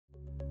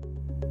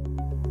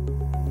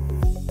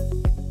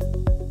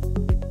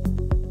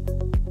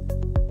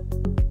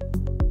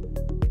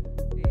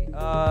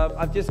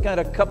I've just got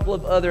a couple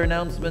of other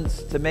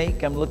announcements to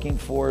make. I'm looking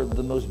for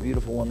the most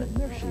beautiful woman.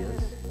 There she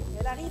is.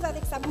 Elle arrive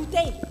avec sa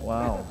bouteille.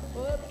 Wow.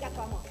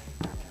 Obligatoirement.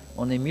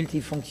 On est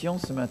multifonction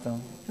ce matin.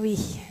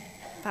 Oui,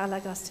 par la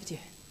grâce de Dieu.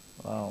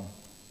 Wow.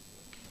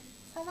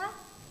 Ça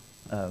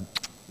va?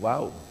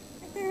 Wow.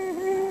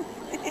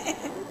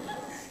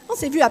 On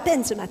s'est vu à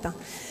peine ce matin.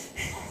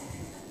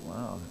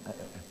 Wow.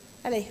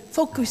 Allez,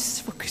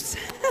 focus.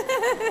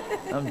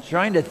 I'm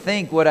trying to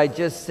think what I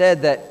just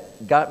said that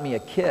got me a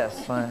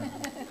kiss. I'd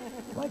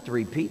like to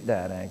repeat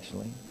that,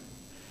 actually.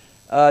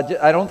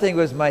 I don't think it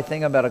was my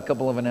thing about a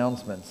couple of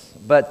announcements.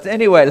 But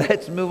anyway,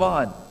 let's move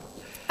on.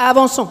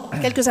 Avançons,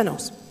 quelques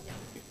annonces.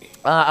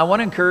 I want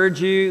to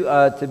encourage you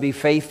to be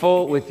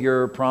faithful with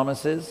your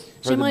promises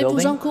for the J'aimerais vous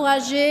building.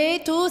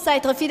 encourager tous à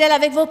être fidèles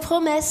avec vos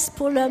promesses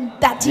pour le Yes,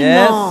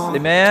 bâtiment.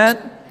 amen.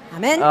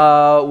 Amen.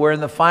 We're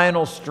in the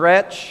final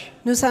stretch.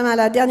 Nous sommes à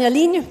la dernière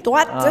ligne,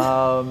 droite.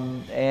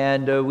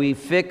 And we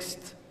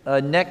fixed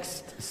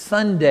next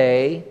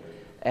Sunday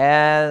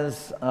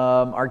as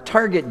our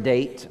target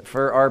date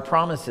for our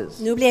promises.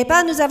 N'oubliez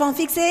pas, nous avons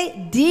fixé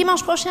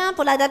dimanche prochain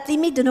pour la date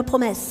limite de nos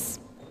promesses.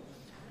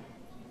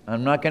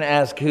 I'm not going to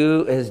ask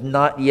who has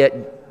not yet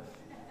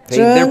paid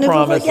Je their ne vous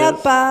promises.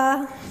 regarde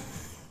pas.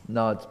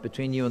 No, it's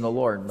between you and the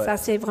Lord. But Ça,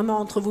 c'est vraiment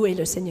entre vous et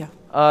le Seigneur.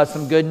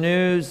 some good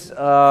news.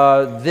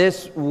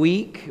 This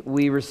week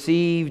we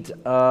received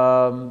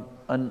an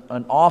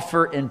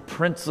offer in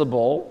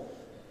principle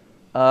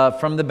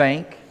from the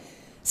bank.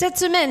 Cette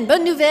semaine,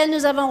 bonne nouvelle,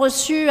 nous avons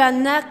reçu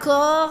un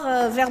accord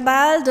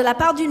verbal de la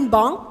part d'une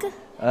banque,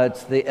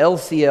 It's the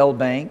LCL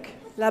Bank,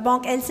 la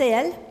banque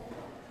LCL,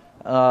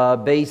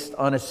 based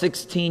on a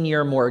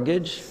 16-year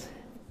mortgage.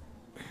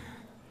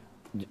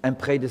 Un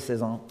prêt de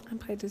 16 ans. un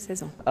prêt de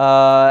 16 ans,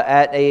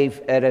 At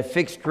a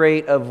fixed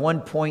rate of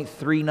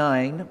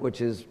 1.39,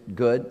 which is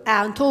good.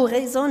 à un taux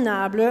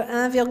raisonnable,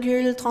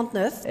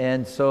 1,39.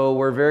 And so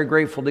we're very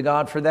grateful to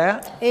God for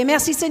that. Et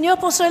merci Seigneur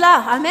pour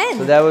cela. So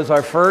Amen. that was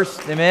our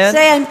first, amen.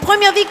 C'est une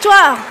première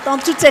victoire dans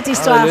toute cette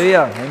histoire.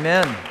 Hallelujah,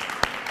 amen.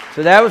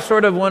 So that was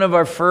sort of one of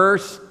our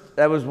first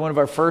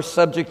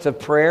subjects of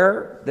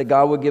prayer, that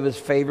God would give us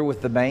favor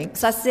with the banks.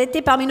 Ça,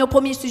 c'était parmi nos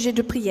premiers sujets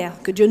de prière,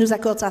 que Dieu nous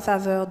accorde sa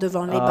faveur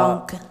devant les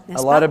banques, A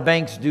n'est-ce lot pas? of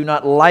banks do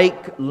not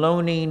like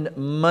loaning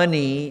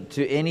money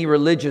to any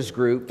religious Et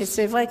groups.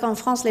 c'est vrai qu'en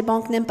France, les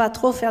banques n'aiment pas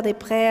trop faire des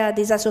prêts à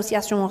des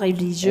associations And you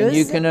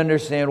religieuses. can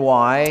understand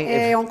why.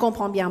 Et If on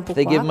comprend bien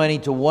they give pourquoi. money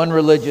to one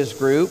religious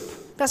group,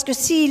 Parce que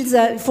s'ils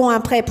font un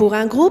prêt pour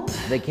un groupe,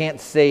 they can't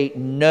say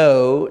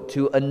no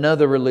to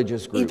another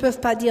religious ils ne group. peuvent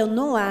pas dire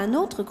non à un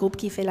autre groupe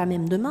qui fait la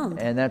même demande.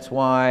 And that's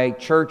why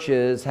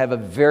churches have a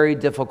very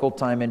difficult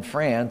time in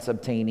France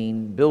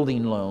obtaining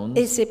building loans.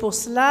 Et c'est pour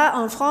cela,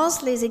 en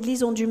France, les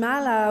églises ont du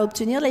mal à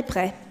obtenir les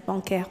prêts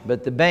bancaires.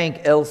 But the bank,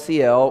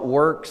 LCL,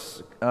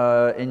 works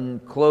in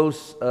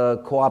close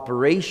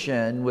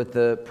cooperation with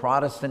the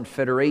Protestant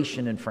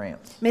Federation in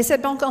France. Mais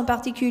cette banque en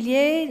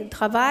particulier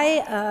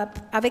travaille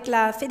avec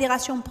la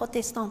Fédération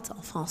Protestante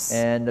en France.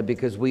 And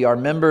because we are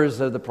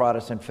members of the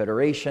Protestant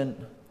Federation,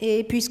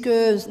 Et puisque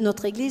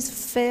notre église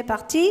fait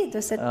partie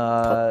de cette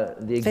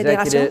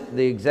fédération, the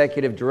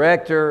executive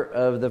director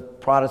of the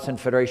Protestant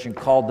Federation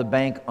called the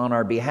bank on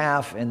our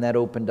behalf, and that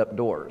opened up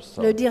doors.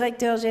 So, le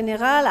directeur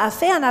général a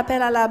fait un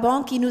appel à la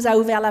banque qui nous a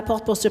ouvert la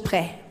porte pour ce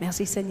prêt.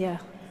 Merci Seigneur.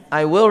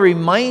 I will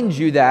remind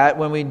you that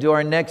when we do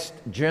our next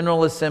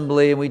General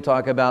Assembly and we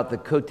talk about the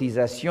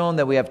cotisation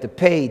that we have to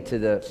pay to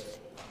the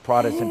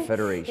Protestant Et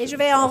Federation. je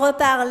vais en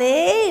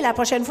reparler la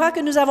prochaine fois que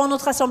nous avons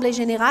notre assemblée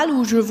générale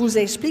où je vous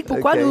explique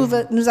pourquoi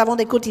Okay. nous avons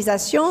des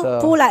cotisations So-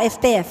 pour la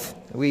FPF.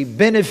 We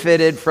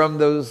benefited from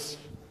those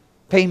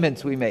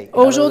payments we make.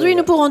 Aujourd'hui,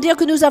 nous Hallelujah. pourrons dire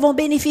que nous avons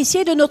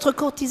bénéficié de notre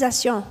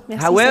cotisation.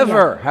 Merci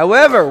Seigneur.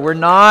 However, we're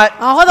not.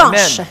 En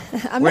revanche,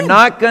 Amen. We're Amen.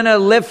 not going to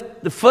lift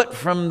the foot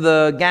from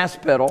the gas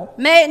pedal.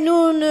 Mais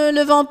nous ne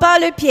levons pas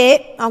le pied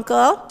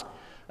encore.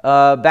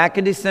 Back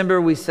in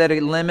December, we set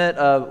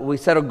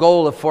a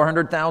goal of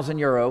 400,000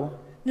 euros,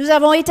 Nous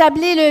avons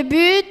établi le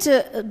but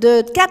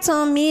de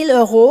 400 000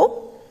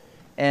 euros.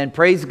 and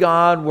praise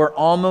God, we're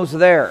almost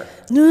there.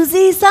 Nous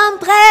y sommes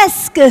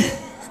presque.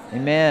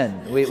 Amen.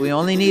 We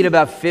only need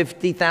about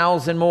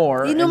 50,000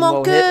 more, Il nous and we'll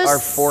manque hit our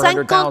 50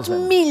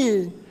 400,000.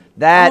 000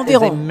 That is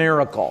a environ.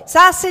 miracle.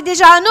 Ça, c'est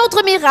déjà un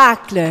autre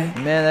miracle.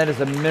 Man, that is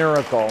a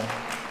miracle.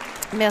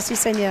 Merci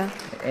Seigneur.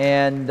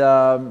 And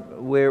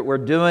we're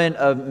doing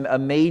a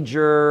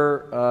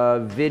major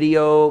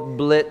video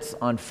blitz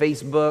on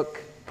Facebook.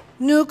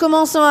 Nous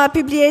commençons à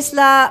publier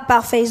cela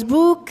par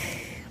Facebook.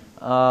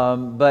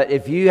 But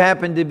if you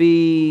happen to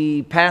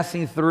be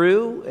passing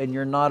through and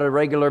you're not a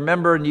regular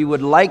member and you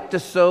would like to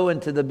sow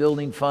into the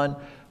building fund,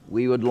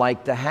 we would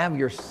like to have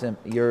your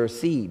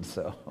seed.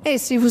 So. Et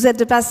si vous êtes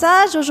de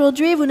passage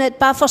aujourd'hui, vous n'êtes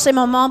pas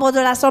forcément membre de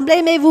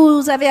l'Assemblée, mais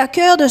vous avez à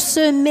cœur de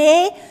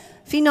semer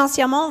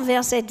financièrement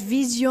vers cette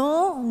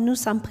vision, nous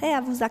sommes prêts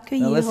à vous Now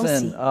accueillir aussi.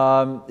 listen,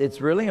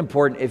 it's really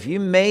important. If you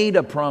made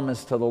a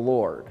promise to the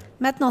Lord,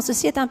 Maintenant,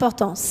 ceci est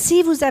important.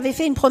 Si vous avez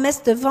fait une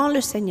promesse devant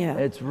le Seigneur,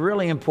 it's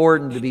really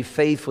important to be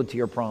faithful to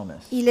your promise.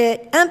 il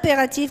est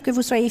impératif que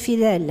vous soyez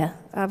fidèles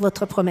à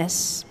votre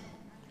promesse.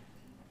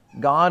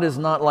 God is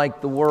not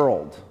like the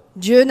world.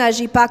 Dieu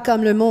n'agit pas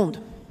comme le monde.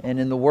 And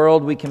in the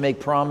world, we can make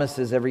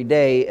promises every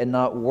day and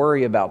not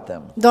worry about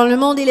them. Dans le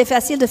monde, il est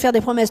facile de faire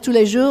des promesses tous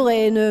les jours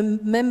et ne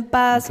même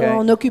pas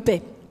s'en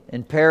occuper.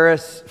 In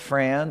Paris,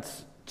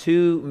 France,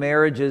 2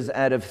 marriages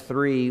out of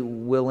 3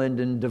 will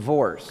end in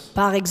divorce.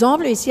 Par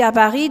exemple, ici à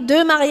Paris,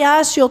 2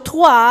 mariages sur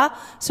 3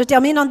 se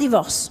terminent en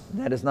divorce.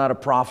 That is not a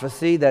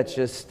prophecy, that's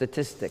just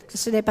statistics.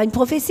 Ce n'est pas une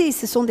prophétie,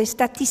 ce sont des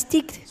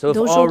statistiques So if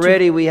d'aujourd'hui.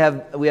 already we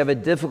have a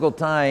difficult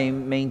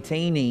time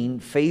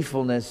maintaining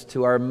faithfulness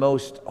to our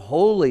most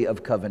holy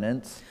of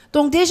covenants,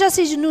 Donc déjà,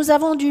 si nous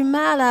avons du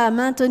mal à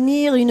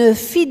maintenir une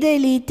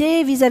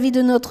fidélité vis-à-vis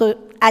de notre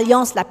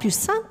alliance la plus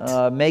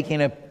sainte,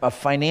 making a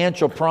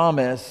financial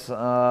promise,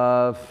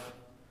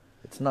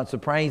 it's not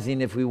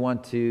surprising if we want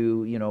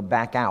to,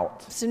 back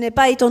out. ce n'est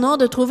pas étonnant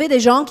de trouver des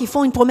gens qui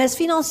font une promesse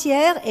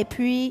financière et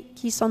puis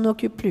qui s'en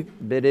occupent plus.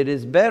 But it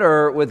is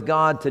better with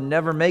God to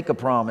never make a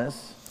promise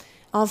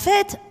En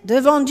fait,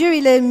 devant Dieu,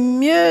 il est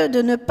mieux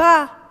de ne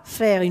pas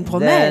faire une than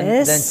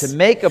promesse to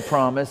make a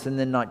promise and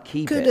then not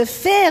keep que de it.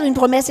 faire une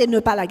promesse et de ne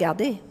pas la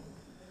garder.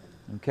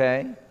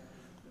 Okay?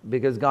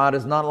 Because God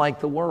is not like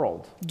the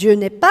world. Dieu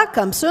n'est pas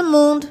comme ce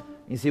monde.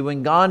 You see,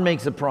 when God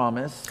makes a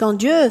promise, Quand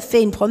Dieu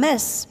fait une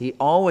promesse, He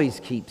always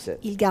keeps it.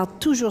 il garde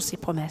toujours ses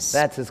promesses.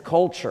 That's His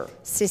culture.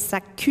 C'est sa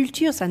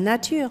culture, sa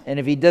nature. And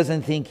if He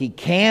doesn't think He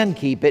can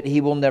keep it,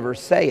 He will never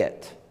say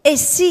it. Et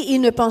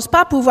s'il ne pense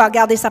pas pouvoir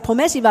garder sa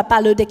promesse, il ne va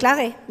pas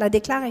la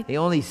déclarer. He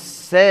only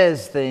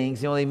says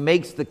things, He only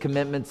makes the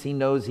commitments He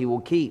knows He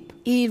will keep.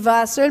 Il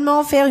va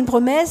seulement faire une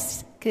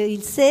promesse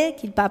qu'il sait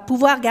qu'il va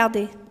pouvoir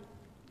garder.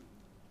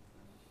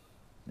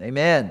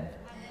 Amen.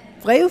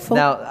 Vrai ou faux?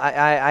 Now,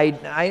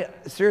 I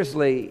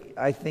seriously,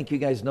 I think you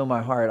guys know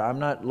my heart. I'm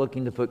not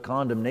looking to put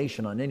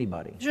condemnation on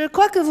anybody. Je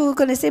crois que vous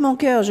connaissez mon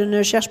cœur. Je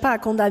ne cherche pas à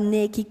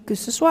condamner qui que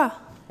ce soit.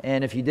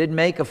 And if you did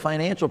make a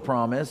financial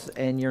promise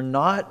and you're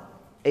not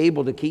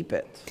able to keep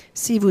it,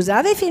 Si vous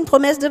avez fait une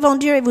promesse devant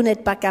Dieu et vous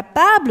n'êtes pas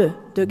capable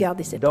de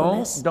garder cette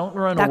promesse, don't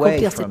run away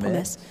d'accomplir cette from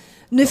promesse, it.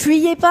 ne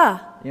fuyez pas.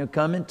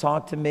 Come and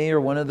talk to me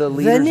or one of the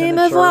leaders Venez in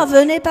me the voir, church.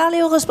 venez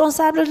parler aux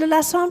responsables de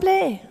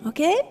l'Assemblée,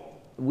 ok?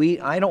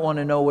 I don't want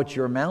to know what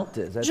your amount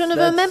is. Je ne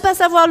veux même pas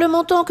savoir le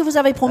montant que vous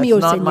avez promis au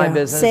That's not my Seigneur.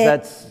 business. C'est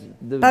That's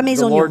pas mes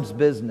the oignons. Lord's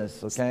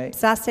business, okay?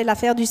 Ça, c'est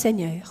l'affaire du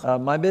Seigneur.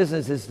 My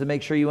business is to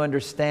make sure you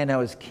understand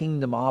how His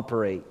kingdom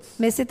operates.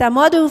 Mais c'est à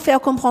moi de vous faire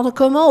comprendre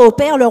comment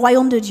opère le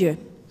royaume de Dieu.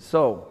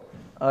 So,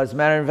 as a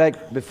matter of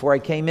fact, before I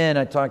came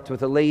in, I talked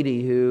with a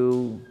lady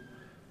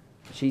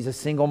she's a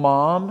single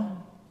mom.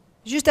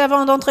 Juste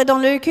avant d'entrer dans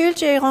le culte,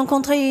 j'ai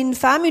rencontré une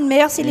femme, une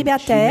mère And she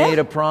célibataire. made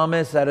a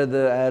promise out of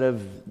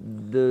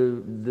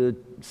the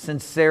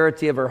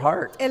sincerity of her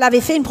heart. Elle avait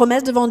fait une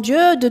promesse devant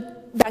Dieu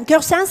d'un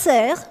cœur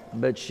sincère.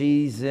 But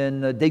she's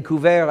in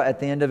découvert at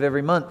the end of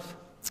every month.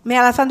 Mais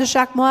à la fin de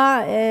chaque mois,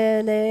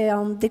 elle est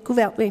en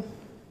découverte, oui.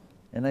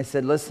 And I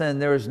said, listen,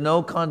 there is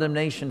no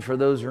condemnation for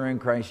those who are in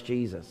Christ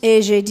Jesus.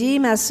 Et j'ai dit,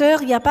 ma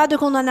sœur, il n'y a pas de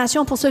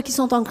condamnation pour ceux qui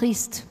sont en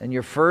Christ. And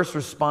your first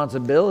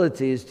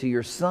responsibility is to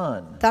your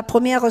son, Ta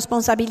première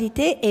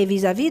responsabilité est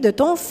vis-à-vis de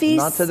ton fils,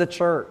 not to the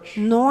church.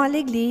 non à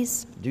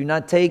l'Église. Do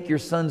not take your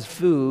son's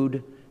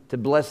food to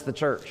bless the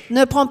church.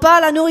 Ne prends pas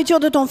la nourriture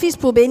de ton fils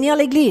pour bénir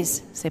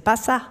l'Église. C'est pas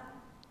ça.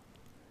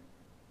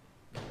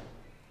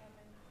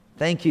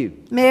 Thank you.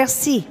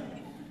 Merci.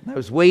 I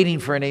was waiting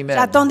for an amen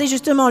J'attendais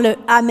justement le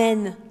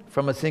Amen.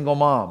 from a single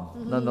mom,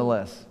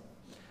 nonetheless.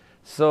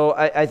 So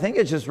I think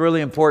it's just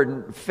really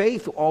important.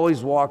 Faith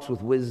always walks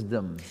with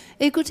wisdom.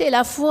 Écoutez,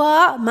 la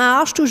foi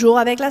marche toujours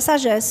avec la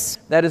sagesse.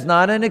 That is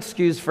not an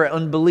excuse for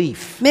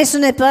unbelief. Mais ce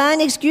n'est pas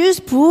une excuse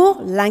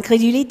pour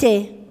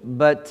l'incrédulité.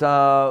 But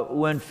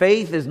when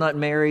faith is not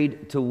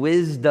married to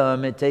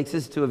wisdom, it takes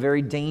us to a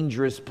very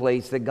dangerous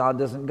place that God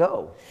doesn't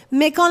go.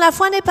 Mais quand la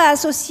foi n'est pas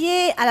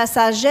associée à la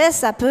sagesse,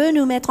 ça peut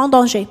nous mettre en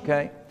danger.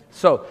 Okay?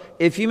 So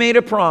if you made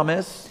a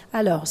promise,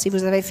 Alors, si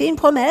vous avez fait une and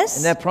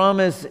promesse, that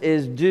promise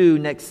is due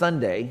next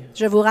Sunday,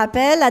 je vous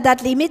rappelle, la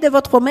date limite de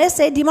votre promesse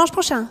est dimanche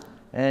prochain.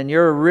 and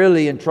you're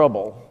really in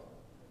trouble,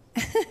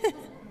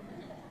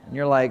 and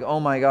you're like, oh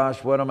my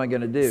gosh, what am I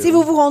going to do? Si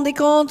vous vous rendez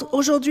compte,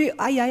 aujourd'hui,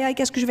 aïe, aïe, aïe,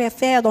 qu'est-ce que je vais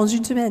faire dans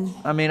une semaine?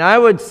 I mean, I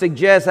would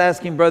suggest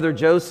asking Brother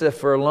Joseph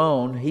for a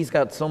loan. He's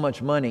got so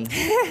much money.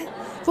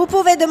 Vous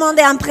pouvez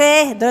demander un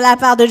prêt de la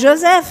part de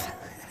Joseph.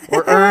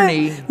 Or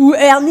Ernie. Ou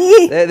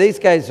Ernie. These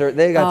guys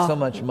they got Oh. so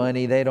much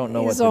money, they don't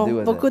know what Ils to ont do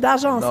with beaucoup it.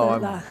 d'argent, No,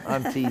 ceux-là.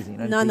 I'm teasing.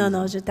 I'm Non, non, teasing.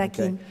 non, je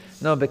taquine. Okay.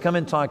 No, but come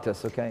and talk to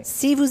us, okay?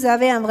 Si vous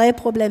avez un vrai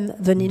problème,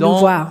 venez nous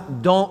voir.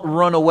 Don't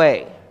run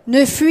away,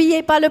 Ne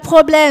fuyez pas le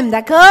problème,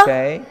 d'accord?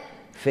 okay?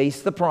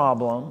 Face the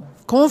problem,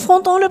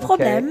 Confrontons le okay?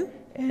 problème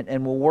And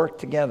we'll work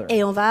together.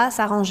 et on va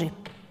s'arranger.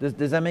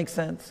 Does that make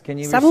sense? Can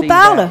you Ça vous receive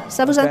parle? that?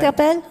 Ça vous Okay.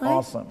 interpelle? Ouais?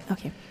 Awesome.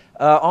 Ok.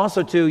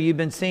 Also, too, you've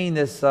been seeing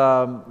this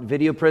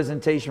video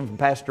presentation from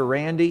Pastor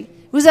Randy.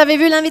 Vous avez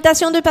vu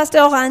l'invitation de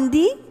Pasteur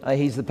Randy?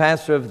 He's the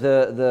pastor of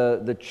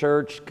the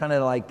church, kind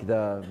of like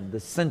the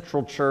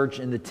central church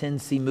in the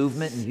Tennessee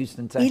movement in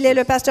Houston, Texas. Il est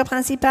le pasteur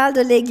principal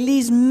de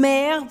l'église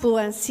mère, pour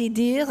ainsi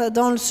dire,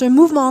 dans ce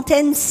mouvement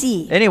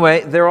Tennessee.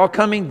 Anyway, they're all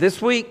coming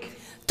this week.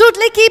 Toute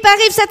l'équipe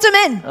arrive cette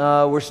semaine.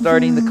 We're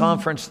starting the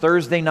conference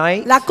Thursday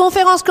night. La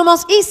conférence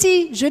commence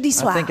ici, jeudi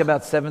soir. I think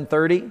about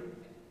 7:30.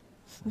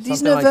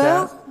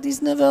 19h,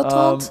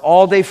 19h30.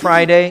 All day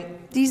Friday.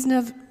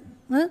 19.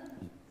 Hein?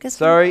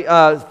 Sorry,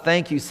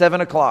 thank you.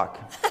 7 o'clock.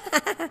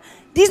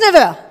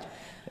 19h.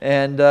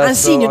 And Un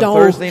so signe on d'en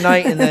haut. Thursday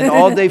night, and then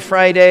all day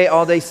Friday,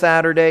 all day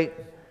Saturday.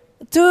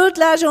 Toute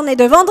la journée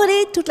de vendredi,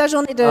 toute la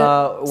journée de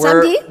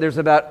samedi. There's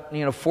about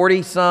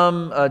 40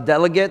 some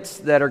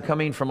delegates that are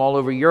coming from all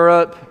over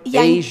Europe, Il y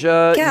a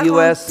Asia, une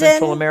US, Central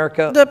quarantaine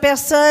America. de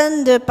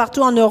personnes de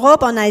partout en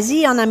Europe, en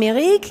Asie, en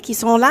Amérique qui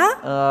sont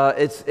là.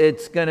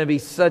 It's going to be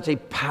such a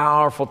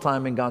powerful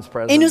time in God's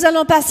presence. Et nous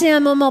allons passer un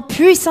moment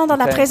puissant dans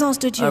la présence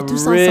de Dieu,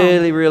 tous ensemble.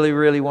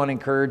 Really want to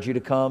encourage you to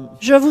come.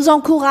 Je vous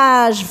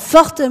encourage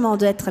fortement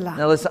d'être là.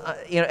 Now listen,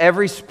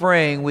 every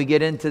spring we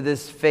get into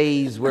this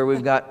phase where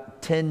we've got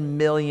 10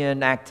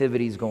 million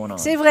activities going on.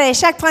 C'est vrai,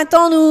 chaque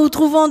printemps, nous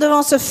trouvons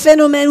devant ce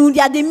phénomène où il y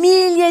a des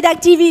milliers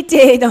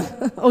d'activités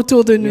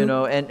autour de nous.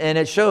 And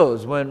it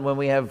shows when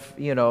we have,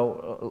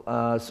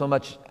 so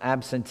much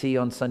absentee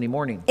on Sunday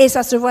morning. Et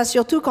ça se voit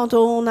surtout quand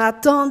on a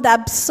tant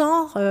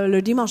d'absents le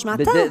dimanche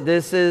matin. But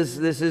this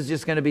is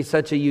just going to be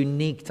such a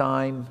unique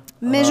time.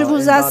 Mais je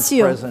vous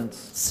assure,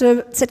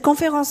 cette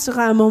conférence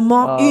sera un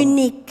moment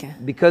unique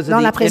dans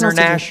la présence de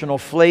Dieu. International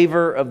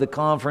flavor of the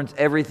conference,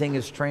 everything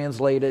is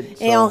translated.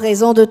 Et en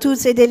raison de tous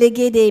ces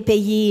délégués des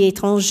pays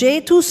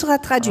étrangers, tout sera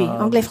traduit,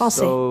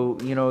 anglais-français. So,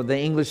 the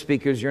English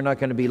speakers, you're not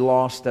going to be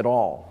lost at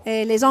all.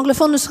 Et les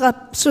anglophones ne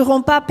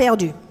seront pas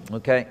perdus.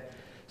 Okay.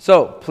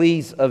 So,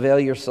 please avail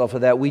yourself of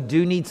that. We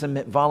do need some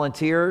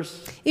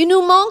volunteers. Il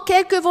nous manque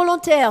quelques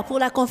volontaires pour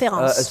la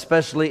conférence.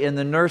 Especially in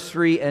the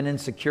nursery and in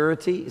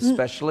security,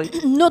 especially.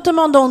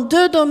 Notamment dans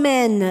deux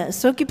domaines,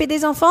 s'occuper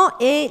des enfants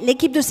et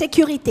l'équipe de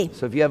sécurité.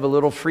 So if you have a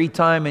little free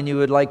time and you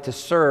would like to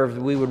serve,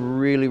 we would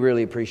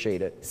really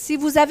appreciate it. Si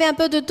vous avez un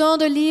peu de temps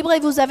de libre et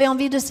vous avez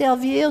envie de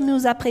servir,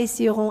 nous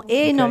apprécierons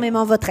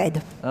énormément votre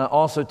aide.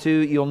 Also,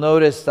 too, you'll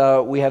notice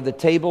we have the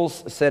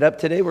tables set up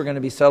today. We're going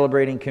to be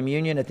celebrating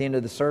communion at the end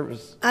of the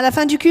service. À la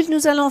fin du culte,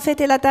 nous allons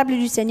fêter la table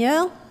du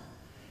Seigneur.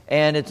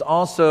 And it's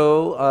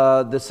also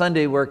the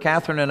Sunday where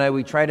Kathryn and I,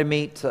 we try to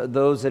meet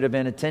those that have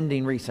been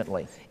attending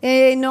recently.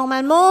 Et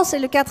normalement, c'est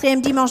le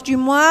 4e dimanche du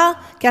mois.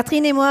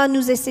 Catherine et moi,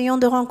 nous essayons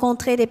de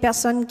rencontrer des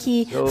personnes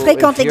qui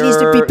fréquentent l'Église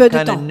depuis peu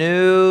de temps.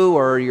 New,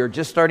 or you're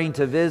just starting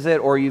to visit,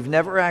 or you've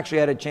never actually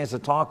had a chance to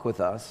talk with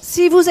us.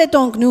 Si vous êtes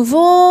donc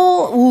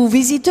nouveau ou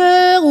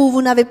visiteur, ou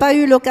vous n'avez pas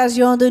eu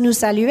l'occasion de nous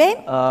saluer,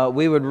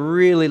 we would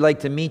really like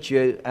to meet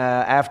you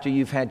after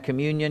you've had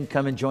communion.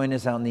 Come and join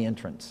us out in the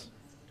entrance.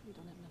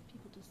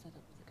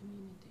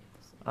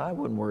 I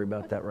wouldn't worry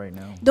about that right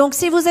now. Donc,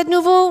 si vous êtes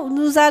nouveau,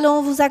 nous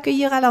allons vous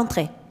accueillir à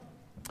l'entrée.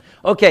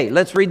 Okay,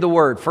 let's read the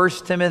word.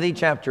 1 Timothy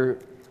chapter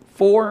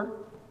 4.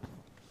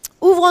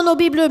 Ouvrons nos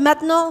Bibles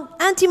maintenant.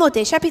 1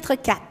 Timothée, chapitre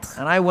 4.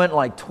 And I went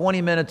like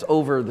 20 minutes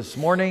over this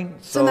morning,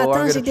 so Ce matin, I'm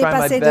going j'ai to try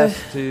my dépassé best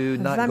de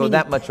to not 20 go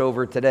that minutes. much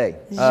over today.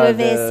 Je vais in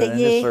this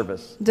essayer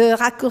service. de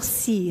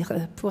raccourcir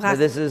pour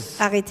This is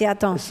arrêter à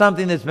temps.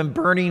 something that's been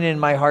burning in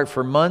my heart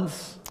for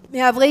months.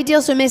 Mais à vrai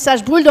dire, ce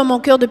message brûle dans mon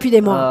cœur depuis des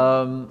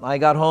mois. I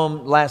got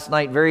home last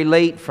night very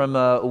late from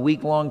a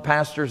week-long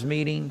pastors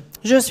meeting.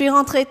 Je suis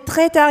rentrée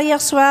très tard hier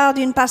soir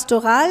d'une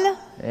pastorale.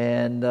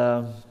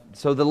 And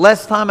so the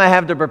less time I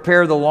have to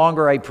prepare, the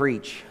longer I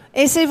preach.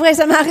 Et c'est vrai,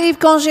 ça m'arrive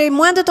quand j'ai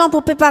moins de temps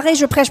pour préparer,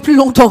 je prêche plus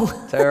longtemps.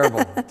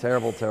 Terrible.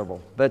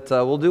 But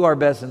we'll do our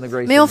best in the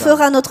grace Mais on of God.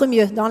 fera notre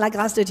mieux dans la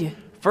grâce de Dieu.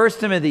 1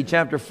 Timothy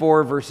chapter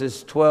 4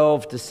 verses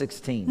 12 to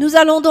 16. Nous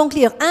allons donc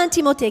lire 1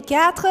 Timothée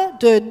 4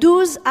 de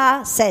 12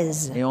 à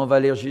 16. Et on va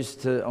lire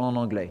juste en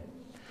anglais.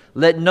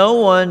 Let no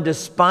one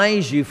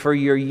despise you for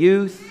your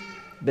youth,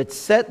 but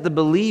set the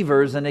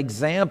believers an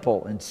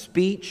example in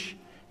speech,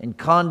 in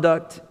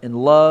conduct, in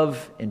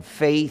love, in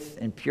faith,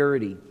 and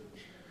purity.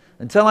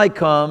 Until I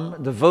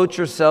come, devote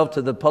yourself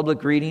to the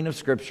public reading of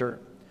Scripture,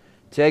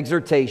 to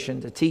exhortation,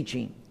 to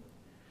teaching.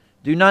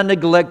 Do not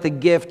neglect the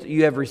gift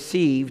you have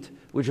received,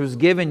 which was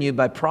given you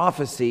by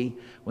prophecy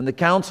when the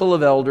council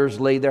of elders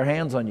laid their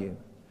hands on you.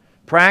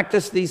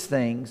 Practice these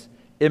things,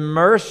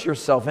 immerse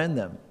yourself in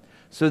them,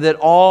 so that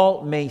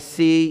all may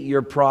see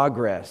your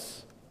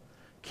progress.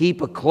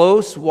 Keep a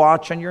close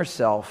watch on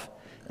yourself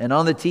and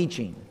on the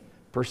teaching.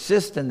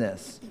 Persist in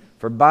this,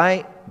 for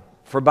by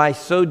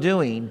so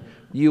doing,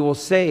 you will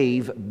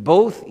save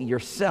both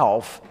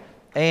yourself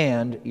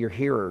and your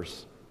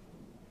hearers.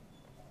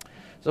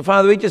 So,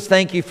 Father, we just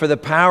thank you for the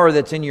power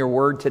that's in your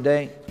word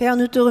today. Père,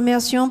 nous te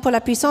remercions pour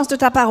la puissance de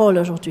ta parole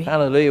aujourd'hui.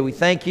 Hallelujah. We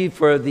thank you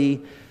for the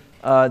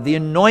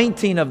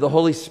anointing of the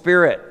Holy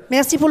Spirit.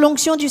 Merci pour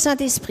l'onction du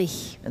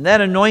Saint-Esprit. And that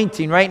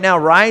anointing right now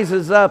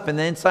rises up in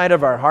the inside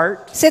of our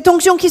heart. Cette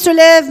onction qui se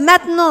lève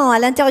maintenant à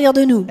l'intérieur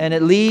de nous And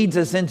it leads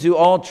us into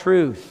all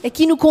truth. et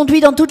qui nous conduit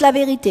dans toute la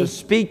vérité. So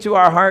speak to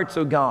our hearts,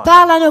 O God.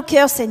 Parle à nos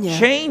cœurs, Seigneur.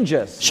 Change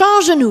us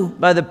Change-nous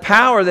by the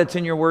power that's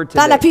in your word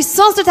par la today.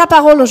 puissance de ta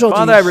parole aujourd'hui.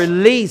 Father, I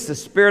release the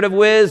spirit of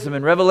wisdom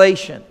and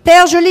revelation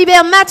Père, je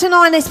libère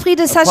maintenant un esprit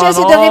de sagesse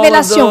et upon de all of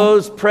révélation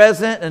those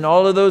present and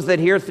all of those that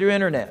hear through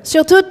internet.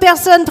 sur toute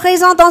personne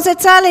présente dans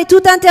cette salle et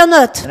tout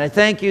Internet. And I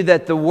thank you that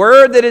the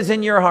word that is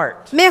in your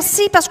heart,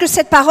 Merci parce que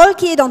cette parole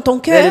qui est dans ton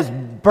that cœur, is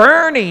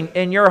burning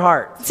in your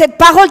heart, cette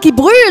parole qui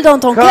brûle dans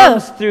ton cœur,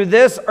 comes through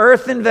this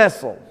earthen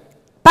vessel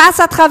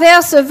passe à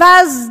travers ce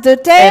vase de and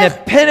terre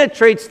it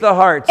penetrates the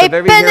hearts et of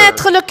every hearer.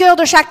 pénètre le cœur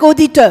de chaque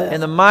auditeur. In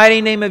the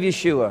mighty name of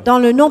Yeshua. Dans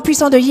le nom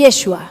puissant de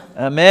Yeshua.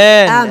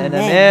 Amen Amen. and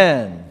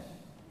amen.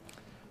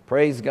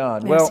 Praise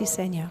God. Merci Well,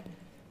 Seigneur.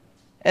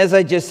 as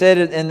I just said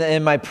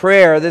in my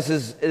prayer, this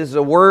is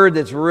a word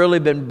that's really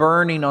been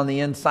burning on the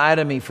inside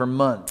of me for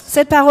months.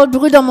 Cette parole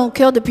brûle dans mon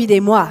cœur depuis des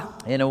mois.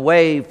 In a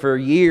way, for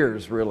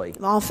years, really.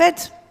 En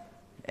fait,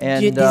 And,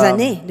 des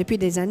années, depuis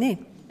des années.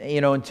 You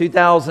know, in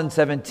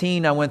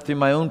 2017, I went through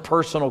my own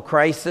personal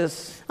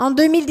crisis. En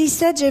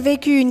 2017, j'ai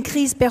vécu une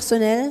crise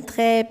personnelle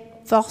très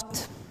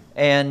forte.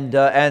 And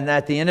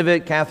at the end of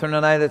it, Kathryn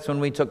and I, that's when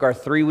we took our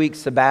 3-week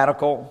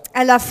sabbatical.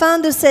 À la fin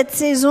de cette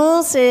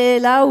saison, c'est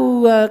là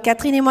où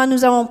Kathryn et moi,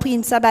 nous avons pris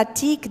une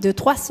sabbatique de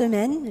 3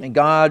 semaines. And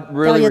God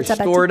really Période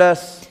restored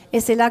us.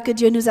 Et c'est là que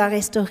Dieu nous a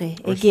restaurés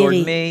et Restored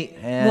guéris. me.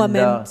 And,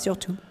 Moi-même,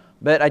 surtout.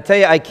 But I tell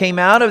you, I came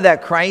out of that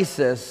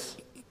crisis.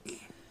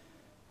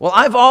 Well,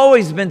 I've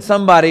always been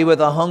somebody with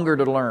a hunger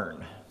to learn.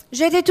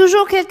 J'étais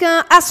toujours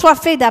quelqu'un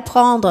assoiffé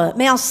d'apprendre.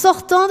 Mais en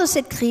sortant de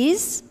cette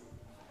crise,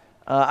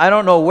 I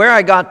don't know where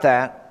I got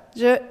that,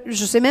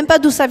 je sais même pas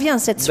d'où ça vient,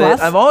 cette but soif.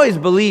 I've always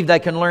believed I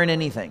can learn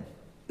anything.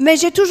 Mais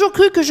j'ai toujours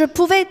cru que je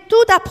pouvais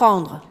tout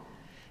apprendre.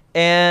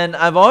 And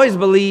I've always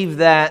believed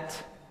that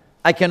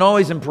I can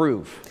always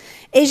improve.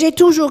 Et j'ai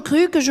toujours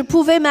cru que je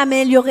pouvais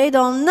m'améliorer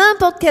dans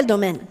n'importe quel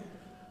domaine.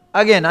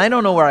 Again, I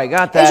don't know where I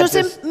got Et je that.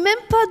 sais Just même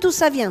pas d'où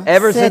ça vient.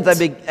 ever since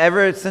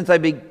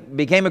cette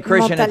became a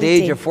Christian at the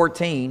age mentalité. of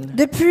 14,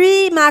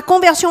 Depuis ma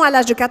conversion à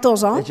l'âge de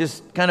 14 ans, it's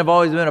just kind of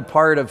always been a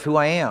part of who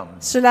I am.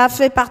 cela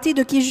fait partie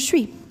de qui je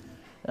suis.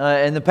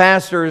 In the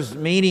pastor's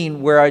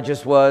meeting where I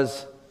just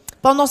was,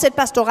 Pendant cette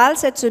pastorale,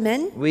 cette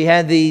semaine, we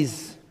had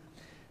these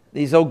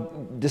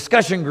old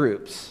discussion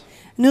groups.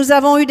 nous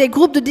avons eu des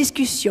groupes de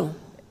discussion.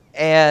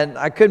 And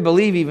I couldn't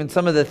believe even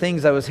some of the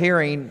things I was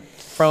hearing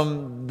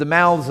from the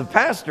mouths of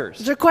pastors.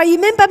 Je croyais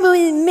même pas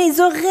mes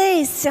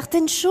oreilles,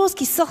 certaines choses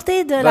qui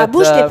sortaient de la But,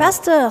 bouche des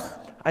pasteurs.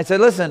 I said,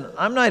 listen,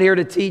 I'm not here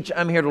to teach,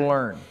 I'm here to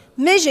learn.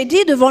 Mais j'ai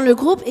dit devant le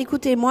groupe,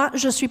 écoutez-moi,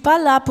 je ne suis pas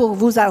là pour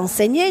vous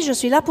enseigner, je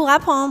suis là pour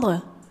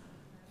apprendre.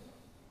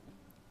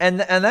 And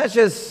that's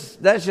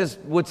just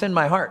what's in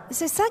my heart.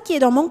 C'est ça qui est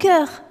dans mon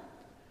cœur.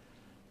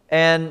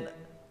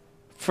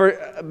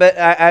 But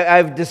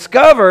I've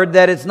discovered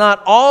that it's not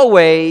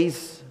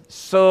always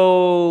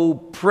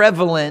so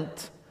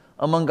prevalent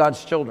among God's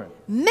children.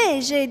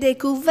 Mais j'ai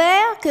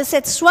découvert que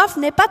cette soif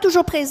n'est pas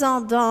toujours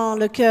présente dans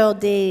le cœur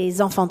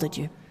des enfants de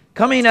Dieu.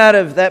 Coming out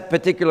of that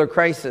particular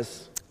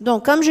crisis,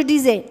 Donc, comme je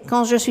disais,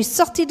 quand je suis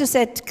sortie de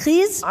cette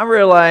crise, I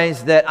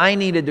realized that I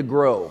needed to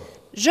grow.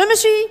 je me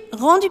suis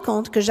rendu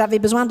compte que j'avais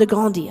besoin de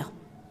grandir.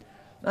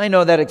 I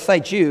know that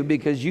excites you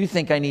because you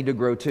think I need to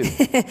grow too.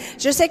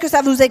 Je sais que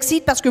ça vous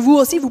excite parce que vous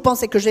aussi, vous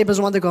pensez que j'ai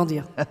besoin de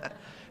grandir.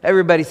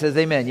 Everybody says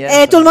amen, yes?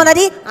 Et tout le monde a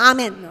dit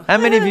Amen. How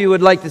many of you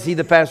would like to see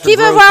the pastor Qui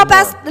veut grow voir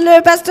some more?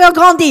 le pasteur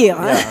grandir?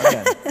 Yeah,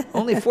 okay.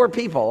 Only 4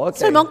 people, okay.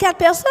 Seulement 4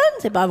 personnes?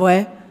 C'est pas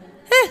vrai.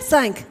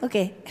 5,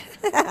 ok.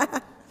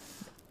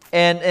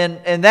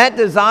 And that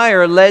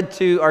desire led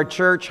to our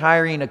church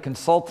hiring a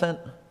consultant.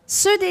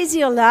 Ce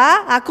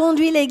désir-là a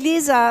conduit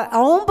l'Église à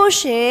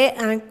embaucher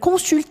un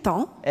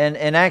consultant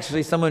And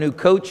actually someone who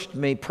coached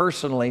me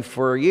personally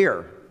for a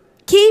year.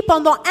 qui,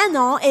 pendant 1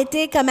 an,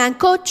 était comme un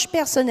coach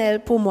personnel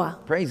pour moi.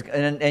 Praise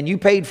God. And you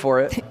paid for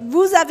it.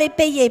 Vous avez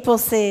payé pour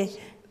ces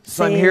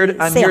So I'm here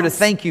to séances.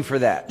 thank you for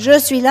that. Je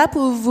suis là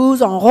pour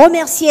vous en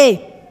remercier.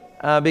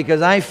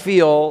 Because I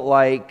feel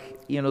like,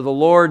 you know, the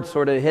Lord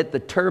sort of hit the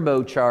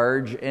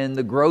turbocharge in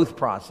the growth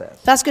process.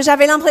 Parce que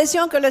j'avais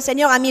l'impression que le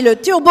Seigneur a mis le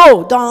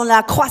turbo dans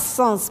la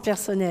croissance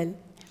personnelle.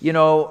 You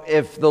know,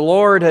 if the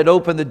Lord had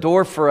opened the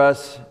door for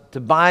us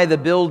to buy the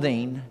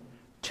building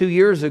 2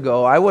 years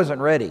ago, I wasn't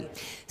ready.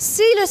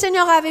 Si le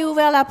Seigneur avait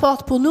ouvert la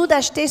porte pour nous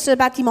d'acheter ce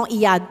bâtiment il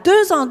y a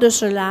 2 ans de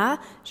cela,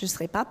 je ne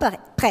serais pas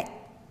prêt.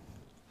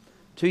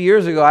 2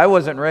 years ago, I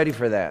wasn't ready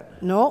for that.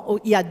 Non,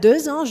 il y a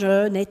 2 ans,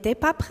 je n'étais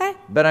pas prêt.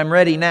 But I'm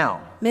ready now.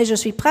 Mais je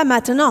suis prêt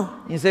maintenant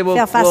You say,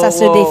 faire face à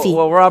ce défi.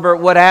 well, Robert,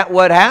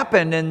 what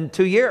happened in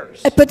 2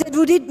 years? Et peut-être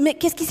vous dites, mais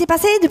qu'est-ce qui s'est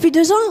passé depuis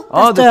 2 ans,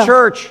 Oh, pasteur?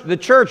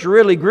 the church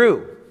really grew.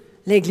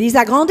 L'Église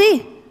a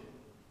grandi.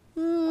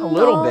 A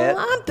little Non,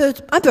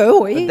 bit. un peu,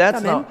 oui, But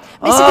that's quand même. not.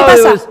 Mais c'était pas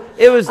ça.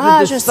 It was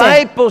the Je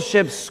sais.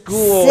 discipleship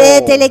school.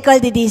 C'était l'école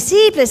des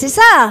disciples, c'est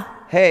ça.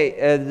 Hey,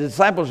 the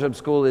discipleship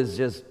school is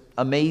just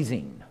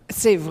amazing.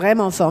 C'est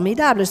vraiment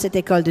formidable, cette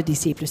école de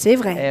disciples, c'est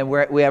vrai. And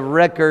we have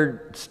record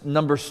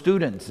number of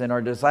students in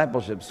our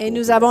discipleship school. Et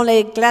nous avons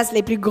les classes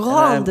les plus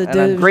grandes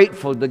I'm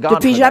grateful to God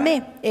depuis for that.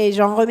 jamais. Et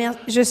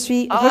je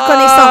suis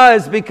reconnaissant.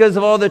 It's because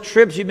of all the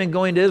trips you've been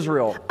going to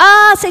Israel.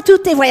 Ah, c'est tous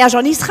tes voyages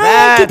en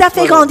Israël qui t'a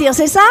fait grandir,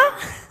 c'est ça?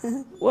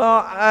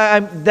 Well,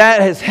 that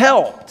has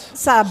helped.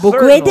 Ça a beaucoup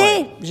certainly.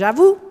 aidé,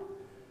 j'avoue.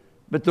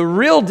 But the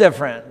real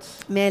difference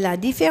Mais la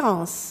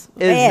différence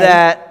is réelle,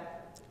 that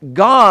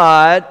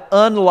God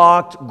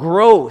unlocked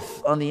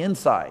growth on the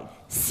inside.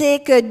 c'est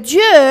que Dieu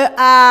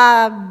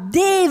a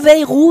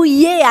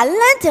déverrouillé à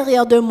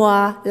l'intérieur de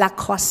moi la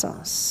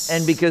croissance.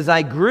 And because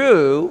I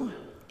grew,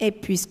 Et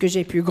puisque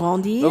j'ai pu the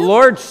grandir,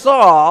 Lord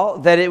saw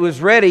that it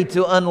was ready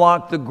to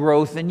unlock the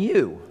growth in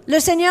you. le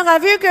Seigneur a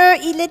vu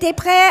qu'il était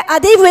prêt à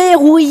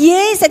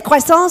déverrouiller cette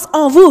croissance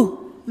en vous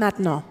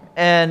maintenant.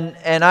 And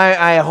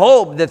I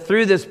hope that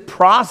through this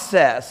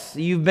process,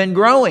 you've been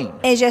growing.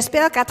 Et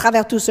j'espère qu'à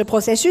travers tout ce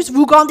processus,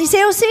 vous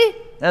grandissez aussi.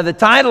 Now, the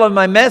title of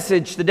my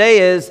message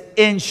today is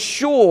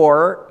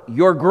Ensure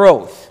Your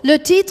Growth. Le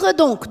titre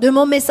donc de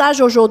mon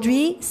message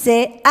aujourd'hui,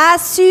 c'est «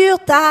 Assure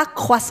ta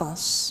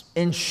croissance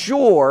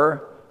Ensure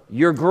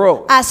your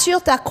growth. ».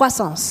 Assure ta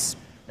croissance.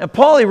 Now,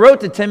 Paul, he wrote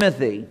to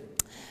Timothy,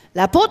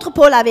 L'apôtre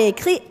Paul avait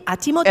écrit à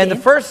Timothée. and the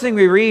first thing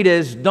we read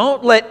is,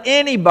 don't let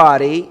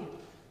anybody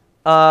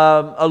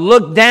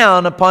look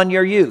down upon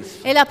your youth.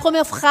 Et la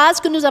première phrase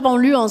que nous avons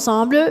lue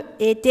ensemble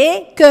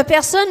était « Que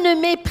personne ne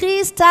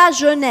méprise ta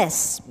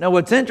jeunesse Now,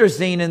 what's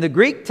interesting in the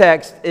Greek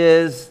text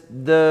is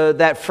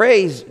that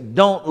phrase,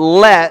 don't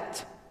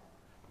let,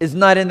 is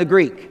not in the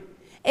Greek. ».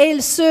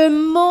 Et ce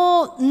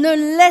mot «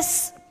 ne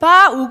laisse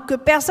pas » ou « que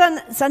personne »,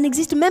 ça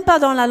n'existe même pas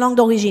dans la langue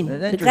d'origine,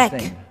 It's le grec.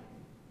 interesting.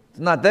 It's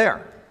not there.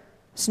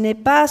 Ce n'est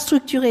pas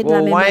structuré de la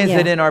Well, même why is it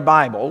manière. in our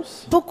Bibles?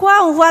 Pourquoi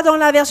on voit dans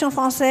la version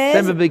française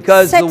Simply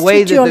because the cette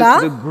way that structure-là?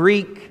 the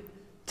Greek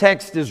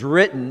text is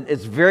written,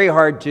 it's very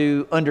hard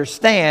to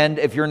understand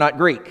if you're not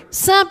Greek.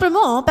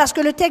 Simplement parce que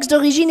le texte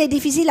d'origine est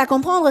difficile à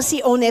comprendre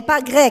si on n'est pas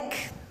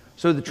grec.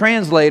 So the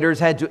translators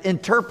had to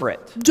interpret.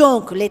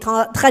 Donc, les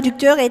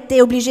traducteurs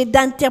étaient obligés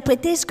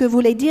d'interpréter ce que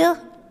voulait dire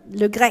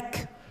le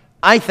grec.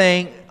 I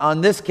think, on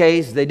this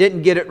case, they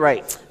didn't get it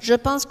right. Je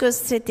pense que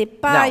c'était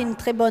pas No. une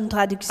très bonne I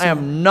traduction.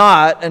 am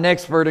not an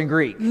expert in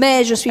Greek.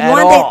 Mais je suis At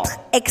loin all. d'être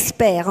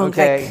expert en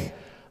grec.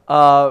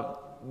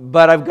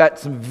 But I've got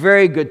some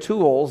very good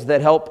tools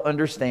that help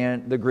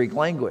understand the Greek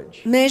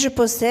language. Mais je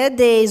possède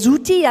des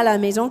outils à la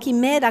maison qui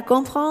m'aident à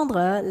comprendre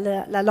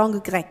la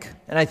langue grecque.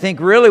 And I think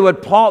really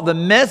the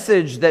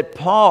message that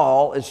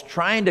Paul is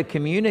trying to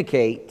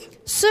communicate,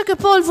 Ce que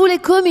Paul voulait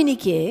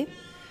communiquer,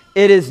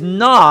 it is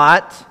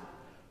not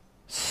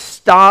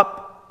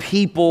stop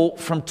people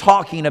from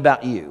talking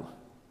about you.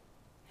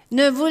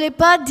 ne voulait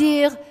pas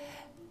dire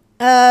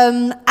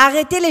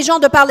arrêter les gens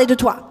de parler de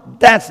toi.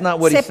 That's not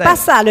what he's C'est pas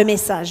saying. ça le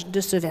message de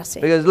ce verset.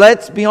 Because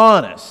let's be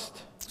honest,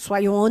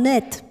 Soyons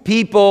honnêtes.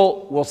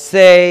 people will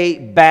say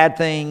bad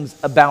things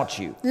about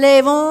you.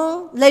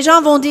 Les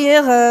gens vont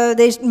dire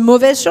des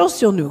mauvaises choses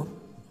sur nous,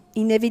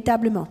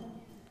 inévitablement.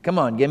 Come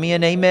on, give me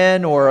an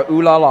amen or a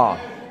ooh la la.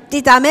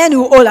 Dites amen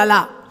ou oh là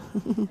là.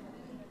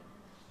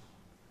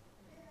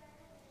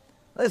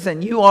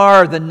 Listen, you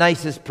are the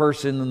nicest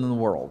person in the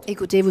world.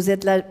 Écoutez, vous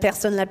êtes la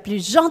personne la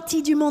plus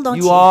gentille du monde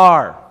entier. You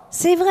are.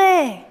 C'est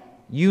vrai.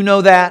 You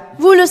know that.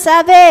 Vous le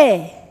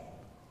savez.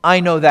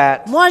 I know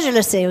that. Moi, je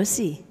le sais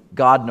aussi.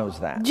 God knows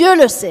that. Dieu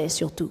le sait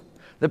surtout.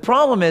 The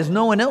problem is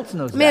no one else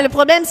knows Mais le that.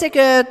 problème, c'est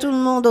que tout le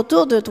monde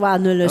autour de toi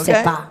ne le sait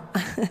Okay. pas.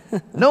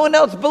 No one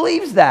else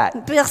believes that.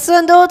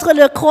 Personne d'autre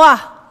le croit.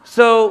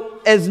 So,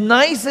 as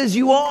nice as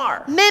you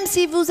are, Même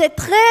si vous êtes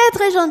très,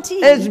 très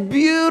gentil, as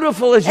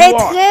beautiful as you et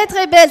are, très,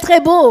 très belle, très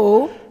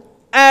beau,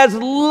 as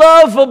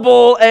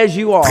lovable as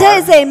you are,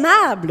 très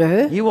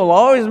aimable, you will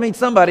always meet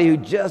somebody who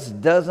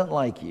just doesn't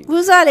like you.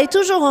 vous allez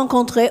toujours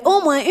rencontrer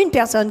au moins une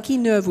personne qui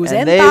ne vous And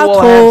aime they pas will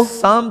trop. have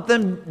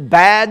something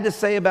bad to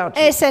say about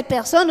you. Et cette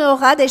personne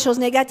aura des choses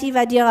négatives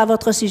à dire à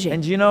votre sujet.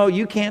 And you know,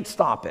 you can't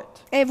stop it.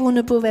 Et vous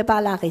ne pouvez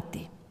pas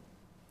l'arrêter.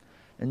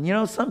 And you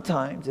know,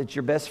 sometimes it's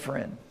your best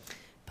friend.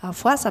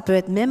 Parfois, ça peut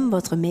être même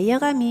votre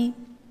meilleur ami.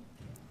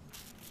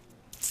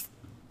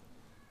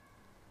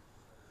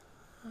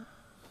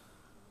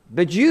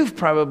 But you've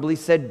probably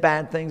said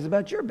bad things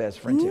about your best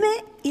friend too.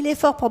 Mais il est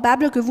fort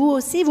probable que vous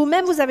aussi,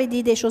 vous-même, vous avez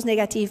dit des choses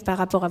négatives par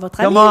rapport à votre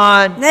Come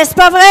ami. on. N'est-ce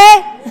pas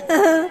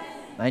vrai?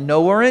 I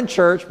know we're in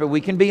church, but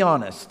we can be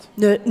honest.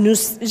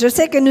 Je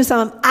sais que nous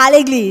sommes à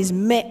l'église,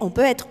 mais on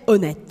peut être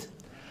honnête.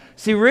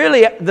 See,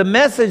 really, the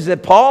message that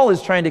Paul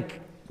is trying to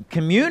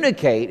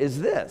communicate is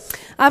this.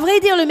 À vrai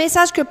dire, le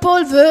message que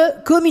Paul veut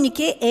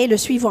communiquer est le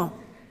suivant.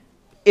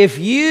 If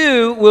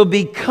you will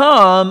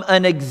become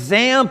an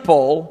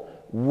example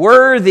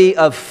worthy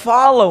of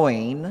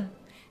following,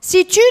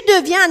 Si tu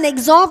deviens un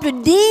exemple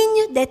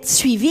digne d'être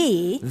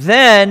suivi,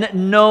 then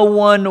no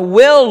one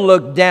will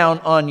look down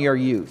on your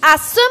youth. à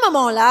ce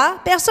moment-là,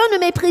 personne ne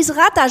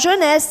méprisera ta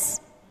jeunesse.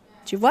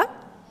 Tu vois?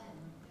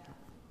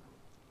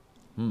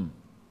 And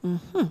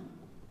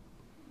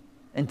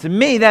to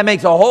me, that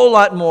makes a whole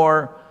lot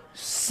more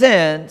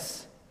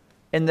sense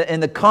in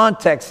the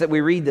context that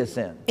we read this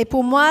in. Et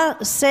pour moi,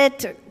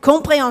 cette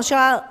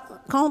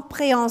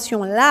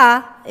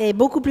compréhension-là est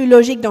beaucoup plus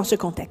logique dans ce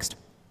contexte.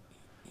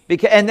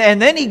 And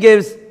then he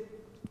gives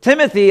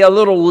Timothy a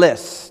little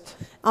list.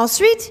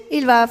 Ensuite,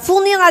 il va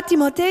fournir à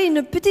Timothée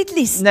une petite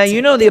liste. Now,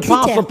 you know, the de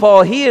critères. Apostle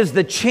Paul, he is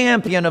the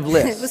champion of Vous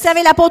lists.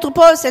 savez, l'apôtre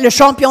Paul, c'est le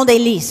champion des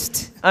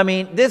listes. I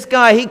mean, this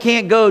guy, he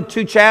can't go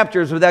 2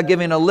 chapters without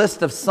giving a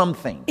list of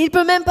something. Il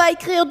peut même pas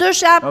écrire 2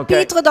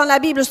 chapitres dans la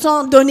Bible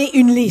sans donner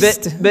une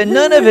liste. But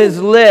none of his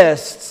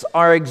lists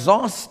are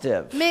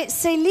exhaustive. Mais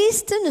ces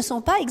listes ne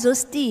sont pas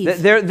exhaustives.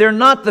 They're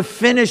not the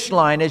finish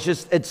line,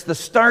 it's the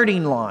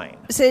starting line.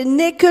 Ce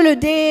n'est que le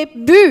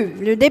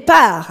début, le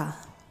départ.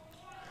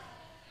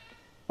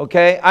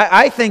 Okay,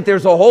 I think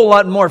there's a whole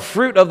lot more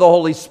fruit of the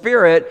Holy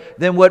Spirit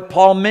than what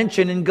Paul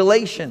mentioned in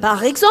Galatians.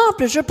 Par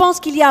exemple, je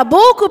pense qu'il y a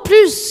beaucoup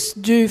plus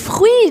du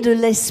fruit de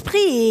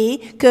l'esprit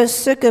que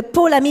ce que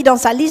Paul a mis dans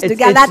sa liste de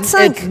Galates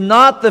 5. It's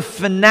not the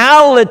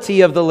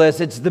finality of the list,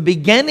 it's the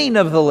beginning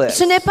of the list.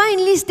 Ce n'est pas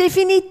une liste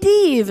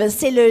définitive,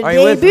 c'est le Are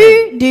you with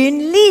début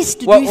d'une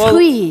liste du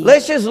fruit.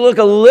 Let's just look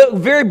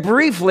very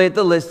briefly at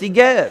the list he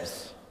gives.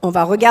 On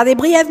va regarder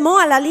brièvement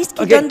à la liste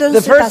qu'il donne de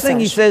the ce first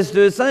thing he passage. says to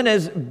his son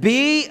is,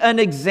 be an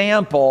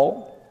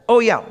example.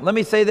 Oh yeah, let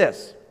me say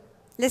this.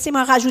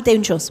 Laissez-moi rajouter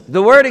une chose.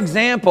 The word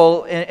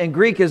example in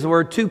Greek is the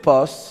word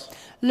tupos,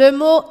 Le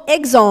mot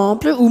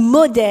exemple ou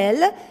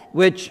modèle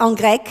en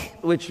grec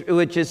which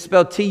is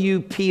spelled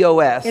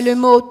T-U-P-O-S. est le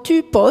mot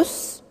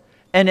tupos,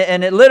 And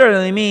it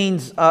literally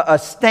means a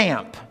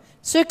stamp.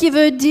 ce qui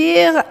veut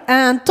dire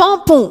un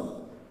tampon.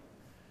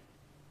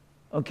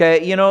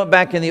 Okay, you know,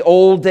 back in the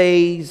old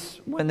days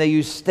when they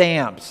used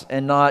stamps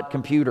and not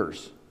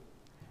computers.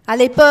 À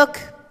l'époque,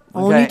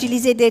 on Okay.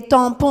 utilisait des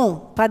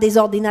tampons, pas des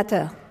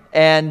ordinateurs.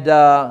 And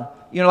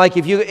you know, like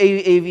if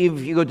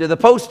you go to the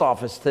post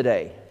office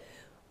today,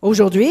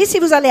 Aujourd'hui, si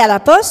vous allez à la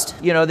poste,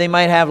 you know, they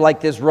might have like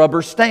this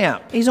rubber stamp.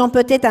 ils ont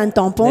peut-être un They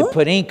tampon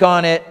put ink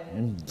on it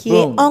and qui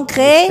boom, est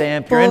ancré you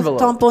stamp pour your envelope.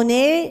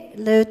 tamponner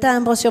le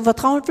timbre sur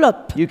votre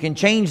enveloppe. You can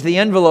change the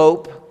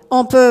envelope.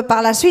 On peut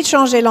par la suite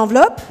changer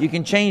l'enveloppe. You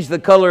can change the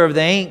color of the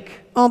ink.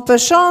 On peut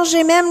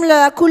changer même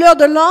la couleur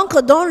de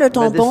l'encre dans le But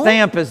the tampon,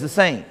 stamp is the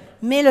same.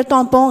 mais le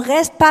tampon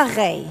reste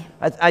pareil.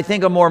 I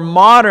think a more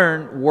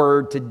modern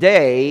word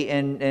today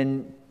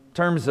in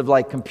terms of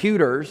like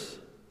computers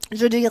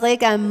Je dirais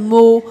qu'un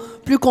mot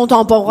plus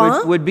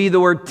contemporain would be the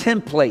word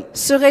template.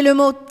 serait le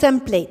mot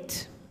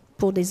template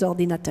pour des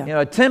ordinateurs. You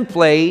know, a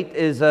template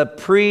is a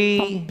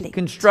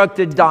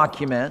pre-constructed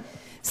document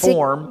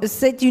form,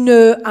 C'est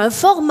un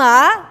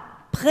format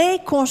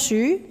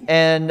préconçu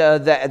and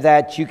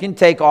that you can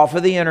take off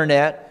of the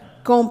internet,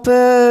 qu'on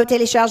peut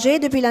télécharger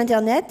depuis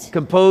l'Internet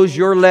compose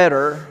your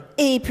letter,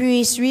 et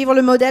puis suivre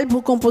le modèle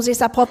pour composer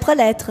sa propre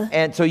lettre.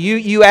 and so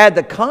you add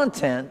the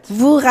content.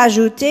 Vous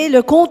rajoutez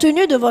le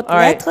contenu de votre All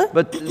right, lettre,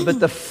 but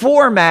the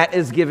format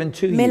is given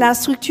to mais you. la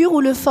structure ou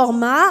le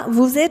format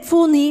vous est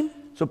fourni.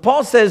 So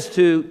Paul says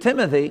to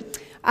Timothy,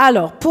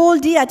 Alors,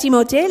 Paul dit à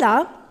Timothée,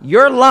 là,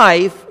 your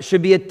life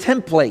should be a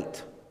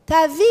template.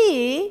 ta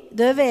vie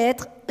devait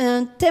être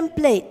un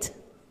template,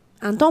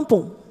 un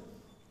tampon.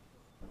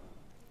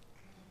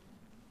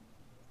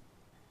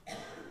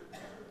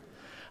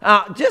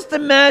 Just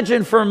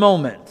imagine for a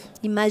moment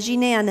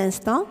Imaginez un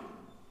instant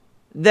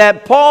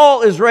that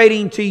Paul is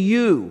writing to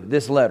you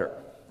this letter.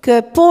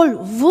 que Paul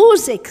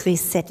vous écrit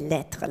cette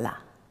lettre-là.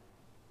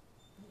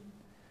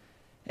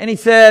 And he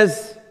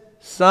says,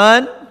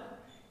 son,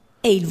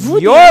 Et il vous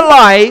dit, your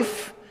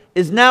life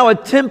is now a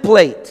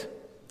template.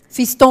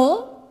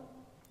 fiston,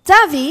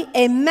 ta vie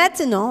est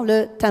maintenant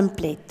le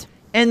template.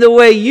 And the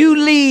way you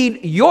lead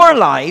your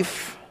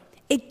life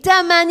Et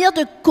ta manière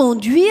de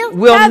conduire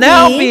will ta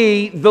now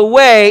vie be the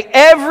way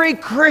every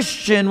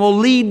Christian will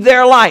lead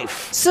their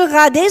life.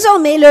 sera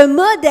désormais le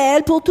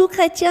modèle pour tout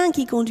chrétien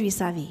qui conduit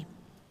sa vie.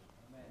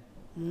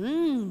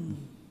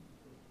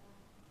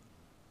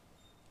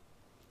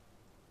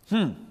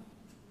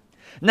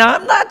 Now,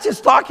 I'm not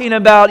just talking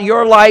about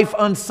your life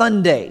on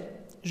Sunday,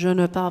 Je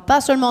ne parle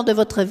pas seulement de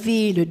votre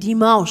vie le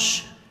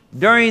dimanche,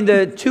 during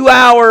the 2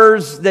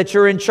 hours that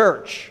you're in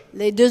church.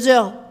 les 2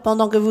 heures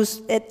pendant que vous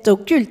êtes au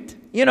culte,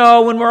 You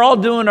know, when we're all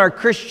doing our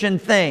Christian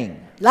thing.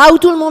 là où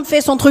tout le monde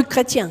fait son truc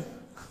chrétien.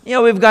 You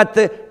know, we've got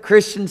the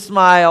Christian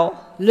smile.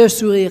 Le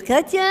sourire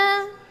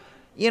chrétien,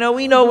 You know,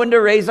 we know when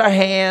to raise our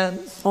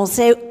hands. on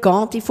sait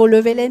quand il faut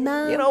lever les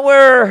mains, You know,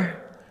 we're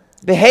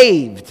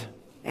behaved.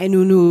 et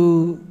nous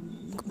nous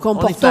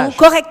comportons sage.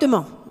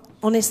 correctement.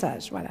 On est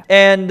sage, voilà.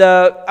 And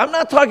I'm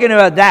not talking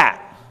about that.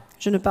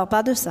 Je ne parle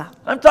pas de ça.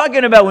 I'm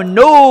talking about when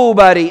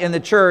nobody in the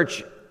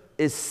church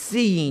is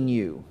seeing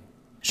you.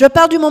 Je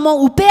parle du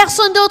moment où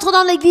personne d'autre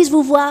dans l'église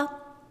vous voit.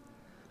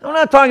 I'm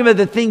not talking about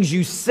the things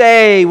you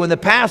say when the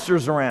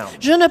pastor's around.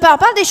 Je ne parle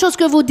pas des choses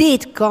que vous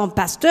dites quand le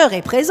pasteur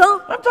est présent.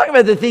 I'm talking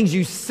about the things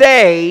you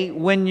say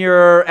when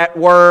you're at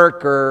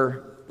work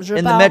or Je in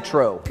the parle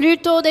metro.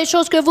 plutôt des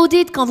choses que vous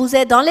dites quand vous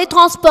êtes dans les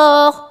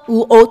transports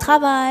ou au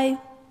travail.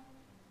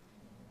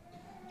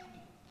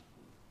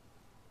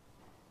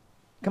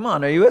 Come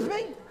on, are you with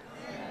me?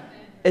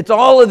 It's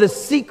all of the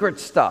secret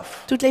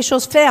stuff. Toutes les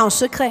choses faites en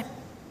secret.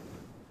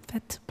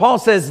 Faites. Paul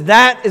says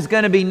that is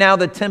going to be now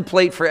the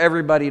template for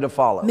everybody to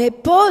follow. Mais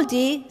Paul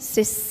dit,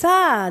 c'est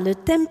ça, le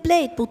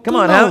template pour tout Come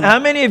le on, monde. how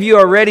many of you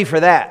are ready for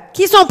that?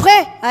 Qui sont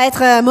prêts à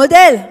être un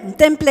modèle, un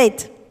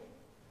template?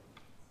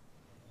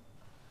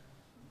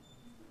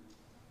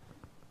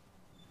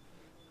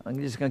 I'm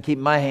just going to keep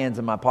my hands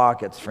in my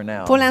pockets for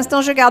now. Pour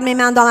l'instant, je garde mes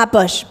mains dans la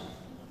poche.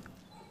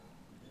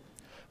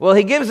 Well,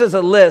 he gives us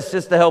a list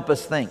just to help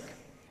us think.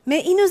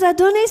 Mais il nous a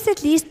donné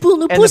cette liste pour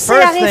nous And the pousser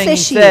à first thing he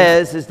réfléchir.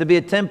 says is to be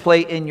a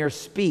template in your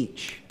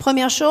speech.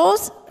 Première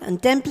chose, un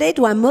template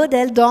ou un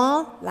modèle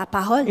dans la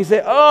parole. You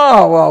say,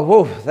 oh, well,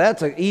 whoa,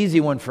 that's an easy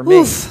one for me.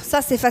 Ouf,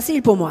 ça c'est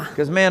facile pour moi.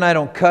 Because, man, I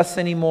don't cuss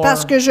anymore.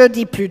 Parce que je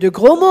dis plus de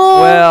gros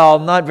mots. Well,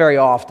 not very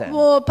often.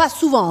 Oh, pas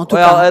souvent en tout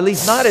Well, cas. at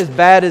least not as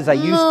bad as I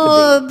used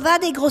to Pas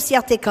des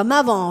grossièretés comme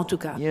avant en tout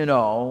cas. be. You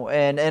know,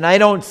 and I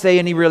don't say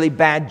any really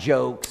bad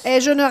jokes.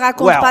 Et je ne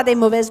raconte Well, pas des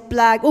mauvaises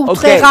blagues, ou okay.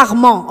 très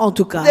rarement en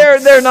tout cas.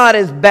 They're not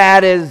as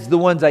bad as the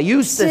ones I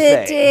used to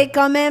say. C'était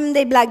quand même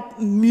des blagues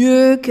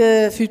mieux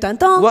que fut un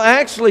temps. Well,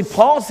 actually,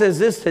 Paul says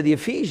this to the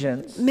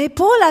Ephesians. Mais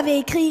Paul avait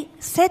écrit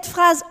cette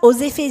phrase aux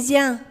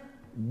Éphésiens.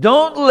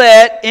 Don't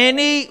let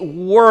any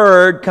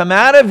word come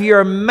out of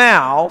your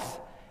mouth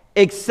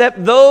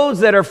except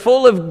those that are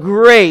full of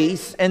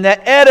grace and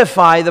that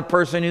edify the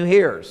person who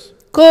hears.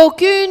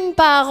 Qu'aucune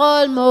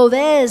parole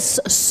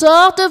mauvaise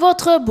sorte de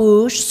votre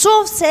bouche,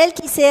 sauf celle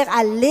qui sert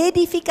à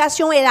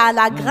l'édification et à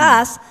la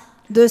grâce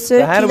de ceux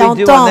So how qui do we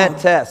do on that l'entendent.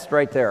 test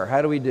right there?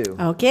 How do we do?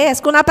 OK, est-ce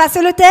qu'on a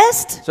passé le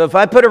test? So if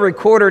I put a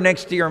recorder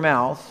next to your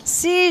mouth,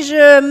 Si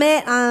je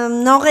mets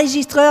un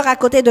enregistreur à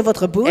côté de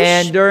votre bouche,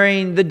 and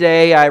during the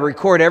day I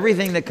record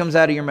everything that comes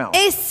out of your mouth,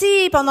 et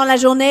si pendant la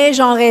journée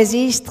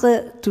j'enregistre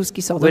tout ce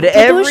qui sort de would votre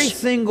every bouche,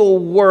 single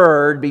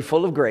word be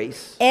full of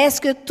grace?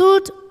 est-ce que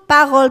toute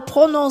parole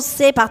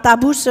prononcée par ta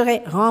bouche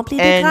serait remplie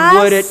de And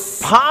would it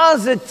grâce?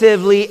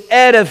 positively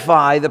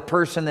edify the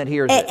person that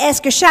hears Et it?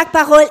 est-ce que chaque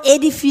parole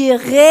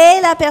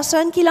édifierait la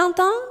personne qui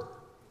l'entend?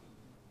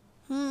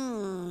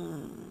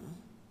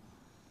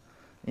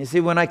 You see,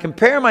 when I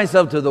compare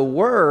myself to the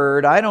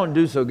Word, I don't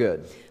do so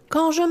good.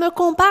 Quand je me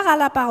compare à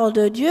la parole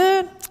de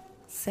Dieu,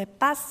 c'est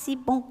pas si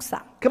bon que ça.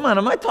 Come on,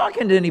 am I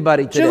talking to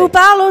anybody Je vous today?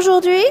 parle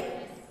aujourd'hui.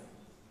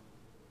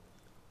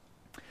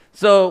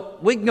 So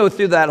we can go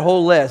through that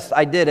whole list.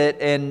 I did it,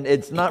 and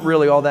it's not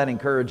really all that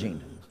encouraging.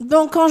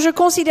 Donc quand je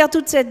considère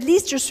toute cette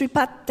liste, je suis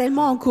pas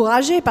tellement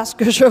encouragée parce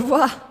que je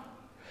vois.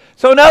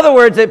 So in other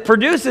words, it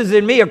produces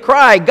in me a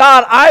cry,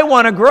 God, I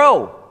want to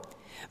grow.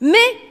 Mais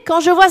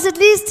quand je vois cette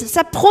liste,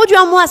 ça produit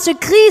en moi ce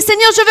cri,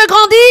 Seigneur, je veux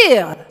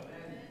grandir.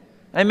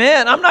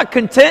 Amen. I'm not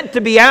content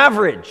to be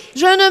average.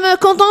 Je ne me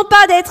contente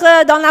pas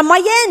d'être dans la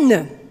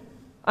moyenne.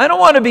 I don't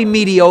want to be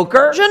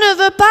mediocre. Je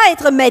ne veux pas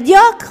être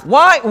médiocre.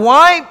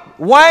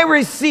 Why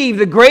receive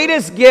the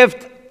greatest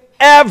gift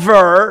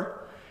ever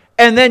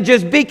and then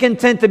just be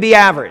content to be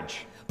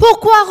average?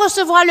 Pourquoi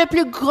recevoir le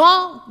plus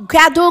grand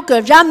cadeau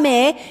que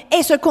jamais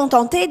et se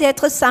contenter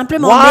d'être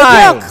simplement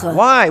médiocre?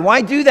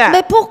 Why do that?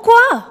 Mais pourquoi?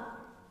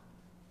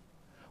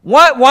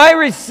 Why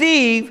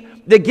receive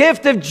the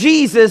gift of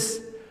Jesus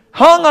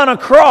hung on a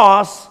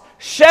cross,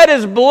 shed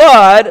his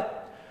blood,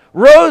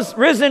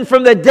 risen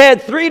from the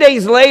dead 3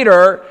 days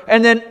later,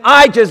 and then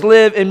I just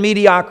live in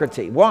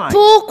mediocrity? Why?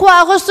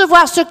 Pourquoi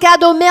recevoir ce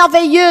cadeau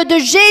merveilleux de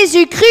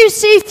Jésus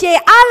crucifié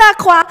à la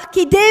croix,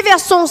 qui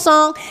déverse son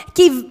sang,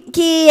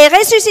 qui est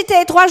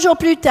ressuscité 3 jours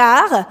plus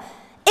tard,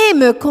 et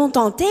me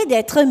contenter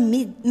d'être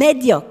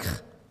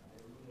médiocre?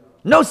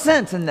 No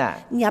sense in that.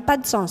 Il n'y a pas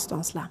de sens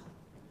dans cela.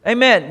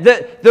 Amen.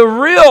 The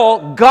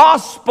real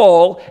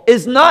gospel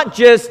is not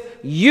just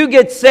you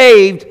get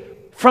saved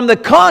from the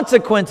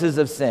consequences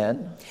of sin.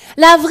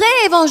 La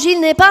vraie évangile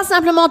n'est pas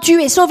simplement tu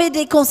es sauvé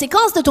des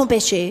conséquences de ton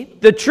péché.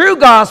 The true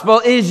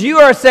gospel is you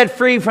are set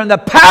free from the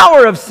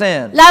power of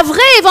sin. La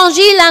vraie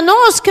évangile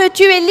annonce que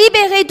tu es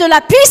libéré de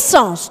la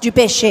puissance du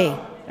péché.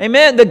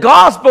 Amen. The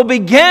gospel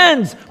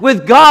begins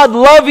with God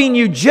loving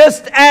you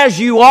just as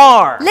you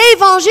are.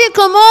 L'évangile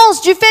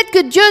commence du fait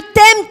que Dieu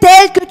t'aime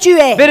tel que tu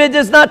es. But it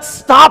does not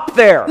stop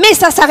there. Mais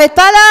ça s'arrête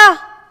pas là.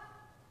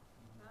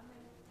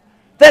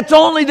 That's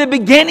only the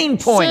beginning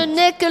Ce point.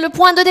 n'est que le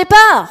point de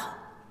départ.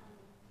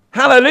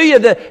 Hallelujah.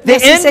 The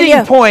Merci, ending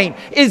Seigneur. point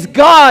is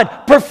God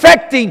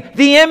perfecting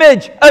the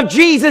image of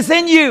Jesus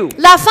in you.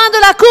 La fin de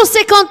la course,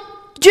 c'est quand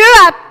Dieu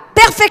a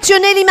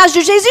perfectionné l'image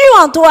de Jésus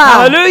en toi.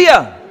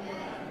 Hallelujah.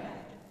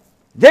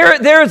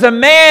 There is a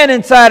man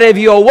inside of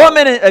you, a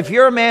woman. If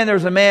you're a man,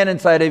 there's a man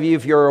inside of you.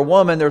 If you're a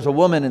woman, there's a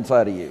woman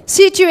inside of you.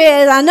 Si tu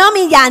es un homme,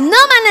 il y a un homme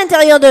à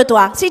l'intérieur de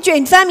toi. Si tu es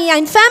une femme, il y a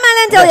une femme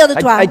à l'intérieur de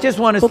toi. I just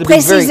want us Pour to be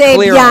very préciser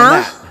clear bien. on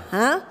that.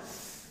 Hein?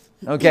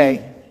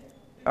 Okay.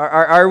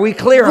 Are we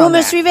clear Vous on me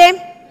that? suivez?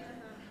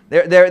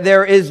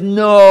 There is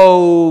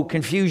no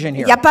confusion Il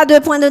here. n'y a pas de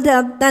point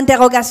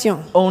d'interrogation.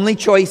 Only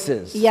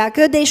choices. Il n'y a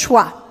que des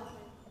choix.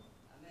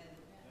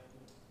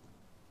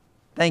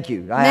 Thank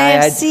you.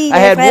 Merci, I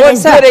had les frères et one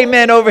sœurs. good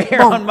amen over here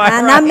Bon, on my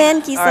un right.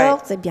 amen qui All right.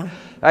 sort, c'est bien.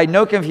 All right,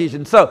 no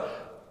confusion. So,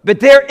 But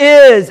there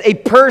is a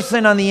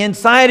person on the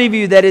inside of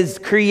you that is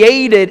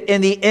created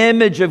in the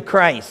image of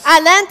Christ. À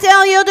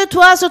l'intérieur de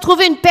toi se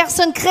trouve une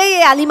personne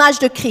créée à l'image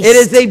de Christ. It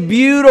is a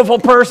beautiful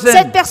person.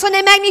 Cette personne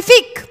est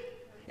magnifique.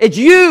 It's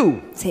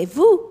you. C'est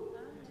vous.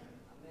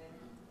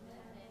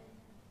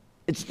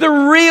 It's the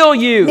real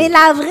you. Mais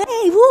la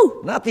vraie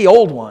vous. Not the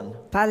old one.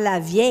 Pas la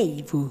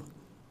vieille vous.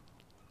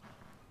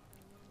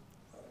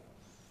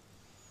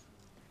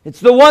 It's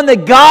the one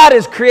that God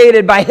has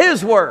created by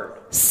His Word.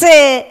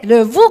 C'est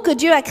le vous que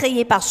Dieu a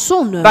créé par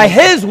son œuvre, By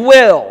His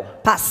will.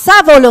 par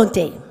sa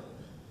volonté.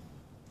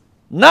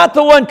 Not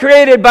the one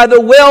created by the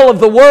will of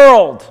the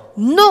world.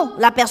 Non,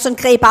 la personne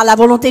créée par la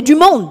volonté du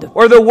monde.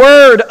 Or the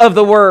word of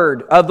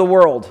the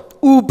world.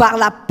 Ou par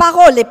la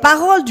parole, les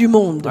paroles du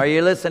monde. Are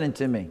you listening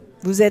to me?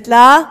 Vous êtes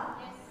là?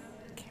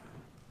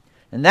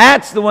 And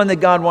that's the one that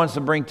God wants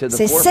to bring to the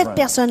C'est cette forefront.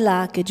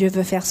 personne-là que Dieu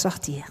veut faire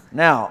sortir.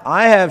 Now,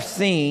 I have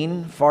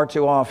seen far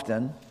too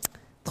often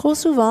Trop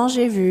souvent,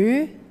 j'ai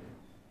vu,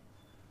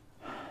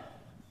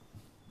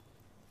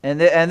 and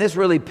this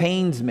really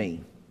pains me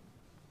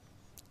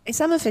et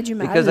ça me fait du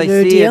mal because de I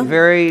le see dire. it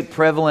very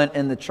prevalent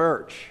in the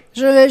church.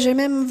 J'ai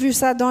même vu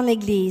ça dans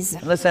l'Église.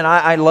 And listen,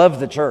 I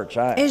love the church.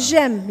 Et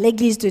j'aime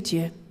l'Église de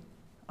Dieu.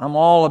 I'm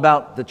all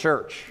about the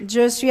church.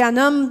 Je suis un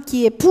homme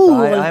qui est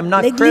pour I'm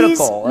not l'Église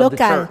critical of the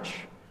locale.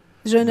 church,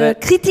 Je ne but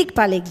critique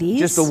pas just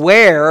l'Église,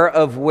 aware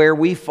of where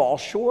we fall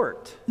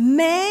short.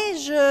 mais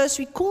je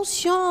suis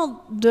conscient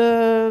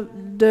de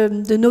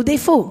nos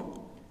défauts.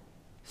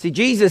 See,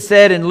 Jesus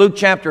said in Luke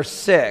chapter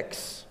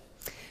 6,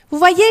 Vous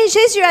voyez,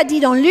 Jésus a dit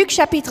dans Luc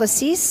chapitre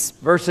 6,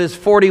 verses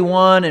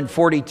 41 and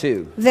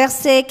 42.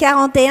 versets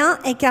 41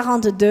 et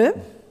 42,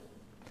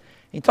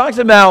 He talks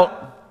about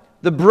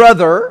the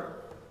brother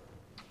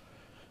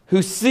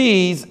who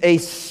sees a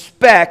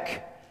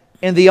speck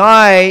in the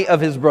eye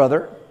of his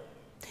brother,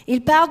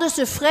 il parle de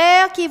ce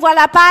frère qui voit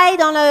la paille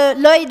dans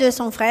l'œil de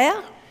son frère.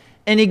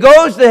 and he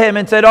goes to him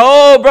and said,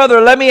 "Oh,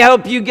 brother, let me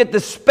help you get the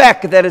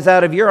speck that is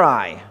out of your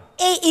eye."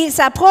 Et il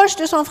s'approche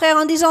de son frère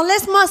en disant,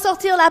 laisse-moi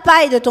sortir la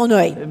paille de ton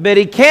œil. But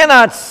he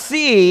cannot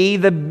see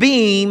the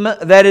beam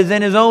that is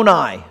in his own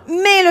eye.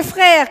 Mais le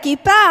frère qui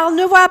parle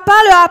ne voit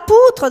pas la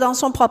poutre dans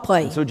son propre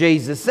œil. So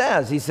Jesus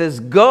says,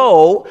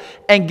 "Go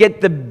and get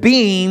the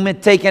beam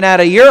taken out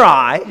of your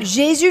eye,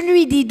 Jésus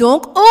lui dit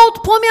donc,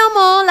 ôte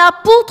premièrement la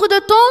poutre de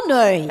ton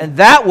œil. and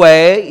that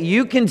way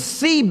you can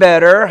see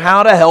better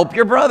how to help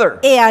your brother."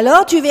 Et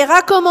alors tu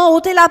verras comment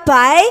ôter la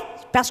paille,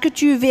 parce que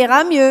tu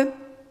verras mieux.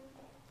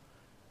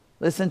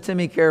 Listen to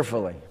me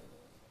carefully.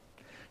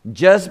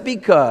 Just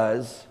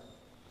because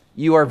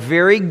you are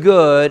very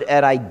good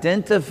at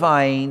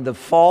identifying the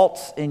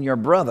faults in your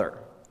brother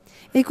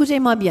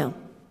Écoutez-moi bien.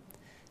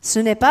 Ce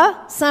n'est pas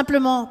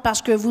simplement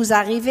parce que vous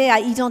arrivez à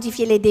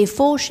identifier les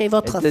défauts chez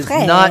votre it does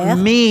frère not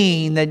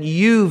mean that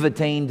you've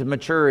attained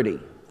maturity.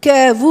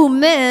 que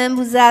vous-même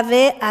vous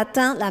avez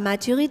atteint la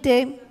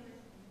maturité.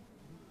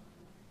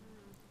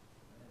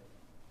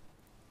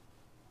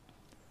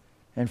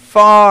 And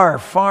far,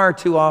 far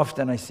too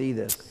often I see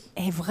this.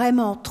 Et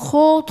vraiment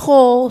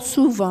trop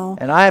souvent,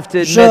 And I have to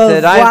admit je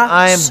that vois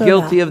I am cela.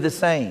 guilty of the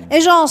same.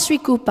 Et j'en suis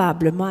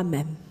coupable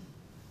moi-même.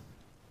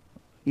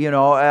 You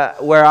know,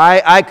 where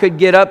I could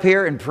get up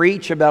here and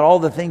preach about all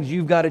the things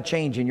you've got to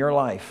change in your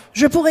life.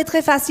 Je pourrais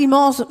très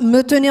facilement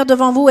me tenir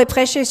devant vous et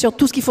prêcher sur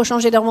tout ce qu'il faut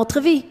changer dans votre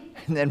vie.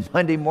 And then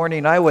Monday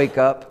morning I wake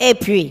up, Et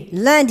puis,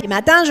 lundi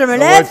matin, je me the Lord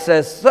lève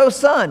says, "So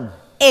son,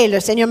 et le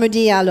Seigneur me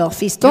dit, alors, you know,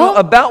 fiston,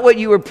 about what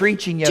you were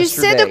preaching tu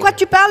sais yesterday, de quoi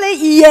tu parlais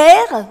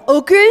hier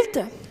au culte?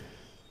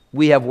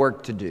 we have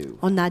work to do."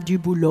 On a du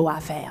boulot à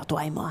faire,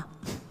 toi et moi.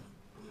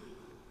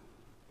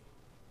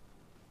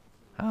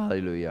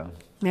 Hallelujah.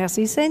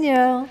 Merci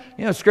Seigneur.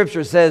 You know,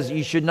 Scripture says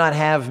you should not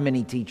have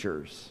many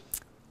teachers.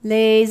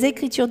 Les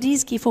Écritures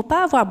disent qu'il ne faut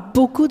pas avoir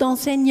beaucoup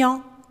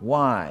d'enseignants.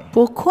 Why?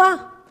 Pourquoi?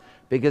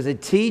 Because a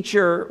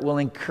teacher will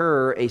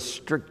incur a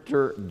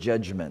stricter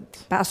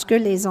judgment. Parce que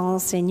les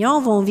enseignants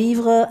vont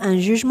vivre un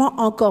jugement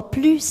encore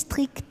plus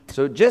strict.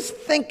 So just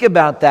think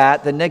about that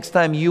the next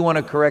time you want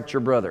to correct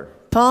your brother.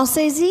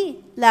 Pensez-y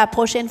la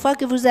prochaine fois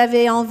que vous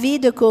avez envie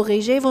de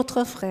corriger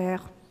votre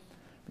frère.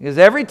 Because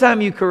every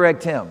time you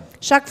correct him,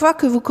 Chaque fois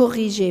que vous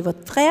corrigez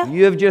votre frère,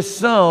 you have just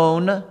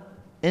sown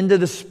into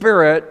the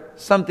Spirit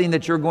something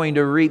that you're going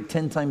to reap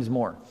 10 times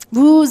more.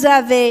 vous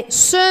avez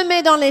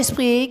semé dans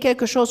l'esprit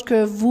quelque chose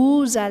que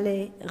vous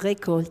allez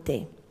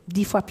récolter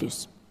 10 fois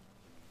plus.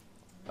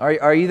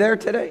 Are you there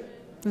today?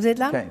 Vous êtes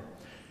là? Okay.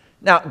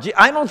 Now,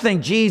 I don't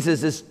think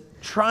Jesus is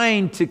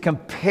trying to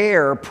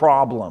compare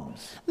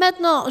problems.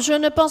 Maintenant, je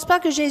ne pense pas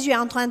que Jésus est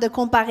en train de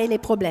comparer les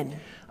problèmes.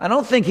 I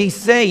don't think he's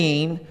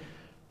saying,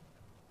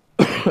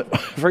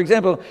 for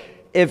example,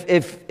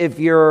 if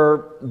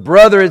your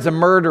brother is a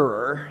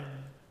murderer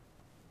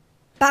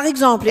Par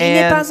exemple, il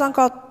n'est pas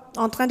encore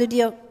en train de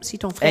dire si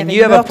ton frère and est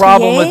you have a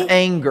problem with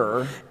meurtrier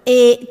anger,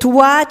 et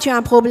toi, tu as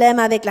un problème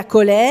avec la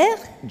colère.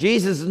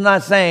 Jesus is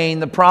not saying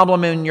the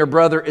problem in your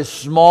brother is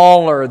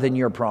smaller than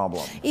your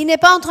problem. Il n'est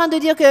pas en train de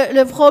dire que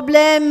le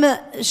problème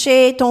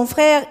chez ton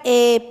frère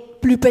est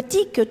plus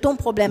petit que ton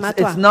problème à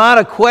toi. It's not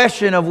a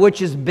question of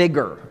which is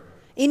bigger.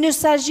 Il ne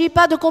s'agit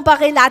pas de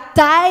comparer la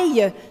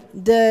taille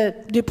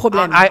du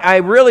problème. I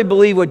really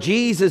believe what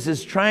Jesus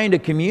is trying to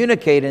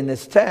communicate in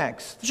this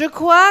text Je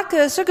crois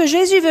que ce que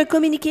Jésus veut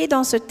communiquer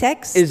dans ce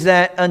texte is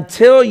that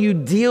until you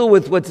deal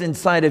with what's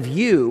inside of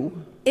you,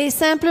 est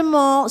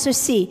simplement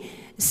ceci.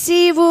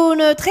 Si vous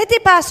ne traitez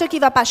pas ce qui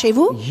ne va pas chez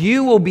vous,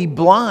 you will be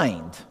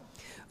blind.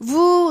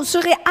 vous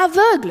serez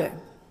aveugle.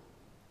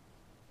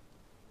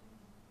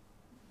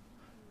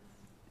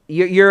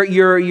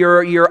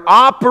 You're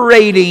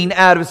operating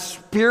out of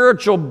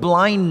spiritual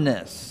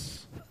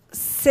blindness.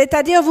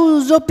 C'est-à-dire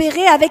vous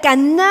opérez avec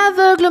un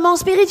aveuglement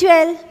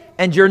spirituel.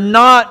 And you're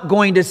not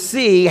going to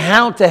see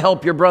how to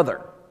help your brother.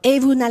 Et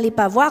vous n'allez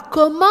pas voir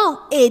comment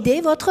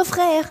aider votre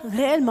frère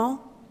réellement.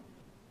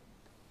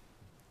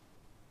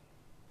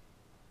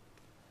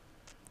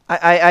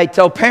 I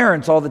tell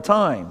parents all the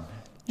time,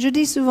 Je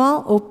dis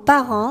souvent aux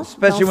parents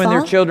especially when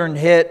their d'enfants, children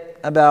hit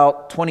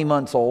about 20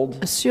 months old,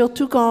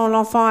 surtout quand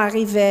l'enfant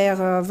arrive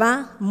vers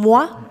 20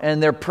 mois, and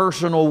their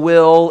personal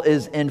will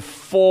is in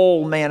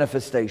full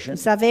manifestation.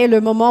 vous savez, le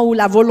moment où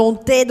la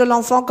volonté de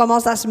l'enfant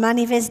commence à se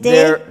manifester,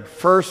 Their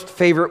first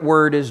favorite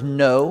word is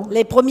no,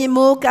 les premiers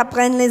mots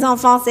qu'apprennent les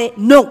enfants, c'est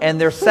non. and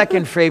their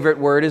second favorite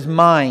word is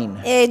mine.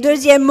 Et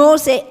deuxième mot,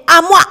 c'est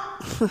à moi.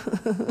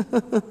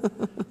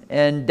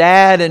 And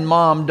dad and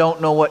mom don't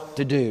know what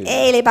to do.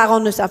 Et les parents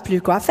ne savent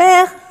plus quoi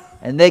faire.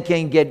 And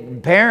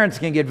parents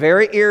can get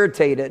very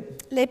irritated.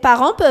 Les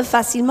parents peuvent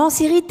facilement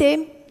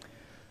s'irriter.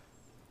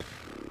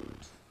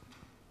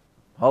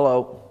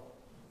 Hello.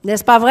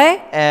 N'est-ce pas vrai?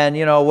 And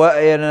you know what?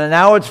 And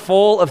now it's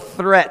full of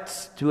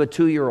threats to a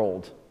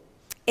 2-year-old.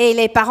 Et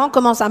les parents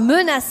commencent à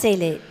menacer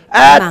les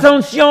gamins.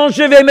 Attention,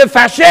 je vais me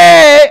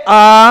fâcher.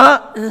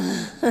 Ah.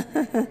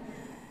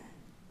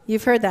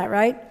 You've heard that,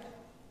 right?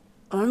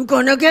 I'm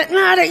gonna get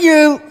mad at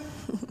you.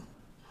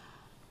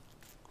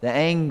 The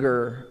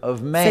anger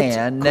of man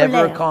Cette never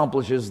colère.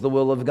 accomplishes the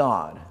will of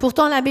God.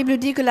 Pourtant, la Bible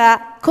dit que la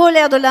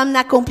colère de l'homme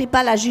n'accomplit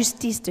pas la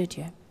justice de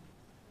Dieu.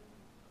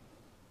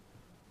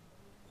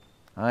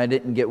 I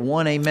didn't get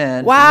one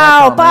amen. from Wow,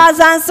 that comment.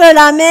 pas un seul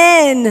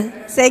amen.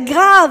 C'est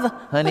grave.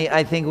 Honey,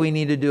 I think we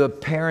need to do a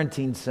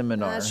parenting Ah,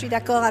 seminar. je suis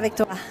d'accord avec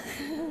toi.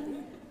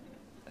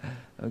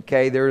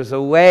 Okay, there's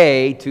a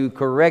way to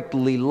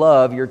correctly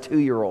love your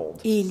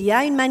 2-year-old. Il y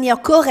a une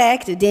manière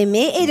correcte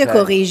d'aimer et de Okay.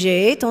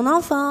 corriger ton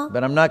enfant.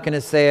 But I'm not going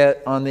to say it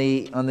on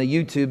the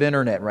YouTube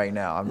internet right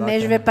now. I'm not Mais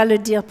je ne gonna- vais pas le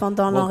dire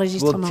pendant We'll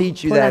l'enregistrement.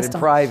 teach you Pour that in l'instant.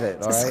 private,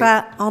 all Ce right?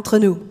 sera entre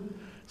nous.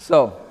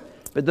 So,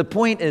 but the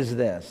point is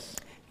this.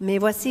 Mais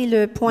voici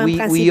le point We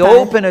principal.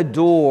 open a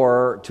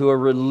door to a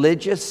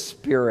religious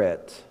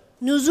spirit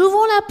Nous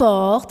ouvrons la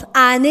porte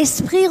à un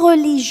esprit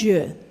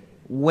religieux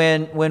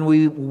when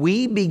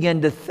we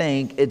begin to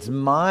think it's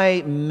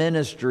my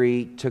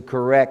ministry to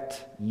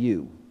correct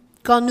you.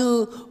 quand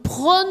nous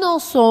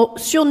prononçons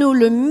sur nous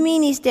le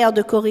ministère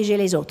de corriger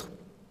les autres.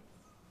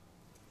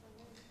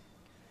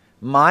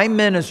 My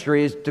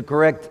ministry is to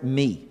correct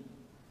me.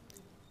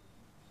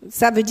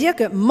 Ça veut dire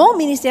que mon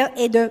ministère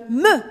est de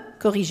me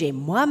corriger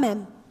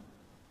moi-même.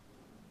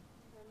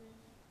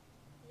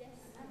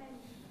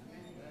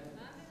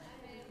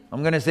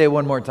 I'm going to say it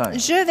one more time.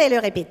 Je vais le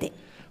répéter.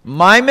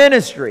 My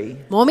ministry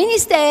Mon is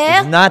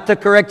ministère not to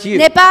correct you.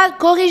 n'est pas de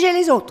corriger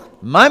les autres.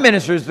 My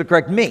ministry is to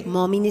correct me.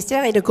 Mon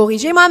ministère est de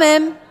corriger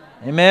moi-même.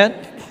 Amen?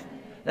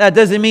 That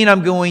doesn't mean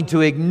I'm going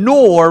to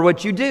ignore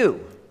what you do.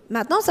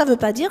 Maintenant, ça ne veut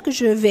pas dire que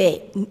je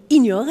vais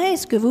ignorer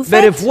ce que vous But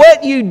faites. if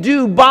what you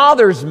do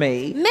bothers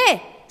me,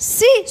 Mais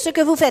si ce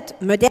que vous faites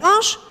me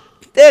dérange,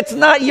 it's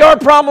not your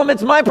problem,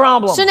 it's my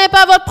problem. ce n'est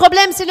pas votre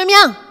problème, c'est le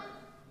mien.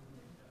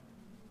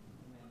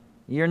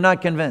 You're not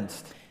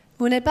convinced.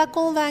 Vous n'êtes pas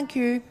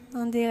convaincu,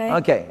 on dirait.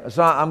 Okay,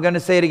 so I'm going to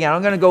say it again.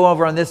 I'm going to go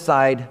over on this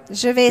side.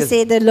 Je vais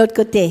essayer de l'autre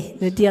côté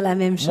de dire la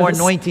même More chose.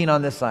 anointing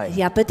on this side. Il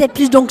y a peut-être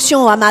plus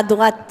d'onction à ma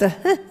droite.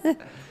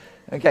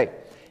 Okay.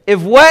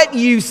 If what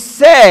you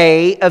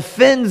say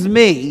offends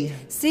me,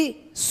 Si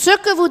ce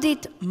que vous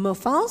dites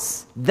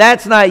m'offense,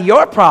 that's not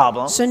your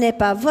problem. ce n'est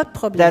pas votre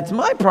problème. That's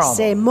my problem.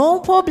 C'est mon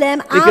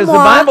problème à Because the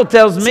moi. Bible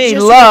tells me Je suis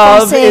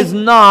love offensée. is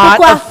not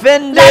Pourquoi?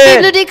 offended. La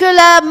Bible dit que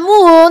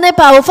l'amour n'est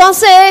pas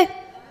offensé.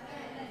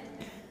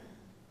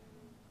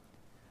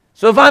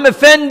 So if I'm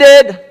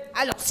offended,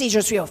 Alors si je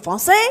suis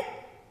offensé,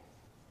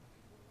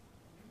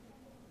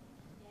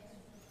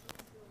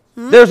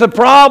 there's a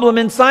problem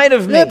inside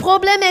of me. le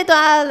problème est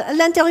à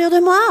l'intérieur de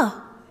moi.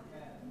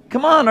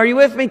 Come on, are you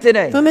with me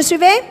today? Vous me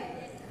suivez?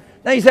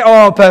 Now you say,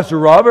 oh, Pastor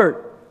Robert,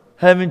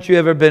 haven't you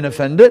ever been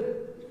offended?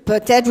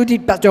 Peut-être vous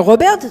dites, Pasteur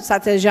Robert, ça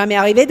t'est jamais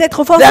arrivé d'être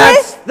offensé?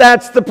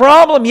 That's the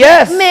problem,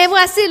 yes. Mais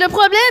voici le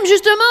problème,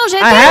 justement, j'ai I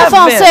été have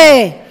offensé.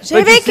 been. J'ai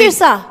But you vécu see,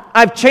 ça.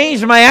 I've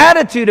changed my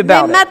attitude Mais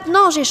about it.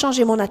 maintenant, j'ai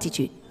changé mon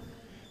attitude.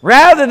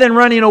 Rather than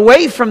running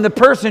away from the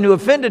person who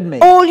offended me.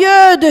 Au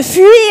lieu de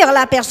fuir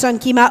la personne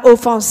qui m'a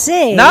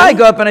offensé, Now I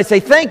go up and I say,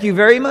 thank you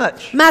very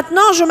much.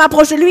 maintenant je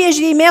m'approche de lui et je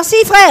dis merci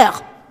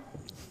frère.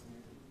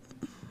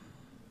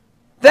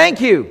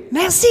 Thank you.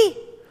 Merci.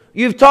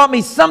 You've taught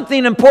me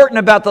something important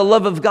about the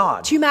love of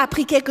God. Tu m'as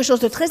appris quelque chose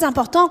de très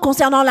important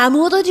concernant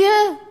l'amour de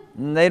Dieu.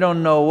 And they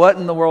don't know what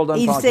in the world I'm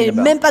Il ne talking sait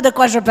about. même pas de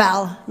quoi je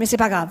parle, mais c'est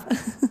pas grave.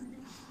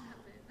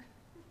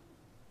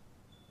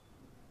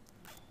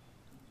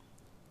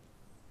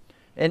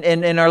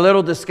 In our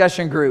little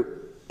discussion group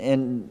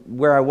in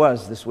where I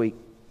was this week,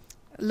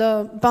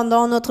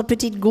 Pendant notre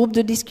petit groupe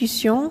de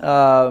discussion,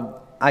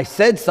 I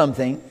said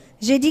something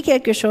j'ai dit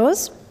quelque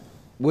chose,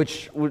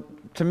 which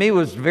to me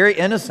was very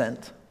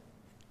innocent,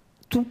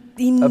 tout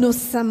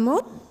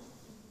innocemment.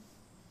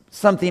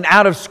 something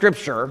out of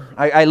Scripture.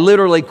 I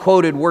literally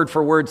quoted word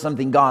for word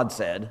something God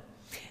said.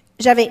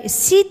 J'avais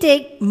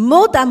cité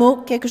mot à mot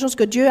quelque chose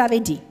que Dieu avait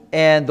dit.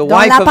 And the Dans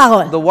wife, la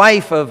parole. the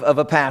wife of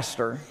a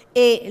pastor,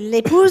 Et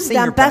l'épouse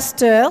d'un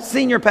pasteur,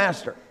 senior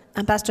pastor,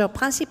 un pasteur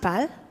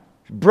principal,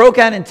 broke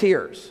out in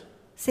tears.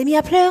 s'est mis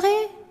à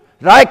pleurer.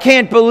 I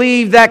can't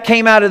believe that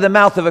came out of the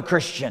mouth of a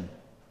Christian.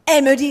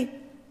 Elle me dit,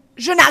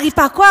 je n'arrive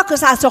pas à croire que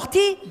ça a sorti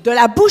de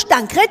la bouche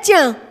d'un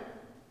chrétien.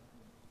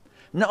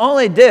 And all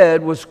I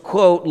did was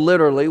quote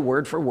literally,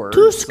 word for word,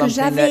 Tout ce que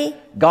something j'avais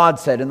that God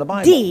said in the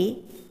Bible. Dit,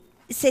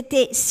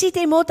 c'était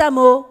citer mot à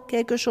mot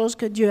quelque chose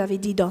que Dieu avait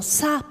dit dans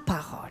sa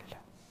parole.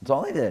 That's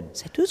all I did.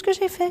 C'est tout ce que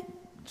j'ai fait.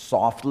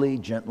 Softly,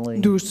 gently.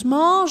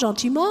 Doucement,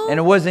 gentiment. And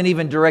it wasn't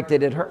even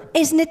directed at her.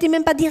 Et ce n'était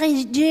même pas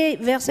dirigé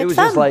vers It cette was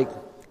just femme. like,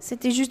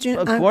 C'était juste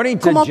un according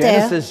to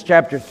commentaire. Genesis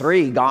chapter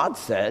 3, God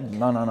said,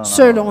 no.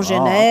 Selon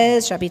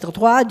Genèse, chapitre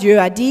 3, Dieu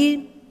a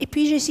dit, et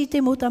puis j'ai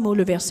cité mot à mot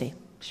le verset.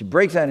 She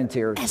breaks out in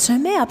tears. Elle se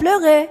met à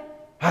pleurer.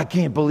 I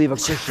can't believe a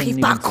Je Christian n'arrive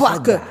even pas à croire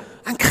said that.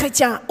 qu'un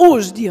chrétien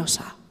ose dire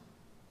ça.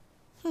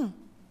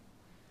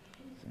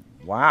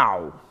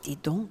 Wow. Dis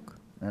donc.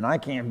 And I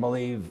can't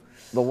believe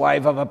the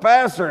wife of a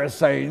pastor is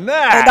saying Et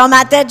that. dans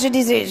ma tête, je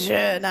disais,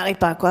 je n'arrive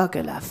pas à croire que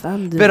la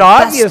femme de But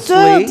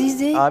pasteur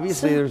disait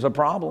obviously ça. there's a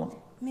problem.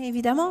 Mais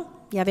évidemment,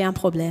 il y avait un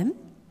problème.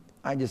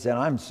 I just said,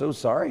 I'm so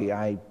sorry.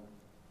 I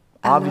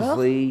Alors?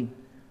 obviously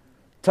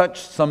touched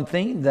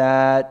something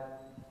that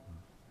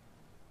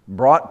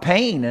brought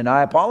pain, and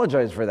I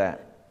apologize for that.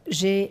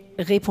 J'ai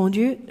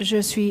répondu, je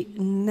suis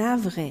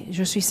navrée,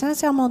 je suis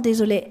sincèrement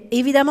désolée.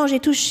 Évidemment, j'ai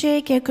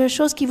touché quelque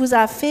chose qui vous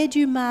a fait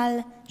du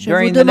mal. Je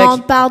During vous the demande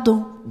next-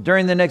 pardon.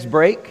 During the next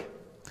break,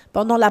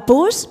 Pendant la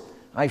pause,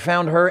 I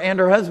found her and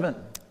her husband.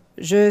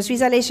 je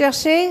suis allée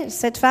chercher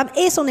cette femme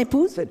et son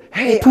épouse. Said,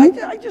 hey, époux.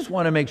 I just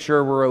want to make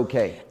sure we're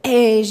okay.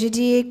 Et j'ai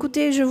dit,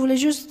 écoutez, je voulais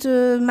juste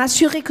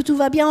m'assurer que tout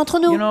va bien entre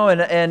nous. You know,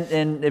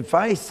 and if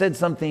I said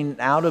something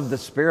out of the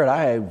spirit,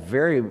 I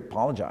very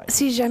apologize.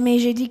 Si jamais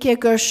j'ai dit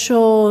quelque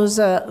chose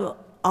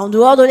en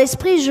dehors de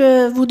l'esprit,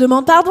 je vous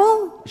demande pardon.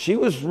 She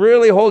was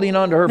really holding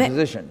on to her Mais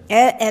position.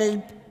 elle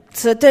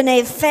se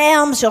tenait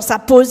ferme sur sa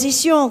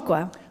position,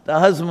 quoi. The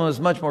husband was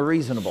much more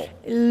reasonable.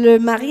 Le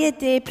mari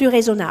était plus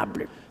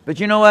raisonnable. But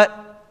you know what?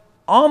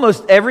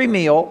 Almost every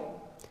meal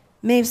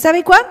Mais vous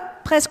savez quoi?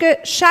 Presque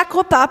chaque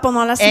repas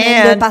pendant la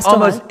semaine de and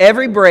pastorale almost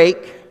every break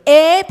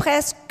et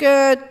presque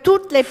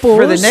toutes les for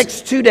the pauses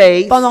next 2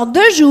 days, pendant 2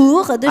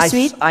 jours de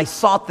suite, I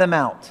sought them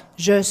out.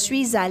 je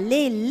suis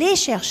allée les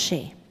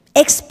chercher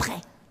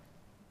exprès.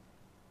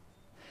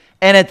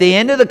 And at the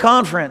end of the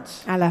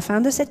conference, À la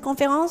fin de cette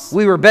conférence,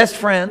 we were best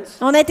friends.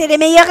 on était les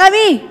meilleurs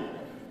amis.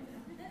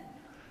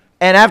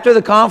 And after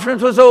the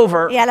conference was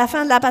over, Et à la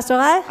fin de la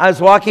pastorale, I was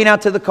walking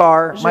out to the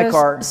car, my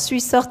car, je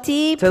suis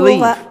sortie to pour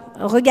leave.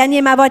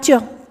 regagner ma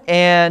voiture.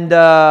 and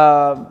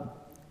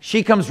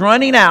she comes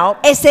running out.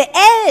 Et c'est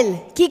elle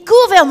qui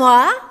court vers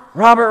moi.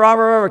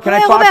 Robert, can I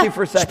Ouais, talk Robert, to you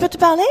for a je peux second? te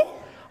parler?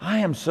 I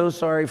am so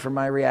sorry for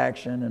my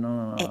reaction.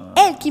 And Et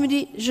elle qui me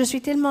dit, je suis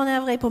tellement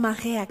navrée pour ma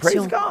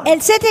réaction. Praise God.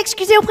 Elle s'est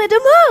excusée auprès de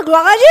moi,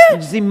 gloire à Dieu.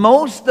 you see,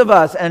 most of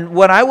us, and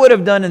what I would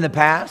have done in the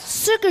past,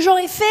 Ce que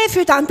j'aurais fait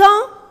fut un temps,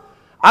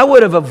 I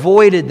would have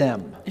avoided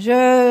them.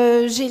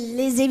 je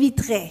les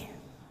éviterais.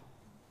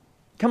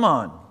 Come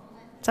on.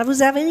 Ça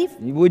vous arrive?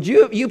 Would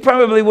you? You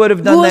probably would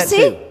have done Vous that aussi?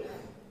 too.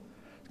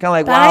 It's kind of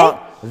like, Pareil? wow,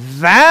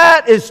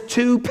 that is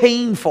too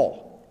painful.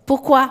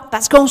 Pourquoi?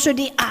 Parce qu'on se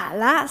dit, ah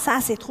là, ça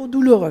c'est trop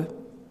douloureux.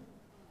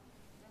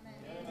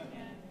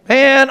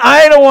 Man,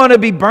 I don't want to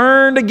be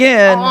burned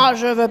again. Oh,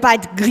 je veux pas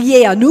être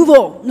grillé à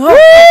nouveau. Non,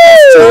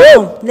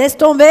 Woo! laisse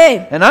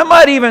tomber. And I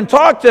might even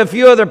talk to a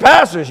few other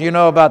pastors, you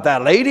know, about that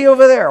lady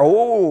over there.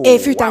 Oh, Et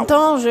fut un wow.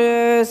 temps,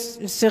 je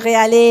serais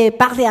allé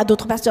parler à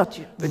d'autres pasteurs.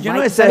 But you know, Vous I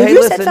avez said, hey,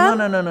 vu cette listen,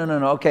 femme?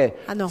 no. Okay.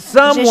 Ah non,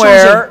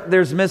 Somewhere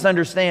there's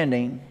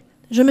misunderstanding,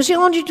 Je me suis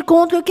rendu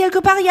compte que quelque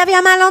part, il y avait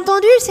un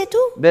malentendu, c'est tout.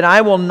 but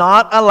I will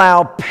not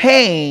allow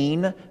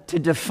pain to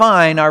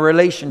define our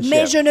relationship.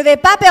 Mais je ne vais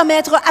pas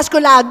permettre à ce que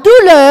la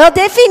douleur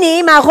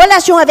définisse ma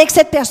relation avec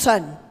cette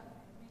personne.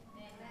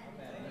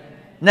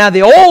 Now,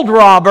 the old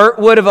Robert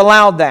would have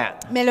allowed that.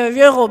 Mais le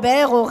vieux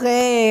Robert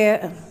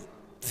aurait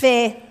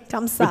fait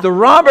comme ça. But the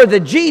Robert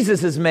that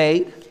Jesus has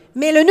made,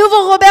 Mais le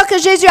nouveau Robert que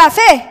Jésus a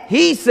fait,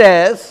 he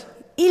says,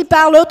 il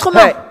parle autrement.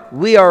 hey,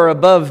 we are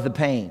above the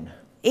pain.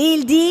 Et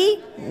il dit,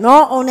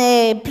 non, on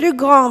est plus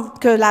grand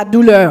que la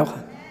douleur.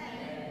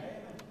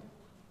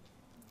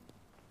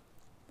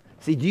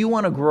 See, do you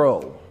want to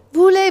grow? Vous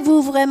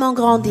Voulez-vous vraiment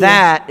grandir?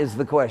 That is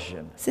the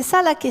question. C'est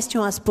ça la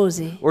question à se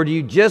poser. Or do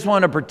you just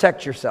want to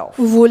protect yourself?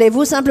 Ou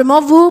voulez-vous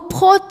simplement vous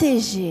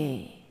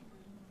protéger?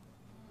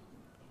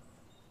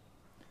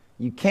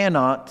 You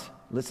cannot,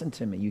 listen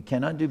to me, you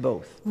cannot do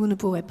both. Vous ne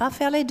pourrez pas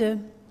faire les deux.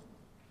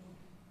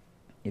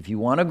 If you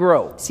want to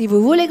grow, Si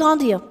vous voulez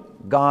grandir,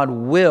 God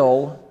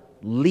will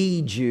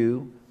lead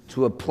you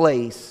to a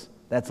place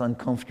that's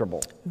uncomfortable.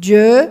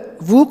 Dieu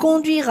vous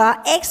conduira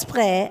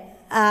exprès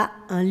à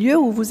un lieu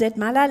où vous êtes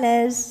mal à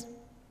l'aise.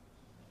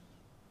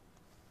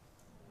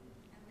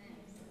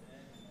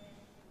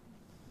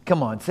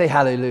 Come on, say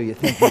hallelujah.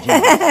 Thank you,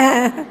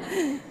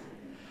 Jesus.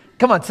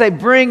 Come on, say,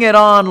 bring it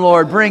on,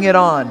 Lord, bring it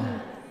on.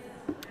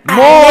 More,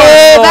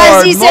 Allez, Lord,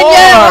 vas-y,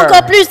 Seigneur, more.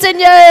 encore plus,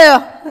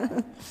 Seigneur.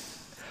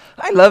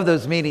 I love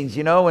those meetings,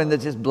 you know, when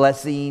there's just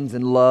blessings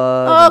and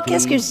love. Oh, and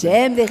qu'est-ce que peace.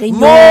 j'aime les réunions.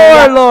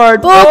 More,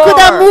 Lord, Beaucoup more.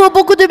 d'amour,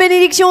 beaucoup de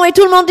bénédictions et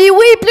tout le monde dit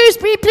oui, plus,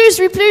 oui, plus,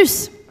 oui,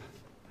 plus.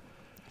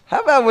 How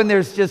about when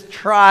there's just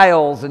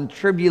trials and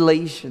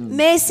tribulations?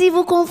 Mais si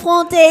vous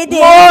confrontez des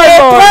More,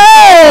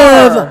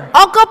 épreuves, Lord.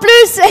 encore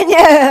plus,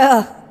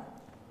 Seigneur.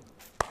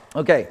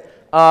 Okay.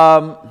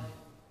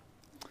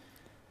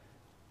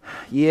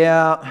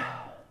 Yeah.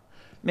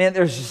 Man,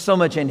 there's just so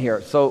much in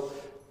here. So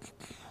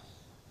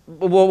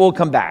we'll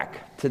come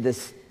back to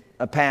this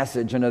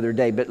passage another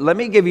day. But let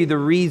me give you the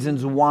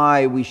reasons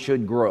why we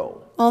should grow.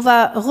 On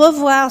va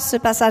revoir ce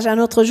passage un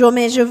autre jour,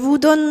 mais je vous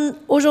donne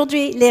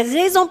aujourd'hui les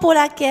raisons pour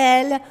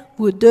lesquelles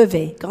vous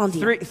devez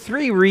grandir.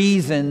 Three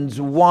reasons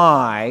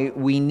why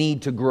we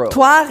need to grow.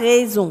 3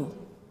 raisons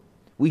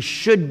We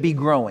should be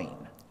growing.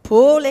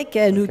 pour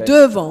lesquelles nous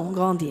devons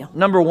grandir.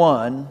 Number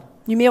 1,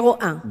 Numéro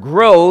 1.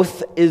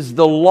 growth is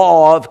the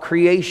law of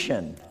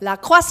creation. La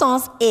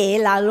croissance est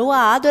la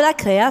loi de la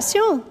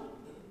création.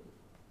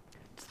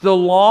 It's the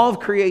law of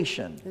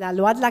creation. La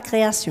loi de la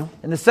création.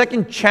 In the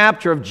second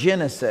chapter of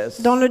Genesis,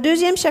 Dans le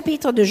 2e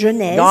chapitre de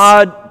Genèse,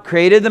 God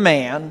created the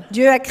man,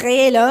 Dieu a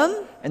créé l'homme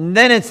and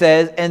then it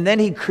says, and then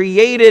he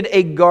created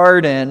a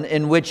garden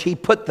in which he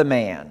put the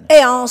man.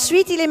 et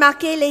ensuite il est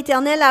marqué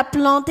l'Éternel a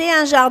planté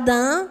un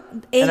jardin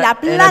et il a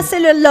placé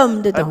l'homme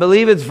I dedans.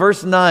 believe it's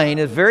verse 9.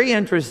 It's very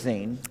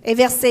interesting. Et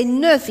verset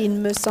 9, il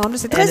me semble,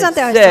 c'est And très it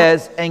intéressant.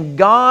 says, and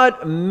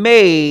God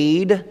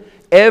made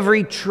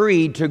every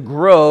tree to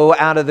grow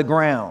out of the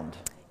ground.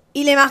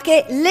 Il est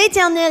marqué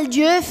l'Éternel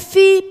Dieu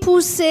fit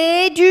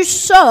pousser du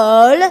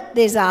sol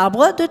des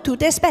arbres de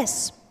toute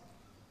espèce.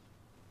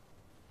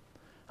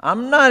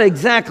 I'm not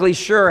exactly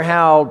sure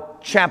how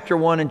chapter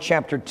 1 and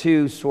chapter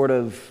 2 sort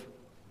of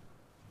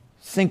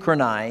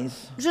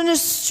synchronize. Je ne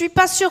suis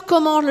pas sûre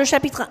comment le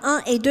chapitre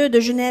 1 et 2 de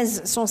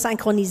Genèse sont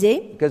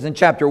synchronisés. Because in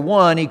chapter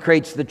 1, he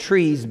creates the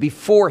trees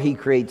before he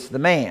creates the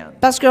man.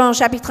 Parce qu'en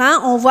chapitre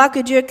 1, on voit que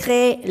Dieu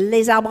crée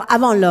les arbres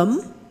avant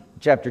l'homme.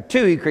 Chapter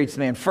 2, he creates the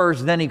man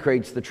first, then he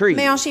creates the trees.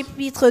 Mais en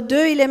chapitre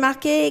 2, il est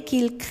marqué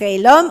qu'il crée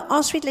l'homme,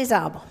 ensuite les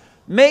arbres.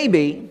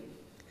 Maybe,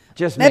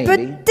 just Mais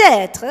maybe,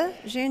 peut-être,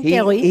 j'ai une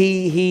théorie,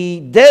 he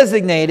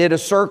designated a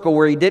circle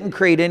where he didn't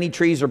create any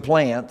trees or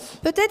plants.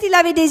 peut-être il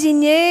avait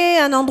désigné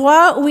un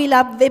endroit où il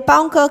n'avait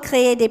pas encore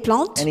créé des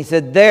plantes. And he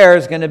said,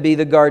 there's going to be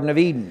the Garden of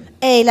Eden.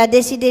 Et il a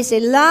décidé, c'est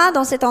là,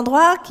 dans cet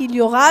endroit, qu'il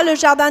y aura le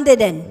jardin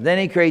d'Éden. Then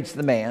he creates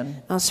the man.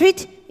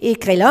 Ensuite, il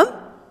crée l'homme.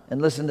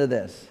 And listen to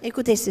this.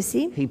 Écoutez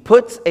ceci. He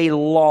puts a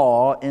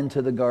law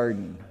into the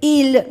garden.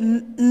 Il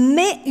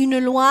met une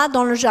loi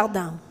dans le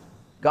jardin.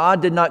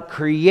 God did not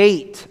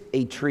create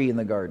a tree in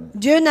the garden.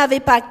 Dieu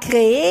n'avait pas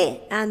créé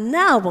un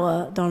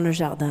arbre dans le He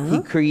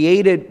jardin.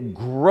 created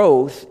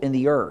growth in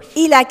the earth.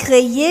 Il a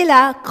créé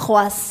la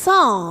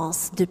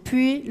croissance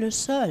depuis le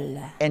sol.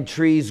 And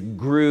trees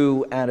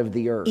grew out of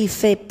the earth. Il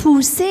fait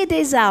pousser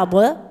des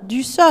arbres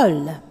du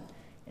sol.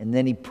 And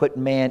then he put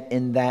man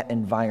in that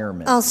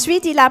environment.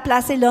 Ensuite, il a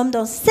placé l'homme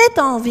dans cet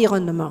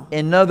environnement.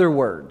 In other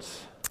words,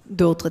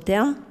 D'autres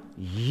termes,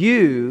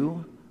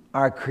 you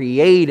are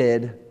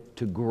created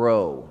to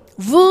grow.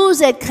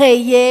 vous êtes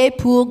créés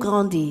pour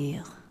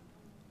grandir.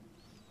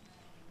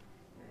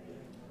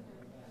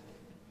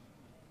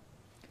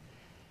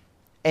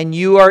 And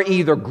you are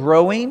either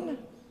growing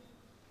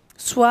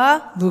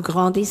Soit vous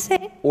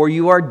grandissez, or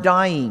you are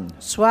dying.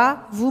 soit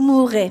vous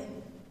mourrez.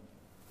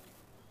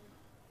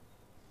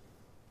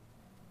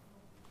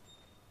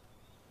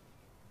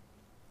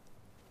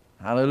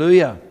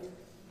 Hallelujah.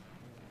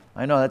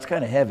 I know that's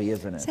kind of heavy,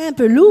 isn't it? C'est un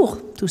peu lourd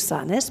tout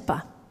ça, n'est-ce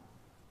pas?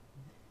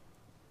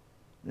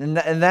 And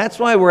that's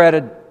why we're at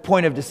a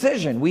point of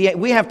decision.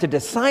 We have to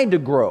decide to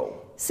grow.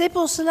 C'est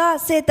pour cela,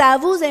 c'est à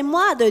vous et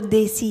moi de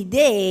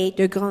décider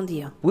de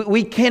grandir.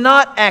 We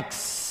cannot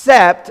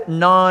accept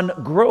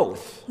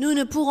non-growth. Nous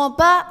ne pourrons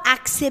pas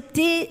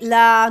accepter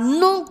la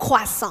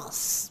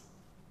non-croissance.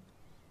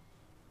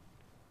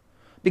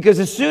 Because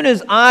as soon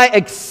as I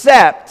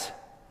accept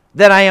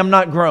that I am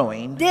not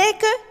growing, Dès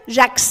que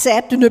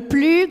j'accepte de ne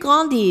plus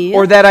grandir,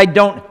 or that I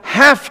don't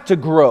have to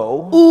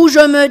grow, ou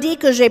je me dis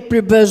que j'ai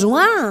plus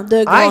besoin de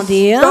I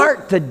grandir,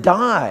 start to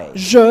die.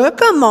 je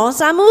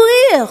commence à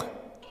mourir.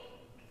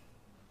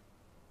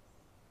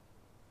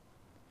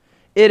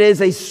 It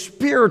is a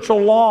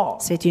spiritual law.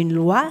 C'est une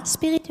loi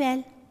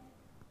spirituelle.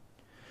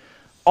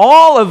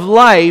 All of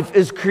life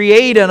is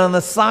created on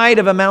the side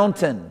of a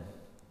mountain.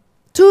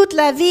 Toute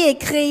la vie est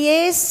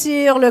créée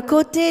sur le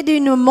côté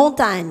d'une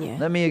montagne.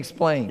 Let me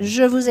explain.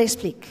 Je vous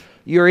explique.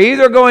 You're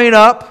either going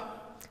up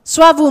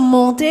Soit vous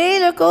montez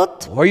le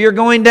côte, or you're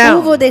going ou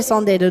down. vous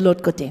descendez de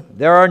l'autre côté.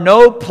 There are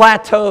no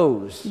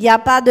plateaus. Il n'y a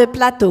pas de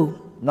plateau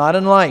Not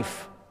in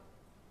life.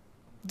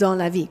 dans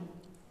la vie.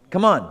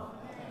 Come on.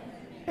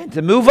 And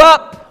to move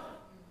up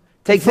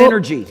takes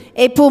energy.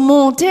 Et pour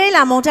monter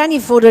la montagne,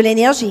 il faut de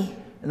l'énergie.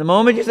 And the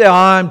moment you say, oh,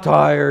 I'm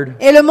tired,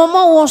 Et le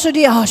moment où on se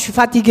dit, oh, je suis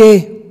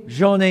fatigué,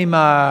 j'en ai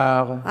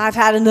marre, I've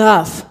had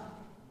enough.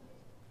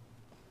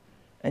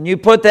 and you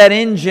put that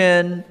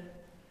engine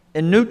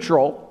in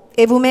neutral,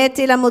 Et vous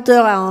mettez la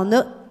moteur en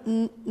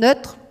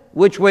neutre,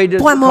 which way does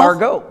Point the mort.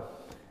 car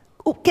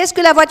go? qu'est-ce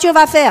que la voiture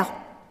va faire?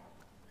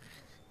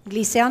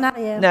 Glisser en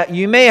arrière. Now,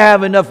 you may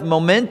have enough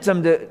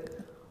momentum to,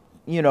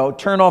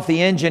 turn off the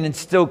engine and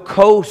still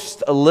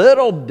coast a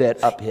little bit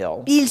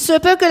uphill. Il se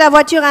peut que la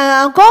voiture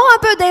ait encore un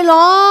peu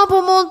d'élan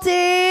pour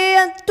monter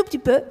un tout petit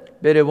peu,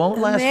 But it won't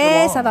last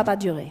mais for ça long. va pas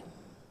durer.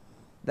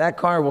 That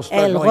car will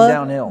start Elle going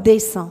downhill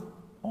redescend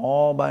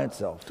all by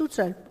itself. toute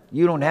seule.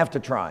 You don't have to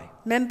try.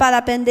 Même pas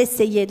la peine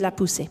d'essayer de la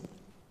pousser.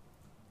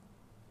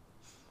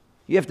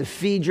 You have to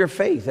feed your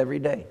faith every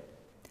day.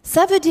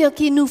 Ça veut dire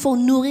qu'il nous faut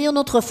nourrir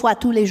notre foi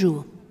tous les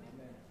jours.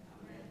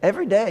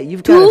 Every day,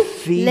 you've got to Tous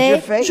feed your les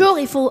faith. jours,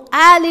 il faut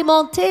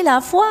alimenter la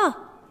foi.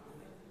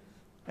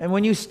 And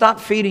when you stop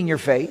feeding your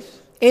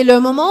faith, Et le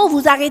moment où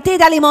vous arrêtez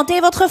d'alimenter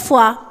votre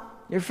foi,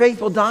 your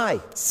faith will die.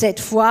 cette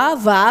foi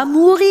va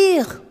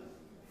mourir.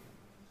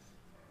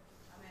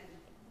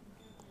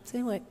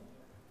 C'est vrai.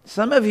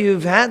 Some of you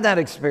have had that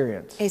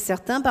experience. Et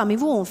certains parmi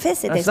vous ont fait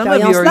cette And some of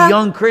you are expérience-là.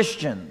 young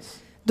Christians.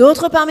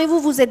 D'autres parmi vous,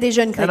 vous êtes des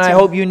jeunes And I chrétiens.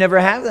 hope you never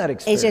have that Et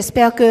experience.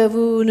 j'espère que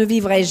vous ne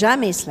vivrez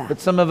jamais cela. But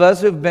some of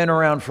us who've been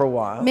around for a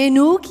while, Mais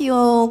nous qui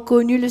avons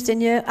connu le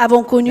Seigneur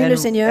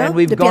and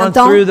we've depuis un gone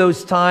temps, through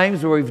those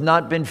times where we've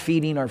not been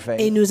feeding our et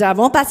faith. nous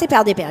avons passé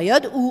par des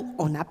périodes où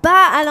on n'a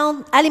pas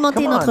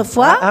alimenté Come on. notre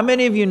foi. How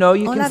many of you know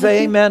you On can l'a say,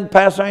 vécu. Amen,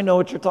 Pastor, I know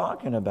what you're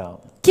talking about.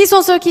 Qui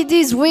sont ceux qui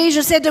disent, oui,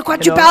 je sais de quoi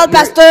tu know, parles, your-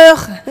 pasteur?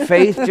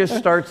 Faith just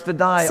starts to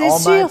die C'est all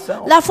by sûr,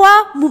 itself. la foi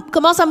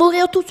commence à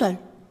mourir toute seule.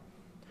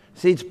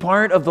 See, it's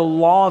part of the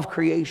law of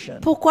creation.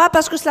 Pourquoi?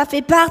 Parce que cela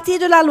fait partie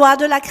de la loi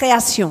de la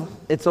création.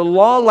 It's a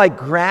law like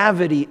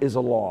gravity is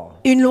a law.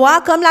 Une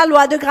loi comme la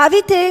loi de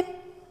gravité.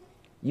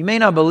 You may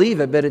not believe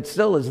it, but it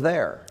still is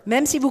there.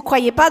 Même si vous ne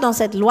croyez pas dans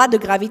cette loi de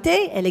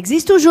gravité, elle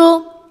existe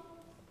toujours.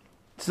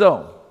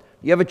 So,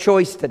 you have a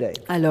choice today.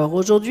 Alors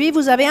aujourd'hui,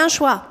 vous avez un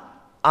choix.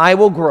 I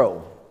will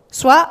grow,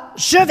 Soit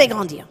je vais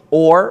grandir,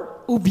 or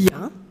ou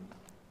bien,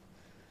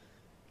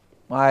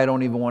 I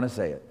don't even want to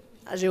say it.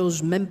 je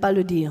n'ose même pas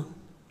le dire,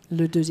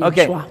 le deuxième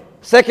Okay, choix.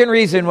 second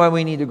reason why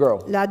we need to grow.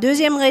 La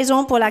deuxième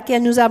raison pour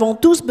laquelle nous avons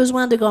tous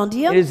besoin de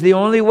grandir, It is the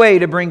only way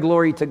to bring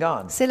glory to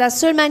God. c'est la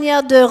seule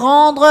manière de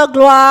rendre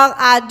gloire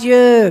à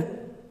Dieu.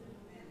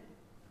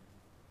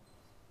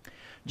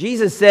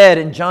 Jesus said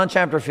in John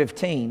chapter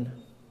 15,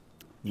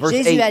 verse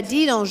Jésus a 8,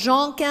 dit dans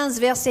Jean 15,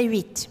 verset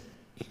 8,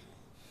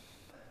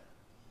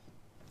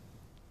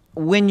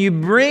 when you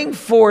bring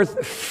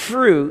forth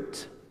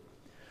fruit,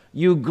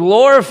 you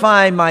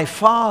glorify my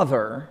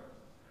Father,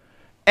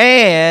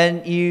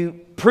 and you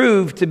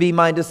prove to be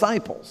my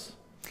disciples.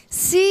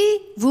 si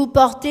vous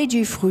portez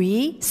du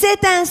fruit,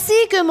 c'est ainsi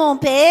que mon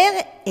Père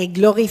est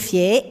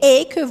glorifié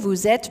et que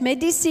vous êtes mes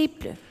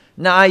disciples.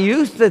 Now, I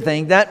used to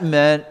think that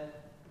meant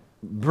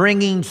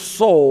bringing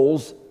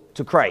souls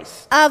to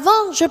Christ.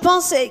 Avant, je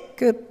pensais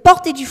que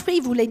porter du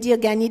fruit voulait dire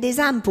gagner des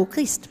âmes pour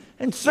Christ.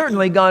 And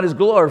certainly God is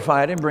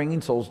glorified in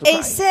bringing souls to Et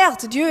Christ.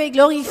 certes, Dieu est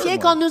glorifié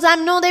quand nous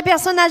amenons des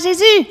personnes à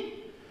Jésus.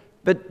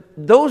 But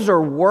those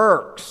are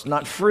works,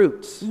 not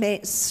fruits.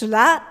 Mais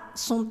cela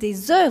sont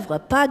des œuvres,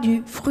 pas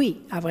du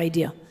fruit, à vrai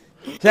dire.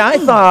 See, I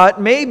thought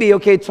maybe,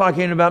 okay,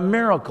 talking about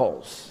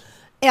miracles.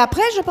 Et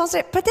après, je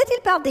pensais, peut-être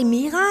il parle des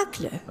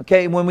miracles.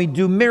 Okay, when we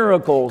do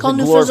miracles, Quand it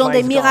nous faisons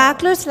des glorifies God.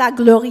 miracles, cela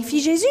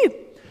glorifie Jésus.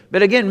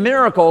 But again,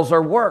 miracles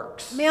are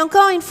works. Mais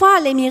encore une fois,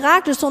 les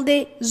miracles sont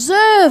des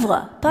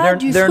œuvres, pas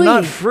du They're fruit.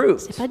 not fruit.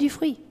 C'est pas du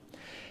fruit.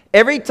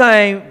 Every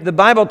time the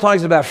Bible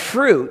talks about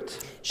fruit,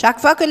 Chaque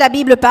fois que la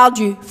Bible parle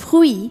du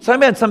fruit, it's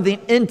talking about something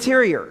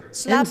interior,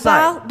 cela inside.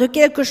 parle de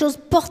quelque chose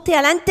porté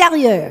à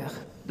l'intérieur.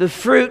 The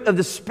fruit of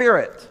the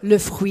Spirit Le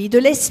fruit de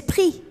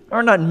l'esprit.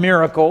 are not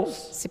miracles.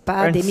 C'est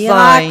pas and des signs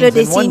miracles,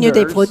 des and signes, des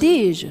wonders.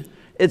 prodiges.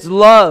 It's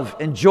love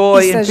and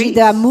joy Il and s'agit peace.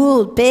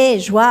 d'amour, paix,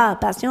 joie,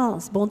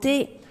 patience,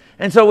 bonté.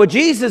 And so what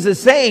Jesus is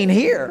saying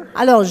here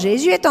Alors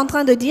Jésus est en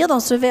train de dire dans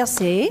ce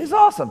verset, is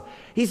awesome.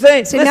 He's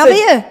saying, c'est listen,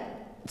 merveilleux.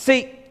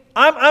 see,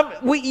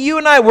 you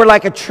and I, we're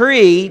like a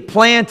tree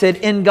planted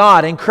in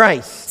God, in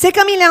Christ. C'est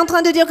comme il est en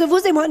train de dire que vous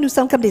et moi, nous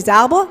sommes comme des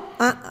arbres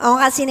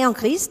enracinés en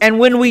Christ. And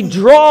when we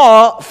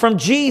draw from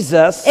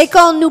Jesus, Et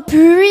quand nous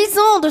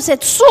puisons de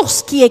cette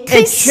source qui est it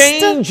Christ,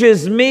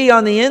 changes me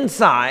on the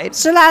inside,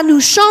 cela nous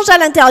change à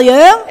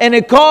l'intérieur and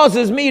it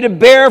causes me to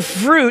bear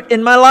fruit in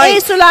my et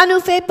life. cela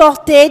nous fait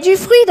porter du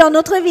fruit dans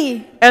notre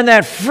vie. And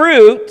that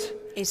fruit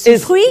Et ce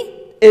fruit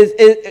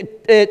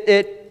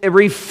it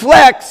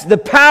reflects the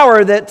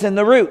power that's in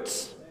the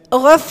roots.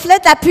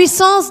 reflète la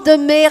puissance de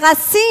mes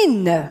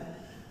racines.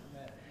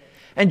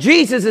 And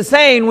Jesus is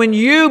saying, when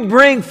you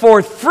bring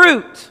forth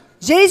fruit,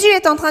 Jésus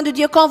est en train de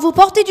dire quand vous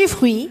portez du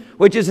fruit,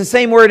 which is the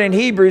same word in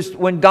Hebrews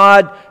when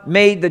God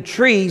made the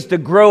trees to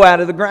grow out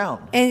of the ground.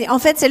 et en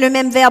fait c'est le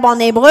même verbe en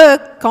hébreu,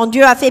 quand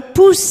Dieu a fait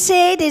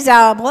pousser des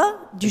arbres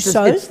du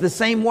sol, It's the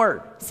same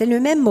word. c'est le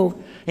même mot.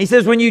 He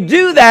says, when you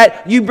do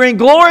that, you bring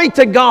glory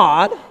to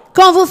God,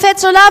 Quand vous faites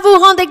cela, vous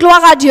rendez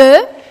gloire à Dieu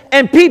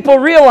and people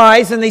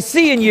realize and they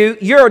see in you,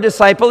 you're a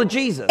disciple of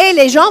Jesus. et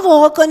les gens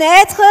vont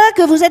reconnaître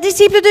que vous êtes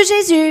disciple de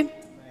Jésus.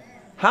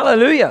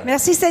 Hallelujah.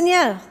 Merci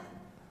Seigneur.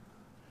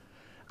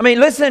 I mean,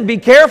 listen, be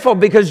careful,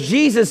 because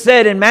Jesus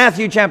said in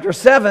Matthew chapter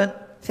 7,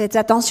 Faites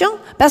attention,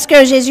 parce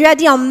que Jésus a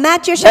dit en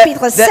Matthieu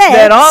chapitre 7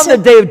 that on the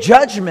day of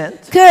judgment,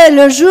 que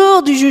le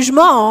jour du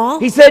jugement,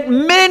 he said,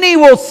 many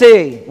will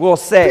say,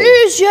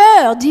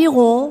 plusieurs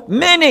diront,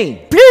 many.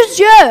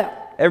 plusieurs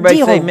Everybody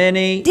diront, say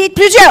many. dites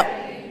plusieurs,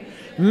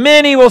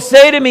 Many will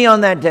say to me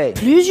on that day,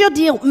 plusieurs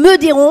me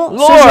diront ce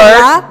Lord,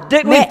 jour-là,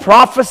 didn't we mais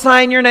prophesy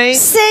in your name?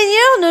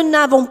 Seigneur, nous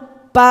n'avons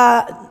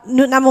pas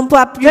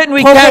pu Didn't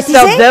we cast out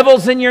prophétiser,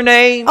 devils in your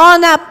name?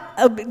 on a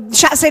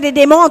chassé les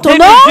démons en ton Didn't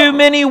nom, we do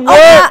many on a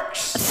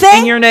works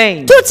in your fait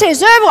name? toutes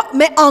ces œuvres,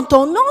 mais en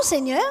ton nom,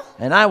 Seigneur.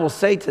 And I will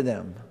say to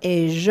them,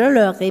 Et je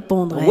leur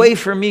répondrai, away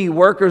from me,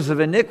 workers of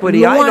iniquity,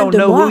 I Loin don't de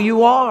know moi. who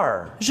you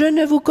are. je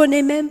ne vous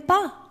connais même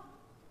pas,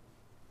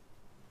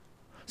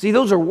 See,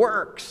 those are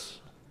works.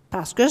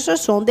 parce que ce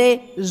sont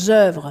des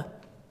œuvres.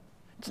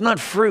 It's not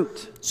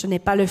fruit. Ce n'est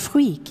pas le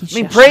fruit qui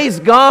I mean, cherche. praise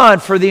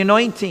God for the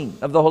anointing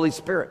of the Holy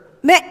Spirit.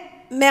 Mais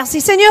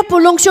merci Seigneur pour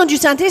l'onction du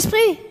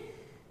Saint-Esprit.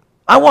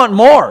 I want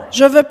more.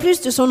 Je veux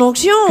plus de son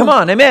onction. Come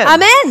on, amen.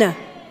 Amen.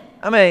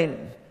 I mean,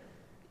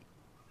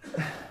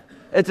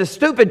 it's a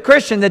stupid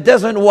Christian that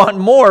doesn't want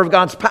more of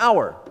God's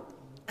power.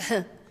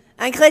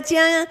 Un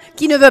chrétien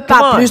qui ne veut Come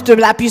pas on. plus de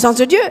la puissance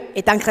de Dieu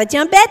est un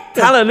chrétien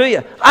bête.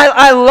 Hallelujah.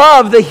 I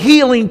love the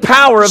healing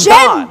power of J'aime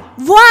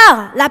God.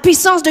 voir la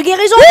puissance de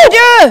guérison de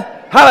Dieu.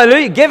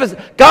 Hallelujah. Give us,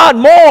 God,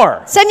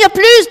 more. Seigneur,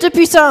 plus de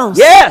puissance.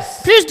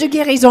 Yes. Plus de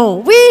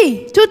guérison.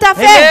 Oui, tout à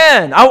fait.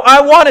 Amen. I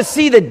want to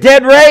see the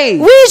dead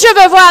raised. Oui, je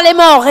veux voir les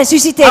morts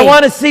ressuscités. I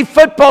want to see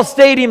football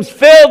stadiums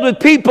filled with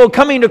people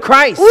coming to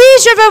Christ.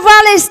 Oui, je veux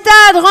voir les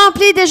stades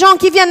remplis des gens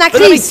qui viennent à But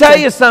let me Christ. tell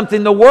you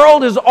something. The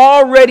world has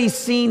already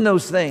seen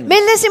those things.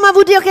 Mais laissez-moi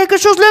vous dire quelque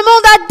chose. Le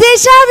monde a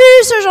déjà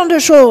vu ce genre de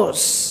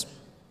choses.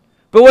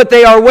 But what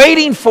they are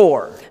waiting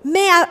for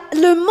Mais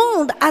le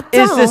monde is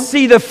attend to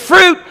see the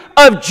fruit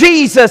of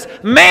Jesus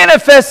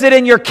manifested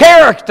in your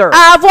character.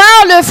 à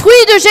voir le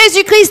fruit de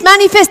Jésus-Christ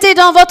manifesté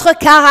dans votre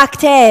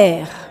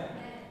caractère.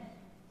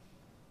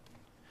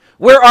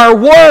 Where our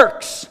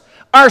works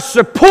are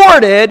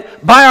supported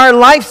by our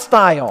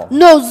lifestyle.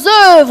 Nos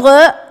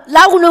œuvres,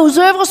 là où nos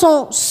œuvres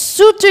sont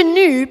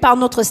soutenues par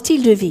notre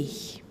style de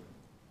vie.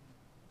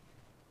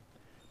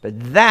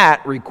 But that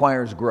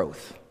requires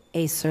growth.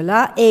 Et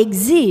cela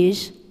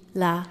exige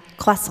la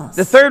croissance.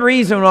 The third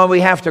reason why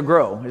we have to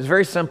grow is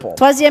very simple.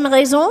 Troisième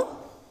raison,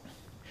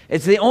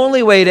 It's the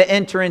only way to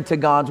enter into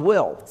God's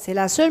will. c'est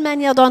la seule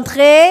manière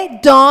d'entrer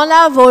dans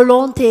la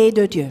volonté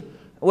de Dieu.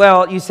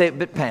 Well, you say,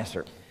 but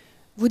Pastor,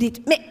 Vous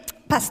dites, mais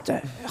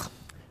pasteur,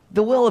 the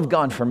will of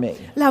God for me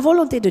la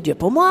volonté de Dieu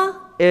pour moi,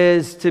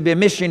 is to be a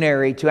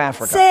missionary to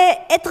Africa.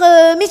 c'est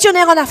être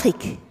missionnaire en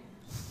Afrique.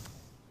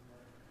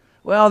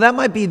 Well, that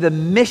might be the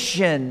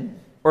mission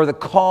or the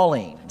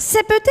calling,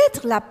 C'est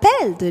peut-être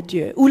l'appel de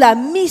Dieu ou la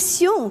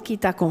mission qu'il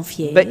t'a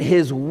confiée. but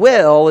His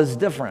will is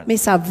different. Mais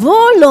sa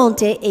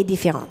volonté est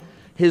différente.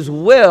 His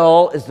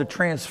will is to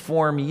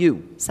transform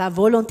you Sa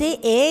volonté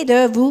est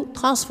de vous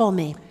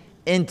transformer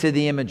into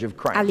the image of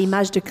à Christ.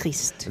 l'image de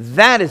Christ.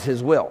 That is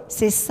His will.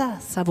 C'est ça,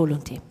 sa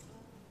volonté.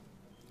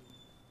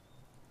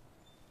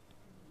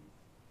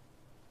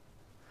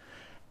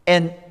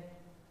 And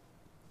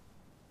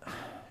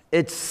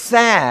it's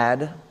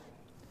sad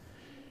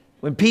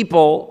when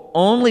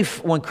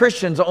when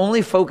Christians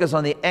only focus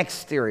on the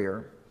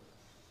exterior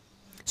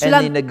and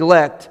they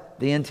neglect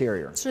the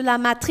interior. Cela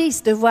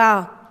m'attriste de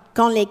voir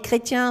quand les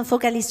chrétiens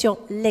focalisent sur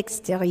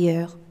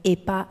l'extérieur et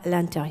pas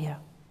l'intérieur.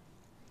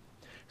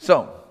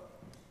 So,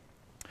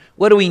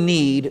 what do we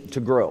need to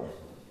grow?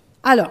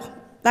 Alors,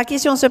 la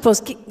question se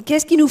pose,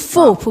 qu'est-ce qu'il nous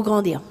faut pour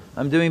grandir?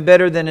 I'm doing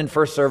better than in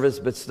first service,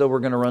 but still we're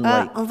going to run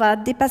late. On va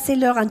dépasser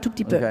l'heure un tout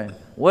petit peu. Okay.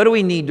 What do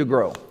we need to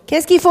grow?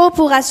 Qu'est-ce qu'il faut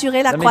pour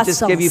assurer la Let me just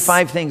croissance? give you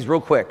 5 things real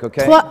quick,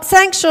 okay?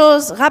 5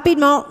 choses,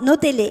 rapidement,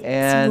 notez-les, s'il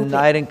vous And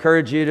plaît. I'd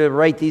encourage you to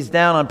write these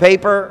down on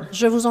paper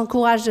Je vous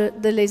encourage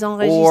de les or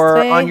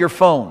enregistrer on your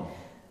phone.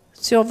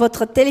 sur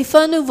votre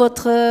téléphone ou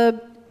votre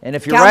And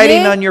if you're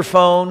writing carnet. on your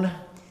phone,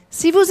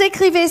 Si vous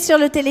écrivez sur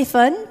le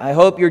téléphone, I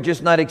hope you're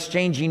just not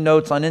exchanging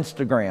notes on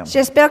Instagram.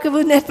 j'espère que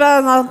vous n'êtes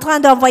pas en train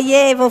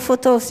d'envoyer vos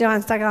photos sur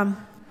Instagram.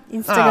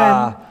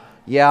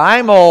 Yeah,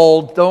 I'm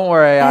old. Don't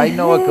worry. I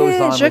know what goes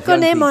on Je with young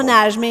connais mon people.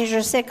 âge, mais je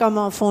sais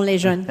comment font les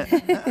jeunes.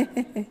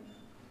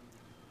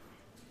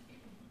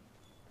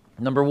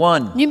 Number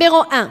 1,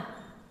 Numéro 1,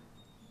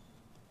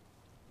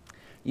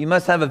 you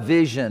must have a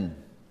vision.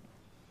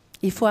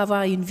 il faut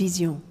avoir une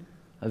vision.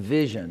 A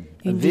vision.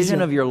 Une A vision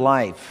vision. of your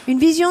life. Une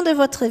vision de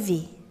votre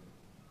vie.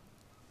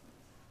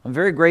 I'm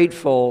very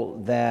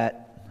grateful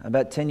that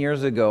about 10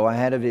 years ago I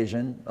had a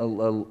vision,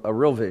 a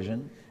real vision.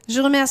 Je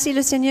remercie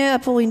le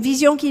Seigneur pour une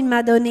vision qu'il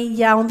m'a donnée il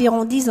y a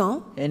environ 10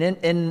 ans. And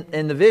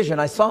in the vision,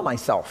 I saw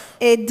myself.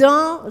 Et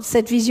dans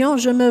cette vision,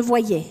 je me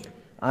voyais.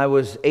 I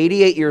was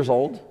 88 years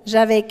old.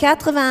 J'avais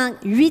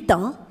 88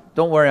 ans.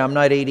 Don't worry, I'm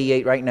not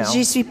 88 right now.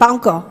 J'y suis pas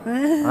encore.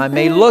 I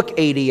may look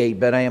 88,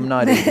 but I am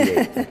not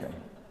 88. Okay.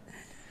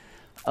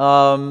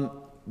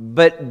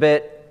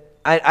 But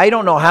I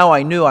don't know how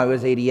I knew I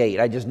was 88.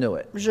 I just knew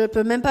it. Je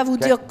peux même pas vous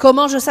dire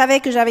comment je savais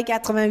que j'avais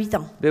 88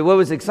 ans. But what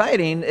was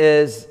exciting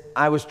is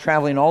I was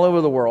traveling all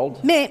over the world,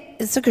 Mais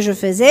ce que je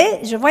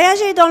faisais, je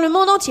voyageais dans le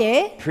monde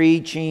entier.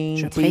 preaching,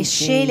 Je prêchais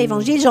teaching,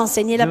 l'évangile,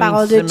 j'enseignais la doing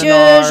parole de Dieu,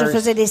 seminars, je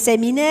faisais des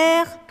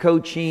séminaires,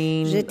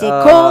 coaching, J'étais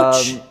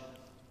coach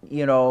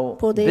you know,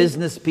 pour des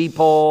business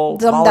people,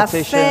 des hommes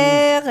politicians.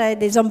 d'affaires,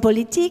 des hommes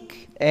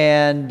politiques.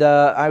 And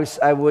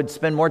I would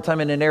spend more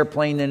time in an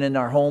airplane than in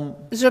our home.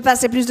 Je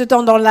passais plus de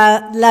temps dans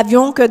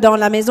l'avion que dans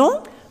la maison.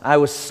 I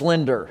was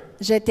slender.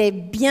 J'étais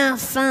bien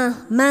fin,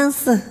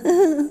 mince.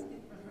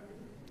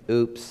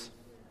 Oops.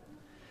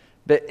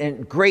 But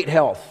in great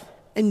health,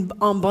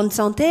 En bonne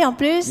santé en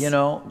plus. you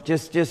know,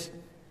 just,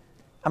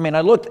 I mean,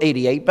 I looked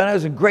 88, but I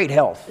was in great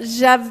health.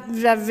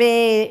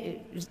 J'avais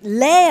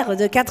l'air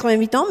de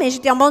 88 ans, mais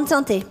j'étais en bonne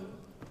santé.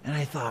 And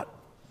I thought,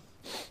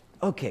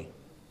 okay,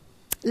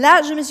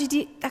 Là, je me suis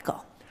dit,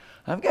 d'accord.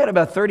 I've got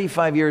about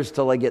 35 years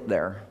till I get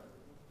there.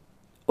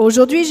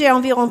 Aujourd'hui, j'ai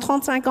environ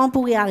 35 ans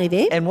pour y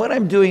arriver. And what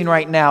I'm doing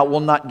right now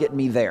will not get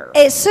me there.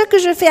 Et ce que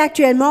je fais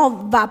actuellement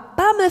va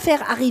pas me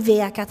faire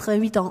arriver à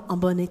 88 ans en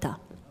bon état.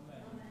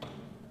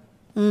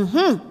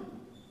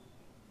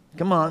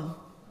 Come on.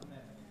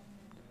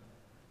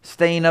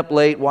 Staying up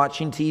late,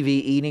 watching TV,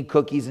 eating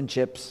cookies and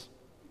chips.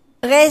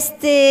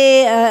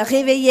 Rester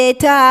réveillé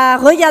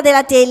tard, regarder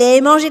la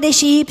télé, manger des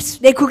chips,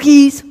 des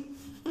cookies.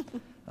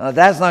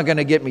 That's not going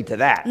to get me to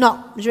that. Non,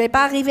 je vais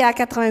pas arriver à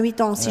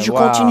 88 ans si je Wow.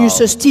 continue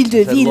ce style de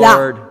I said,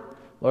 vie-là.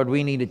 Lord,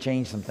 we need to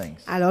change some things.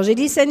 Alors j'ai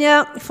dit,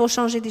 Seigneur, il faut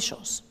changer des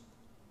choses.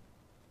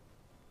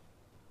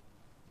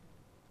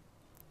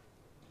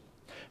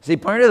 See,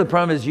 part of the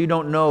problem is you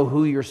don't know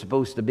who you're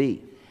supposed to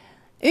be.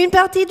 Une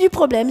partie du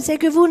problème, c'est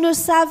que vous ne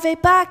savez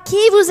pas qui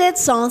vous êtes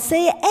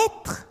censé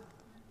être.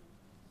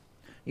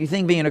 You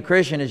think being a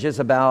Christian is just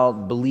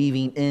about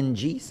believing in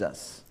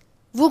Jesus.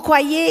 Vous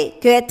croyez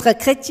qu'être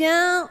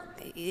chrétien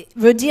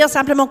veut dire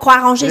simplement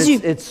croire en But Jésus.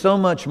 it's so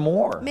much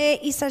more. Mais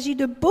il s'agit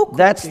de beaucoup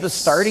That's plus. the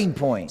starting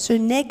point. Ce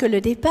n'est que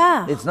le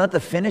départ. It's not the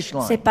finish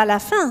C'est line. pas la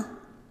fin.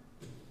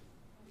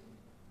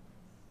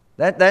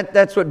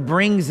 That's what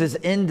brings us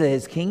into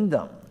his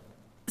kingdom.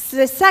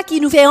 C'est ça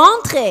qui nous fait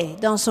entrer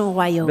dans son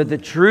royaume. But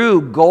the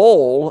true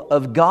goal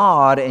of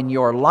God in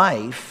your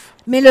life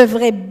Mais le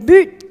vrai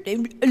but,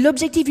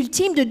 l'objectif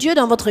ultime de Dieu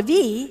dans votre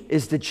vie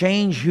is to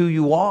change who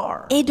you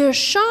are. est de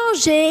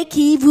changer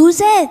qui vous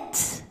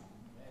êtes.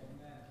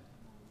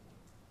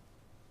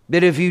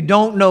 But if you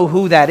don't know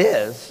who that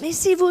is, Mais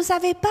si vous ne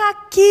savez pas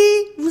qui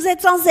vous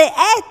êtes censé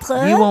être,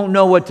 you won't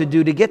know what to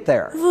do to get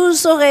there. vous ne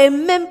saurez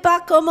même pas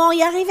comment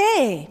y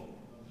arriver.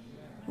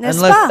 N'est-ce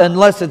pas?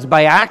 Unless it's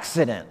by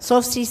accident.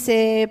 Sauf si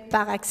c'est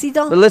par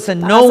accident. But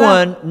listen, par no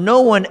hasard.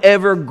 one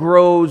ever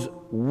grows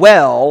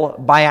well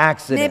by Mais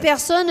accident.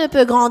 personne ne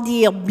peut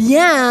grandir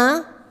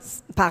bien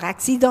par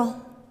accident.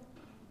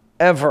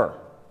 Ever.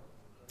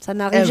 Ça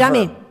n'arrive Ever.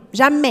 jamais.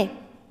 Jamais.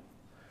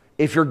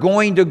 If you're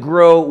going to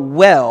grow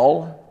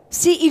well,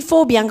 S'il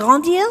faut bien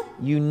grandir,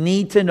 you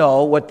need to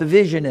know what the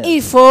vision is.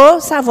 il faut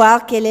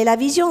savoir quelle est la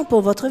vision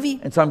pour votre vie.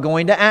 And so I'm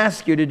going to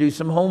ask you to do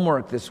some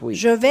homework this week.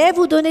 Je vais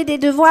vous donner des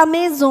devoirs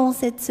maison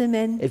cette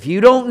semaine. If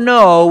you don't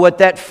know what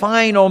that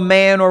final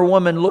man or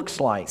woman looks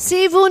like,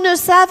 Si vous ne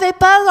savez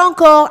pas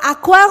encore à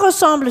quoi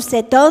ressemble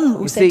cet homme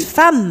ou you cette see,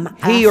 femme,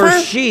 à he la or fin,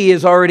 she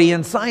is already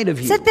inside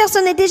of you. cette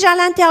personne est déjà à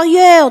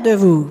l'intérieur de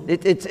vous.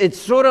 It's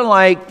sort of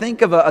like,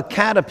 think of a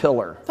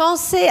caterpillar.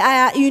 Pensez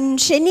à une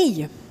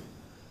chenille.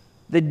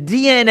 The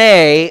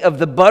DNA of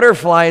the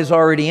butterfly is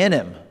already in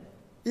him.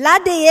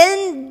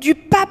 L'ADN du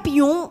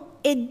papillon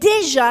est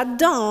déjà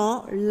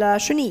dans la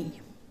chenille.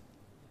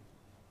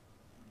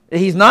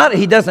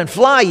 He doesn't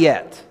fly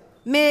yet.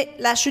 Mais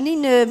la chenille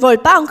ne vole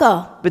pas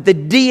encore. But the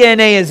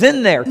DNA is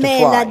in there to Mais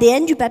fly.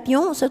 l'ADN du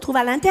papillon se trouve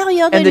à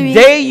l'intérieur de And the lui.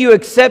 day you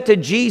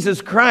accepted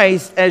Jesus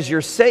Christ as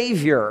your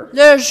Savior,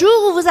 Le jour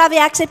où vous avez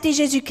accepté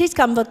Jésus-Christ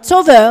comme votre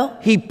sauveur,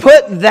 He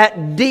put that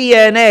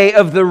DNA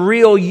of the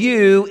real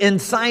you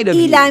inside of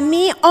il you. a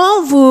mis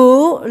en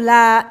vous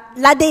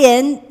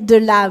l'ADN de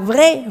la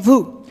vraie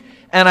vous.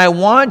 And I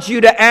want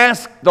you to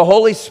ask the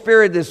Holy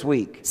Spirit this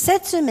week,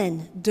 Cette semaine,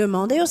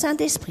 demandez au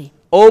Saint-Esprit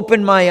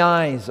open my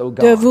eyes, oh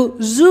de God.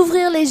 vous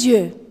ouvrir les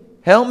yeux,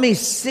 Help me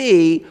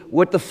see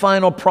what the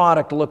final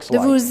product looks de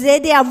like. vous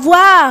aider à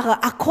voir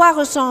à quoi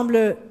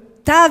ressemble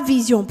ta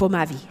vision pour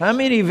ma vie. How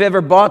many of you have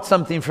ever bought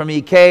something from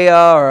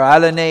IKEA or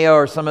Alanea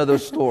or some of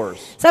those stores?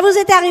 Ça vous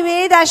est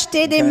arrivé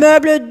d'acheter des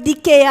meubles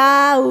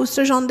d'IKEA ou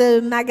ce genre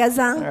de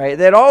magasin? All right,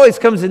 that always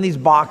comes in these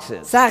boxes.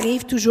 Ça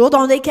arrive toujours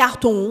dans des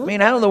cartons. I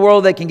mean, how in the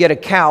world they can get a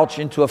couch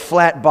into a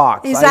flat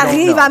box? Ils I don't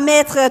arrivent know. à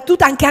mettre tout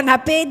un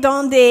canapé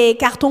dans des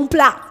cartons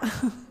plats.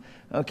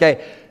 Okay,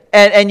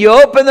 and you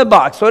open the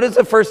box. What is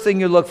the first thing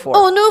you look for?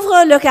 On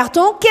ouvre le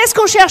carton. Qu'est-ce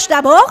qu'on cherche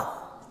d'abord?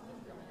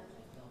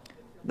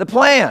 The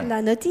plan.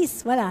 La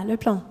notice, voilà, le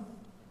plan.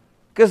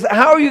 Because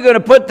how are you going to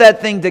put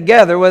that thing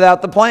together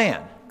without the plan?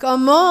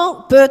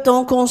 Comment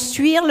peut-on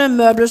construire le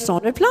meuble sans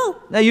le plan?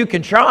 Now you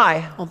can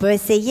try, On peut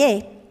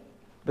essayer,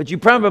 but you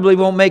probably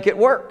won't make it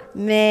work.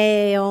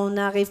 mais on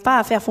n'arrive pas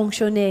à faire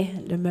fonctionner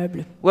le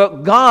meuble. Well,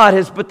 God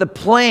has put the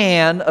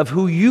plan of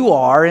who you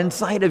are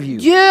inside of you.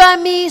 Dieu a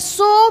mis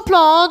son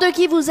plan de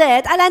qui vous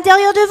êtes à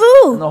l'intérieur de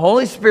And vous. the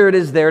Holy Spirit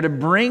is there to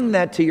bring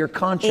that to your Et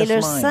conscious le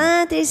mind.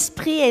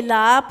 Saint-Esprit est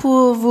là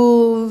pour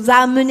vous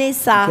amener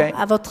ça Okay?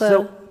 à votre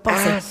So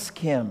pensée. ask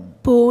Him.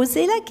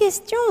 Posez la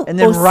question And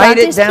then au write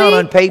it down on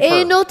Saint-Esprit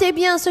paper. et notez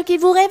bien ce qu'il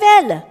vous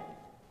révèle.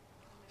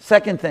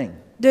 Second thing,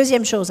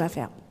 Deuxième chose à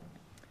faire.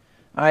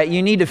 all right,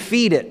 you need to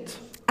feed it.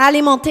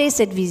 Alimenter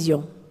cette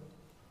vision.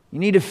 You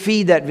need to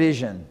feed that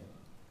vision.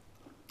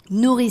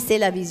 Nourrissez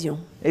la vision.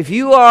 If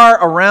you are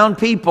around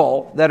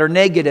people that are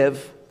negative,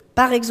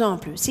 Par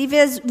exemple, si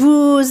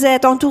vous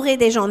êtes entouré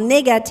des gens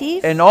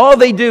négatifs and all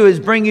they do is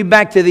bring you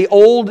back to the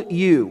old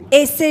you,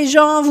 et ces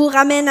gens vous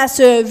ramènent à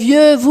ce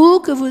vieux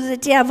vous que vous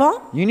étiez avant,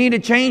 you need to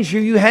change who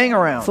you hang il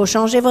around. faut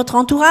changer votre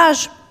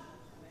entourage.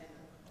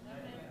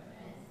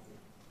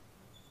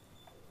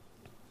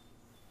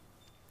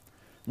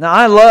 Now,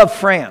 I love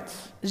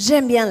France.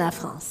 J'aime bien la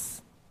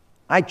France.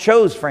 I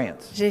chose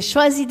France. J'ai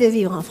choisi de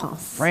vivre en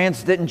France.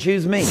 France didn't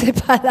choose me.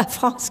 C'est pas la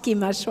France qui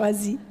m'a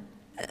choisi.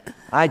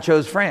 I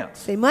chose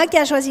France. C'est moi qui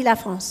ai choisi la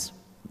France.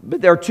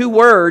 But there are two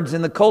words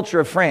in the culture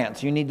of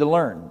France you need to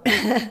learn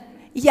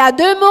Il y a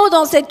deux mots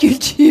dans cette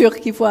culture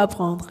qu'il faut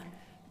apprendre.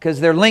 because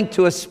they're linked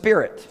to a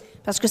spirit.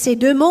 Parce que ces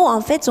deux mots, en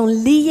fait, sont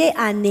liés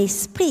à un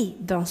esprit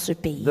dans ce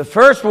pays. The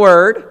first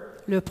word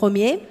Le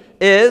premier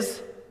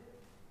is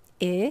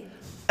est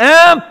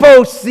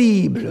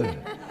impossible.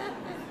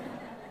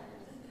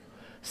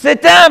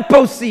 C'est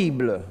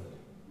impossible.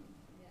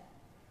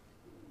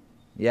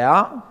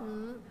 Yeah?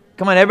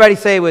 Come on, everybody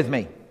say it with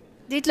me.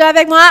 dites-le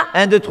avec moi.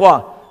 1, 2,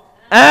 3.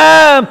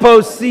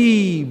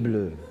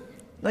 Impossible.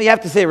 No, you have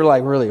to say it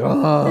like really.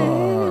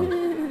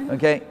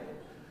 Okay?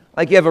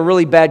 Like you have a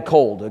really bad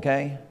cold,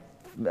 okay?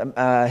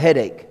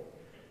 Headache.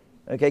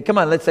 Okay, come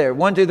on, let's say it.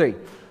 1, 2, 3.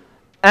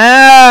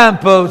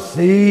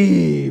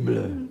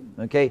 Impossible.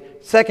 Okay?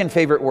 Second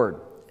favorite word.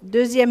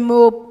 Deuxième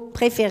mot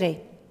préféré.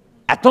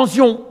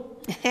 Attention.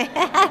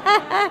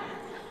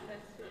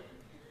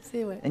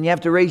 C'est vrai. And you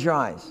have to raise your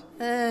eyes.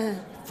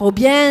 Faut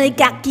bien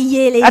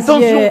écarquiller les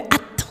Attention. yeux.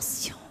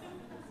 Attention.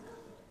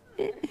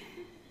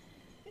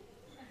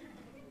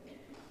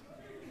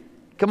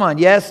 Come on,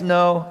 yes,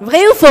 no.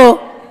 Vrai ou faux?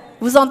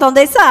 Vous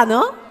entendez ça,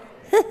 non?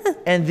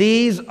 And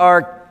these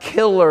are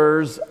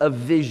killers of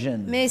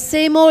vision. Mais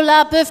ces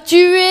mots-là peuvent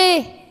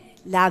tuer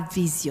la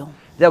vision.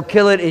 They'll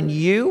kill it in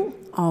you.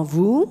 En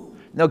vous,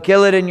 They'll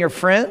kill it in your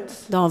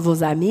friends. dans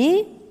vos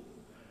amis,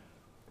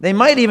 They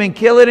might even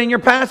kill it in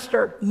your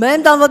pastor.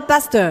 même dans votre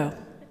pasteur.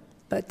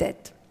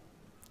 Peut-être.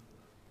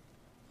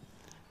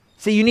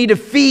 See, you need to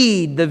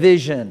feed the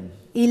vision.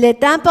 Il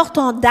est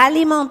important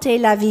d'alimenter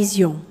la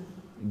vision.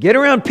 Get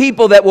around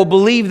people that will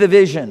believe the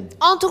vision.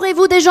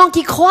 Entourez-vous des gens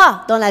qui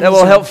croient dans la That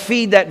will vision, help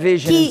feed that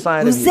vision qui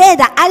inside of vous you.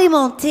 aident à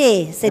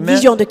alimenter cette Amen.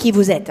 vision de qui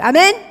vous êtes.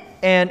 Amen.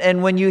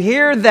 And when you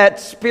hear that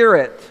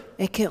spirit,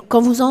 Et que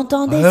quand vous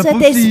entendez cet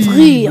Impossible.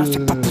 esprit,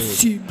 c'est pas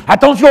possible.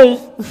 attention!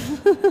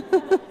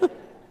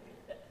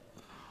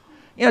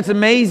 You know, it's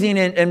amazing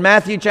in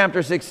Matthew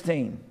chapter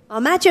 16.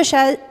 En Matthieu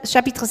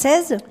chapitre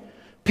 16,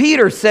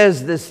 Peter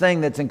says this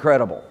thing that's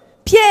incredible.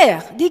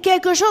 Pierre dit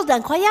quelque chose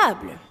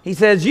d'incroyable. He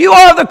says, "You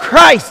are the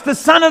Christ, the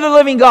Son of the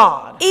living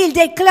God." Il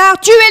déclare,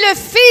 tu es le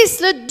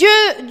Fils, le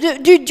Dieu,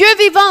 du Dieu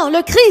vivant,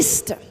 le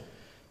Christ.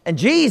 And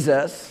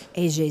Jesus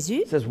Et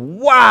Jésus, says,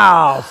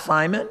 "Wow,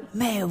 Simon,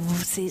 mais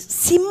c'est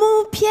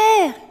Simon,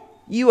 Pierre,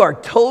 You are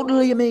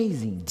totally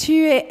amazing.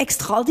 Tu es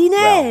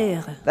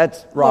extraordinaire. Well,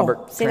 that's Robert.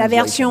 Bon, c'est la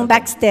version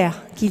Baxter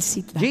qu'il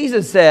cite là.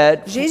 Jesus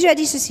said, Jésus a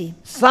dit ceci.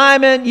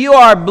 Simon, you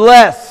are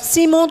blessed.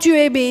 Simon, tu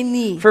es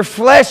béni. For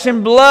flesh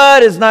and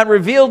blood has not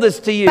revealed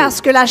this to you,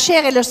 Parce que la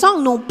chair et le sang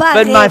n'ont pas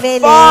but my révélé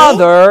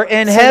Father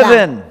in cela.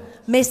 heaven.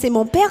 Mais c'est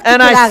mon Père qui And te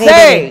l'a I révélé.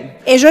 say,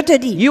 Et je te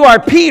dis, you are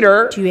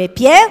Peter, tu es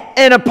Pierre,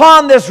 and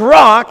upon this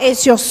rock et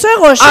sur ce I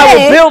will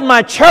rocher, build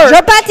my church,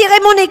 je bâtirai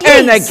mon and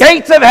the église.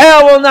 gates of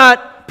hell will not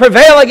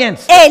prevail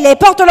against it. Et les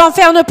portes de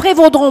l'enfer ne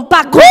prévaudront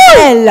pas contre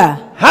elle.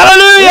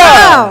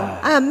 Hallelujah!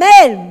 Wow.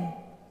 Amen.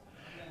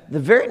 The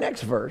very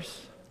next verse,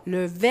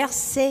 Le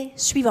verset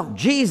suivant.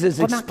 Jesus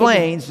Remarquez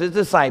explains to his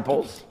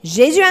disciples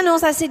Jésus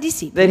annonce à ses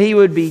disciples that he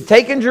would be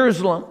taken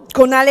Jerusalem,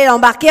 qu'on allait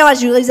l'embarquer à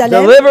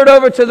Jérusalem. delivered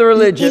over to the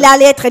religious, Il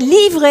allait être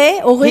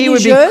livré aux he would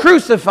religieux. be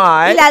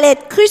crucified, Il allait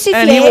être and he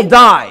crucifié would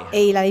die.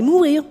 et il allait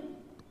mourir.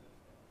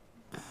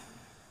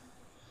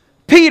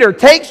 Peter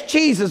takes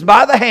Jesus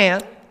by the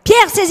hand,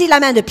 Pierre saisit la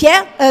main de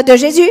de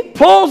Jésus,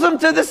 pulls him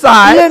to the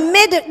side, le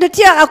met de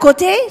tire à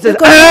côté. says, de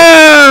côté.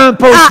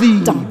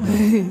 impossible.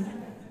 Attends.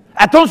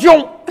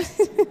 Attention.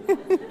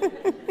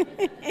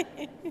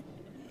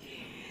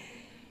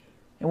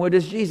 And what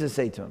does Jesus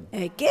say to him?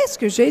 Et qu'est-ce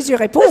que Jésus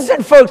répond?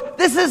 Listen, folks,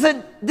 this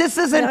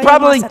isn't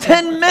probably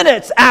 10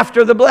 minutes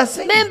after the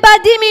blessing. Même pas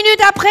 10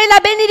 minutes après la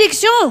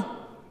bénédiction.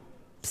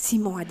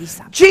 Simon a dit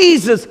ça.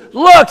 Jesus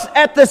looks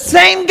at the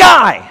same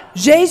guy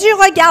Jésus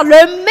regarde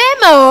le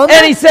même homme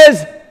and he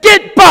says,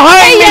 "Get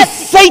behind me,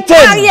 Satan,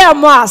 derrière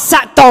moi,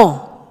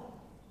 Satan.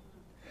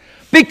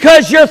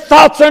 because your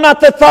thoughts are not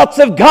the thoughts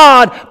of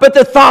God, but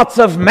the thoughts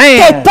of Tes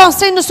man."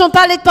 pensées ne sont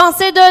pas les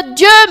pensées de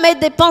Dieu, mais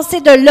des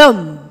pensées de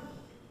l'homme.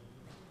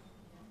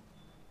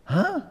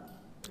 Huh?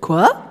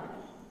 Quoi?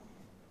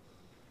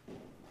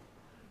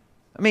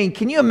 I mean,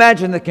 can you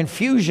imagine the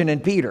confusion in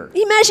Peter?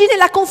 Imaginez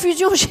la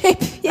confusion chez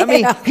Pierre. I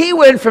mean, he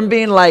went from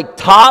being like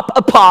top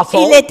apostle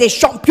Il était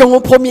champion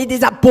premier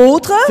des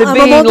apôtres à to un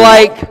moment being donné.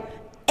 like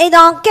Et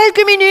dans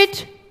quelques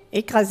minutes,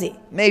 écrasé.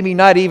 maybe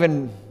not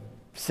even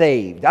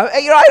saved.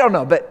 I don't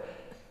know, but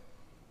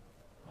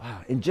wow,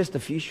 in just a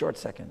few short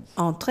seconds.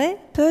 En très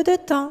peu de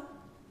temps.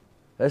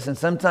 Listen,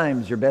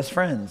 sometimes your best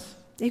friends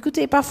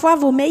Écoutez, parfois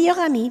vos meilleurs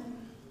amis,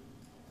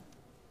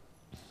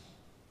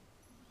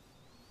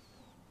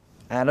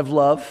 out of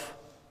love,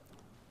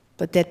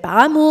 peut-être par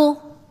amour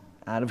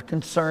out of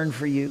concern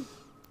for you,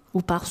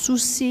 ou par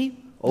souci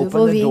de vos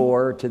open the vies,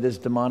 door to this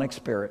demonic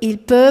spirit. ils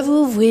peuvent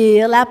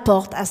ouvrir la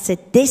porte à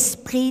cet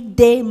esprit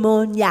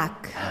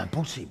démoniaque.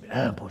 Impossible,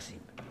 impossible.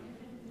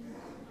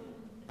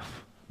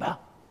 Bah,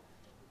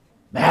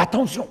 mais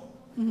attention.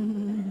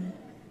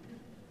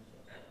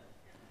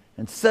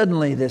 And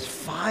suddenly this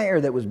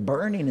fire that was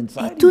burning Et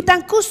inside tout of you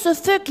d'un coup, ce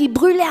feu qui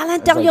brûlait à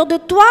l'intérieur de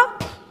toi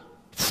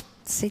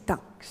s'éteint.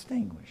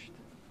 extinguished.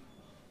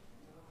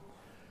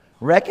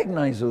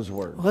 Recognize those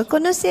words.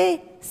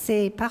 Reconnaissez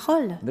ces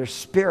paroles. There's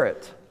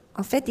spirit.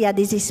 En fait, il y a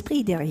des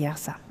esprits derrière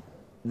ça.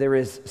 There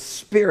is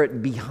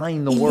spirit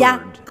behind the Il y a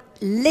word.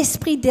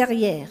 l'esprit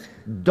derrière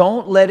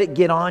Don't let it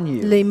get on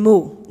you. les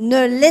mots.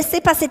 Ne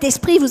laissez pas cet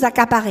esprit vous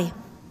accaparer.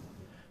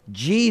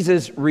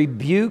 Jesus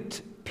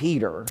rebuked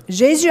Peter,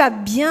 Jésus a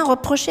bien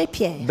reproché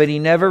Pierre, but he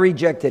never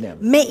rejected him.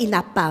 mais il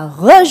n'a pas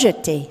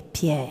rejeté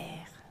Pierre.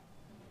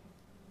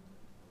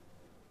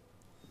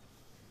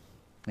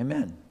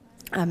 Amen.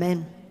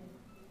 Amen.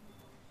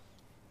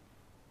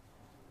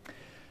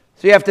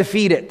 So you have to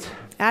feed it.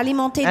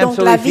 Alimentez donc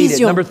Absolutely la feed it.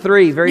 vision. Number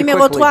 3, very Numéro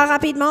quickly. 3,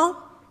 rapidement.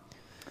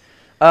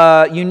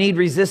 You need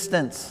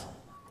resistance.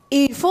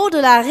 Il faut de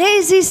la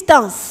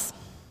résistance.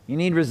 You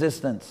need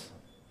resistance.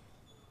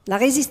 La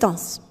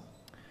résistance.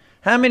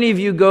 How many of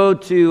you go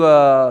to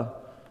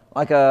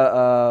like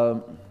a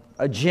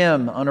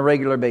gym on a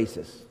regular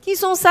basis? Qui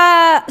sont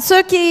ça,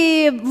 ceux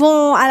qui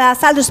vont à la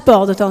salle de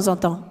sport de temps en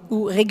temps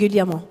ou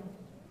régulièrement?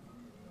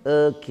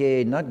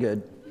 Okay, not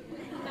good.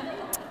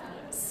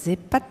 C'est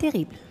pas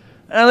terrible.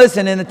 Now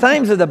listen, in the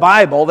times of the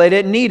Bible, they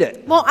didn't need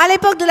it. Bon, à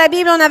l'époque de la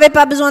Bible, on n'avait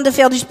pas besoin de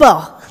faire du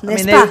sport, I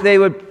n'est-ce mean, pas? they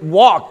would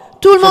walk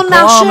Tout le for monde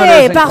marchait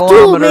kilometers and partout,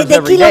 kilometers mais des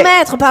every day.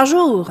 kilomètres par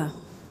jour.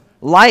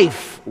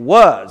 Life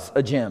was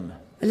a gym.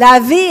 La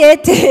vie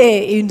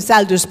était une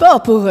salle de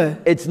sport pour eux.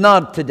 It's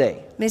not today.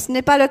 Mais ce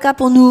n'est pas le cas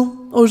pour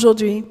nous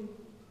aujourd'hui.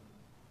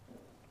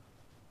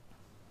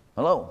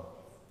 Hello.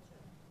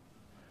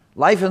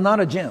 Life is not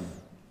a gym.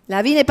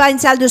 La vie n'est pas une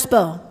salle de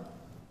sport.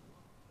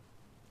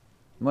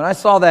 When I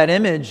saw that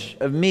image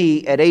of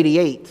me at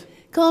 88,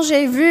 Quand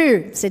j'ai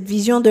vu cette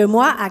vision de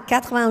moi à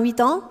 88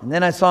 ans, and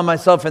then I saw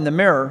myself in the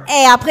mirror,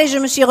 et après je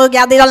me suis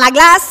regardée dans la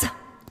glace,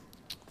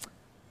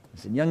 I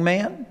said, young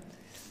man,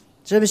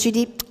 je me suis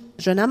dit,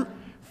 jeune homme,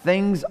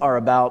 things are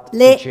about to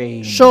les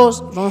change.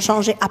 choses vont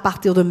changer à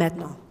partir de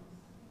maintenant.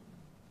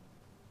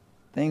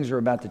 Things are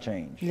about to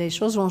change. Les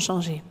choses vont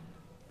changer.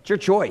 It's your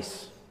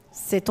choice.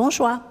 C'est ton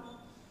choix.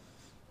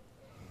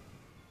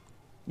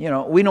 You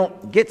know, we don't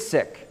get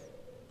sick.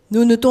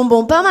 Nous ne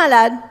tombons pas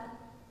malades.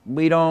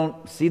 We don't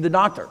see the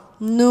doctor.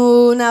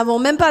 Nous n'avons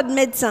même pas de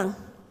médecin.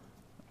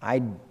 I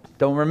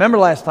don't remember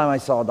last time I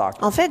saw a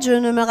doctor. En fait, je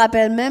ne me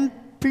rappelle même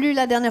plus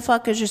la dernière fois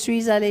que je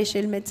suis allée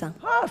chez le médecin.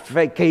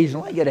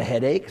 Occasionally, I get a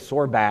headache,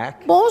 sore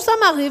back. Bon, ça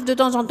m'arrive de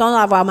temps en temps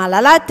d'avoir mal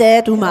à la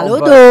tête ou mal au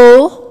but-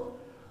 dos.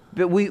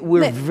 But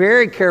we're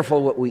very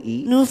careful what we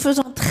eat. Nous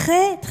faisons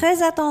très,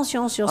 très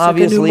attention sur ce que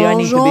nous Obviously, I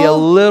need to mangeons. be a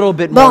little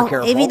bit more Bon,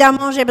 careful.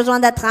 évidemment, j'ai besoin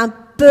d'être un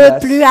peu Yes.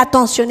 plus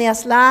attentionné à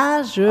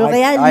cela. Je I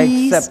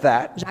réalise. accept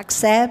that.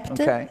 J'accepte.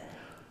 Okay.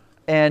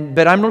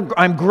 But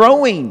I'm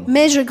growing.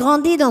 Mais je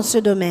grandis dans ce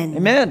domaine.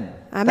 Amen.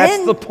 Amen.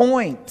 That's the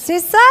point. C'est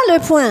ça le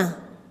point.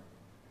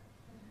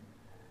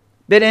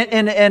 But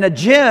in a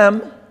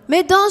gym,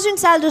 Mais dans une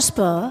salle de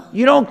sport,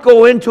 you don't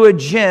go into a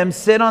gym,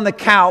 sit on the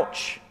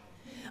couch,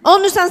 on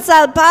ne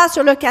s'installe pas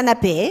sur le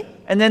canapé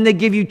and then they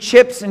give you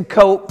chips and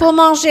Coke. pour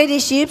manger des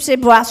chips et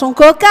boire son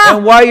coca.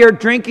 And while you're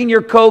drinking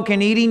your Coke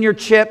and eating your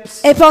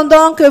chips, Et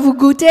pendant que vous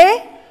goûtez,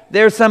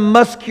 there's some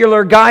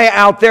muscular guy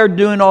out there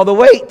doing all the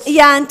weights. il y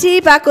a un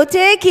type à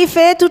côté qui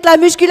fait toute la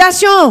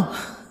musculation.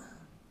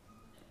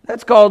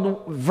 That's called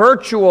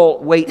virtual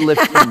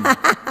weightlifting.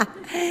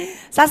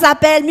 Ça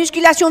s'appelle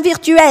musculation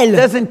virtuelle.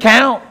 Doesn't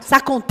count. Ça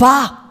compte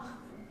pas.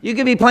 You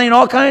could be playing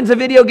all kinds of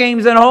video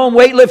games at home,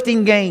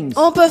 weightlifting games.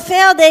 On peut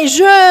faire des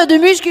jeux de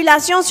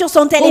musculation sur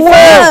son Oh,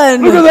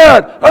 téléphone. wow, look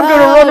at that. I'm going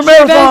to run a Je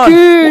suis marathon.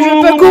 vaincu,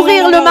 je peux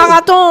courir le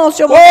marathon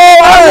sur mon Oh,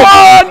 I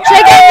won!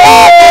 J'ai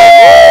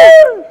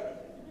gagné.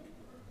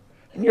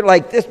 And you're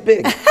like this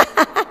big.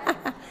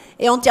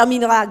 Et on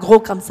terminera gros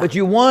comme ça. But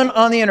you won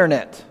on the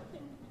internet.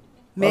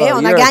 Mais Oh,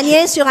 on a you're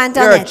gagné sur You're a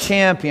Internet.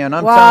 champion.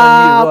 I'm Wow,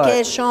 telling you quel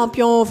what.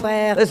 champion,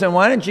 frère. Listen,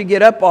 why don't you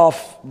get up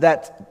off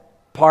that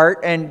part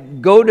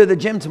and go to the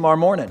gym tomorrow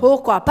morning?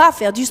 Pourquoi pas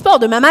faire du sport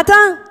demain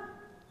matin?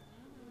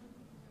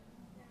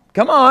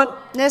 Come on.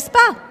 N'est-ce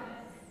pas?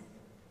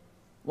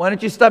 Why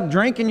don't you stop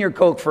drinking your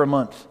Coke for a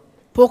month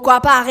Pourquoi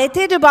pas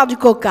arrêter de boire du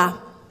coca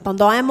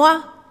pendant un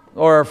mois?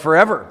 or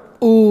forever?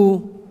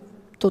 Ou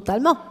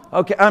totalement?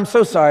 Okay, I'm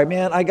so sorry,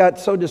 man. I got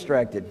so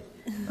distracted.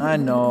 I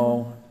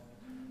know.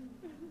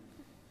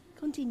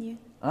 Continue.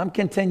 I'm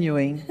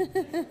continuing.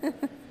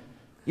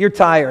 You're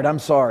tired. I'm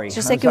sorry.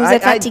 Je sais I'm que vous sorry.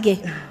 êtes fatigué.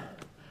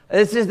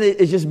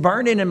 It's just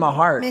burning in my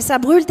heart. Mais ça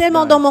brûle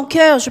tellement dans mon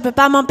cœur, je ne peux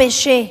pas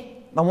m'empêcher.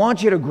 I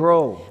want you to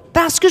grow.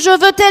 Parce que je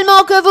veux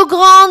tellement que vous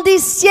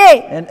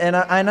grandissiez. And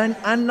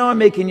I know I'm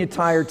making you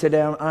tired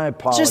today. I Je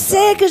apologize.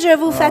 sais que je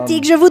vous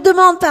fatigue, je vous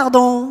demande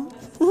pardon.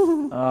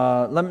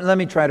 Let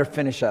me try to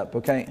finish up,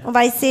 okay? On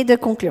va essayer de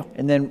conclure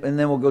And then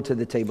we'll go to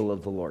the table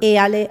of the Lord. et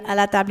aller à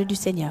la table du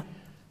Seigneur.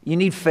 You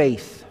need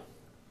faith.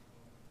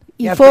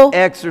 You Il have faut to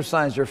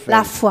exercise your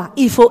la faith. foi.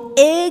 Il faut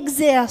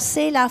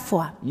exercer la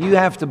foi. You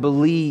have to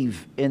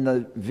believe in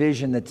the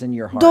vision that's in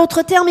your heart.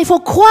 D'autres termes, il faut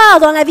croire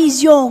dans la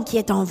vision qui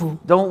est en vous.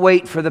 Don't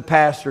wait for the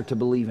pastor to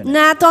believe in it.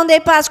 N'attendez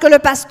pas à ce que le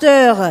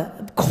pasteur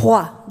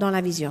croie dans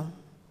la vision.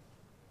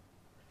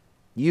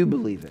 You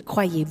believe it.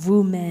 Croyez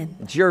vous-même.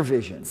 It's your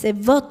vision. C'est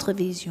votre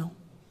vision.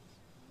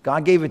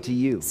 God gave it to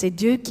you. C'est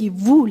Dieu qui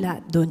vous l'a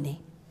donnée.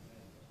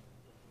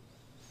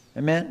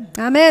 Amen?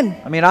 Amen.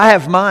 I mean, I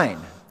have mine.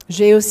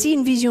 J'ai aussi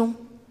une vision.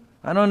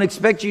 I don't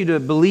expect you to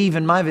believe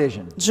in my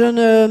vision. Je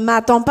ne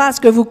m'attends pas à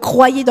ce que vous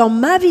croyiez dans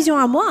ma vision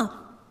à moi.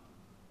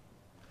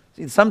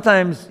 See,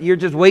 sometimes you're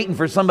just waiting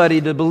for somebody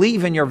to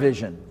believe in your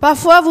vision.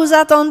 Parfois, vous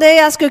attendez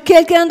à ce que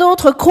quelqu'un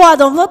d'autre croie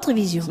dans votre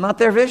vision. It's not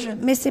their vision.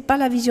 Mais ce n'est pas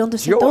la vision de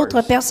cette Yours.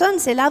 autre personne,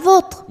 c'est la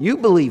vôtre. You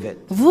believe it,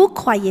 Vous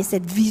croyez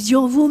cette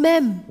vision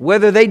vous-même.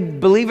 whether they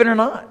believe it or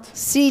not.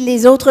 Si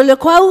les autres le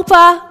croient ou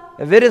pas,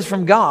 If it is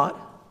from God,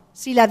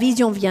 si la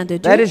vision vient de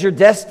that Dieu, is your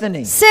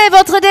destiny. c'est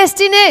votre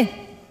destinée.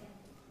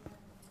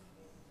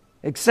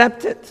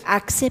 Accept it.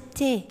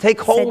 Acceptez Take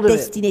hold cette of it.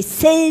 destinée.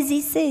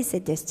 Saisissez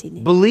cette destinée.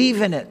 Believe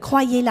in it.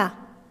 Croyez-la.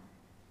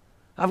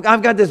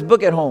 I've got this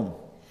book at home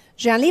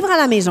J'ai un livre à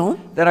la maison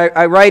that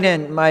I write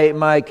in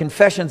my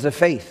confessions of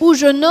faith. où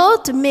je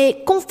note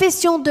mes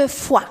confessions de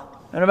foi.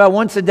 And about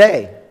once a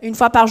day, Une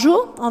fois par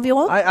jour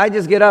environ. I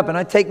just get up and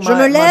I take Je me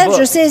my lève, je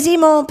book saisis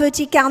mon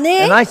petit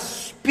carnet and I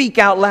speak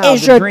out loud et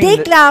the je dream that-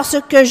 déclare ce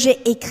que j'ai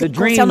écrit the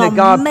dream concernant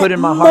that God put in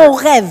my mon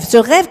heart. rêve, ce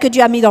rêve que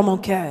Dieu a mis dans mon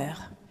cœur.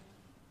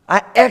 I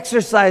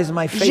exercise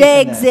my faith in that.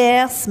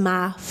 J'exerce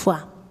ma foi.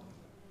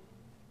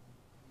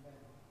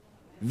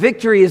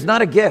 Victory is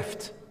not a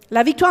gift.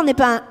 La victoire n'est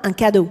pas un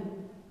cadeau.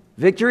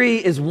 Victory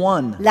is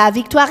won La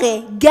victoire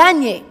est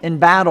gagnée in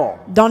battle.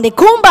 dans des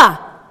combats.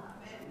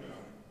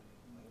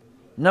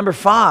 Number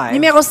 5,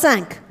 Numéro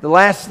 5, the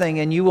last thing,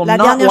 and you will la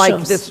not dernière like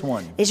chose. this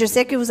one. Et je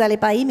sais que vous n'allez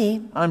pas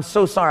aimer. I'm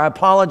so sorry. I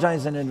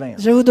apologize in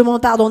advance. Je vous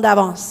demande pardon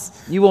d'avance.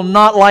 You will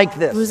not like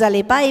this. Vous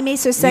n'allez pas aimer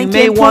ce You may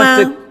cinquième want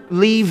point. to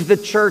leave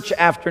the church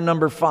after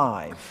number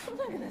 5.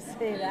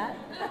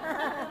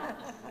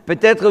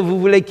 Peut-être vous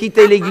voulez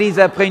quitter l'église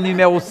après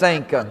numéro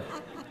 5.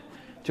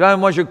 Tu vois,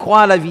 moi je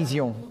crois à la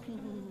vision.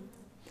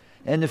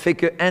 Elle ne fait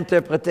que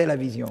interpréter la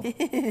vision.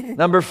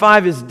 Number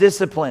 5 is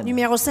discipline.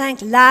 Numéro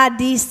 5, la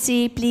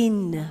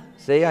discipline.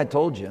 See, I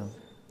told you.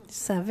 Vous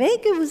savez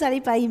que vous n'allez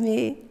pas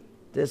aimer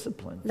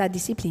Discipline. la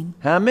discipline.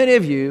 How many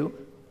of you,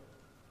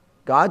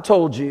 God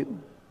told you,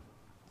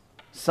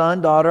 son,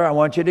 daughter, I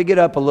want you to get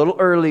up a little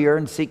earlier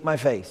and seek my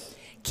face.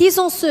 Qui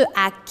sont ceux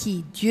à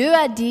qui Dieu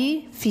a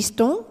dit,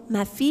 fiston,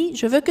 ma fille,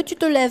 je veux que tu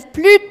te lèves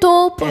plus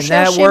tôt pour And that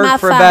chercher ma worked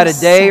for about a face.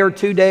 day or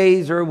 2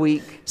 days or a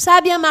week. Ça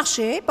a bien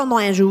marché pendant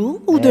un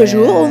jour ou 2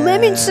 jours ou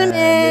même une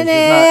semaine this is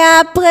et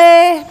not-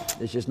 après,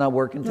 It's just not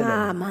working today.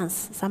 ah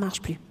mince, ça marche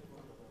plus.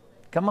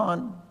 Come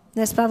on.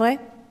 N'est-ce pas vrai?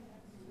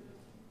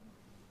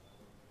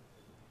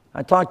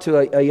 I talked to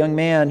a young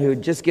man who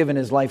had just given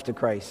his life to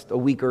Christ a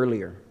week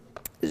earlier.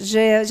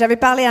 J'avais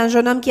parlé à un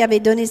jeune homme qui avait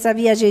donné sa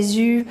vie à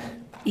Jésus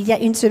il y a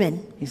une semaine.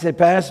 He said,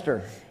 Pastor,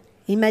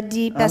 Il m'a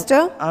dit,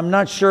 pasteur, I'm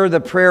not sure the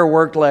prayer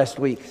worked last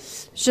week.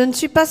 je ne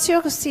suis pas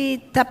sûre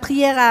si ta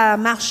prière a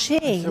marché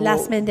la well,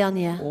 semaine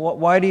dernière.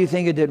 Why do you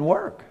think it didn't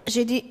work?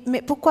 J'ai dit,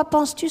 mais pourquoi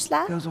penses-tu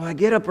cela? He goes, well, I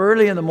get up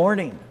early in the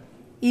morning,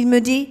 Il me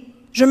dit,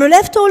 je me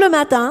lève tôt le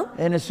matin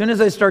and as soon as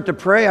I start to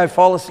pray, I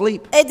fall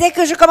asleep. et dès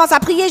que je commence à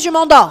prier, je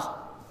m'endors.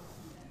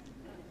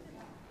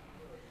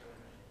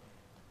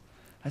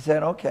 I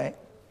said, okay.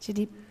 J'ai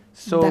dit,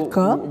 So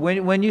d'accord.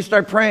 when you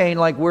start praying,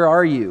 like, where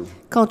are you?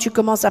 Quand tu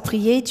commences à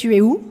prier, tu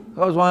es où? He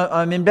goes, well,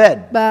 I'm in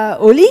bed. Bah,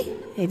 au lit,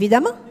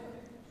 évidemment.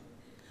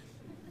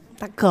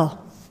 D'accord.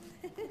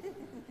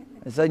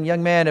 I said,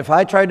 young man, if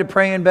I tried to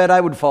pray in bed,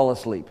 I would fall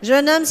asleep.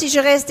 Jeune homme, si je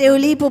restais au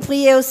lit pour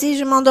prier aussi,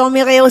 je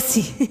m'endormirais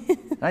aussi.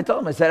 I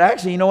told him, I said,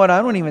 actually, you know what?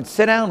 I don't even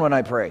sit down when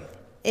I pray.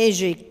 Et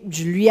je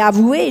lui ai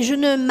avoué, je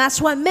ne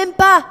m'assois même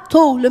pas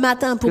tôt le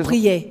matin pour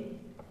prier.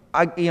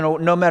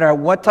 No matter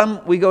what time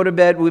we go to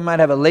bed, we might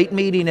have a late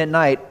meeting at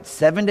night.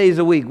 7 days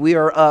a week, we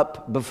are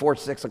up before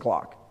 6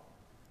 o'clock.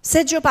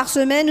 7 jours par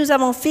semaine, nous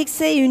avons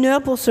fixé une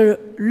heure pour se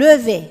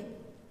lever.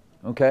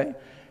 Okay?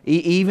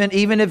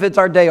 Even if it's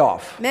our day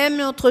off. Même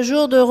notre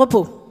jour de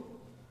repos.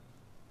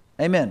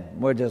 Amen.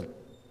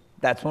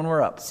 That's when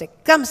we're up. C'est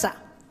comme ça.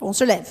 On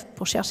se lève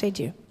pour chercher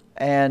Dieu.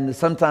 And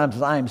sometimes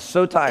I'm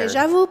so Et tired.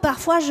 j'avoue,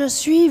 parfois, je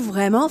suis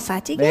vraiment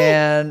fatiguée.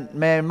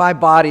 Man, my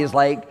body is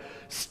like,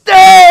 stay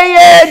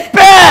in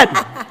bed!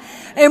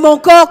 Et mon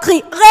corps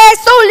crie,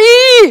 reste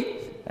au lit!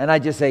 And I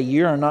just say,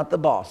 you're not the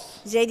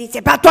boss. J'ai dit,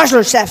 c'est pas toi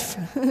le chef.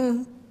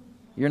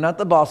 You're not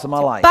the boss of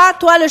my life. Pas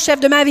toi le chef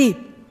de ma vie.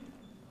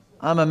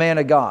 I'm a man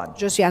of God.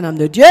 Je suis un homme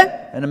de Dieu.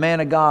 And a man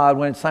of God,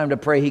 when it's time to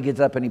pray, he gets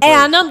up and he Et prays.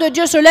 un homme de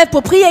Dieu se lève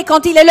pour prier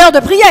quand il est l'heure de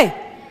prier.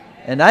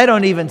 And I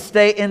don't even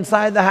stay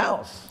inside the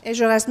house. Et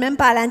je reste même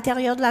pas à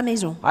l'intérieur de la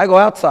maison. I go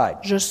outside.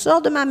 Je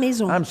sors de ma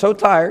maison. I'm so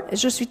tired.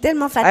 Je suis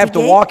tellement have to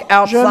fatiguée. walk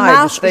outside Je to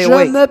marche, stay je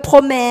awake. me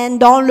promène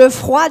dans le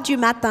froid du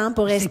matin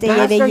pour rester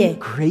Pastor, are you éveillée.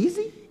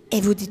 crazy?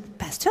 Et vous dites,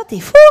 pasteur, t'es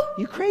fou?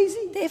 You crazy?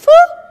 T'es fou?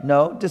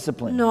 No,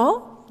 discipline.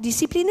 Non,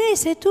 discipliné,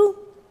 c'est tout.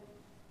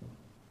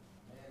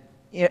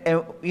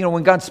 And,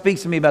 when God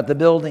speaks to me about the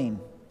building,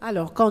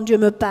 Alors, quand Dieu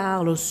me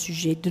parle au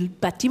sujet du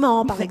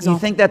bâtiment, par you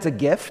exemple, think that's a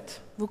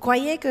gift? vous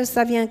croyez que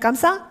ça vient comme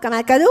ça, comme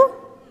un cadeau?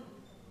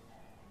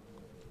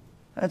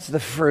 That's the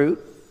fruit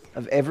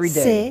of every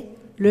C'est day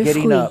le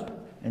getting fruit up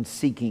and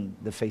seeking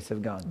the face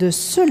of God. de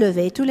se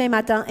lever tous les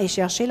matins et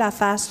chercher la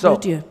face So, de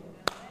Dieu.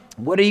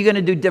 What are you going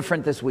to do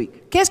different this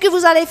week? Qu'est-ce que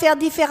vous allez faire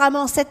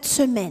différemment cette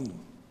semaine?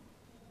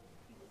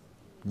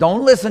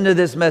 Don't listen to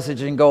this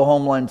message and go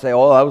home and say,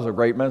 oh, that was a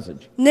great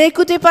message.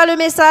 N'écoutez pas le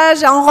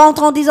message en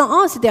rentrant en disant «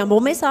 Oh, c'était un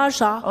bon message,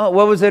 ça. Oh,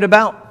 what was it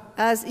about? »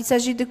 Il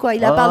s'agit de quoi?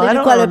 Il a Oh, parlé I de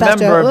don't quoi, le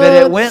pasteur? remember,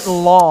 but it went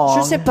long. Je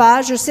ne sais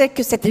pas, je sais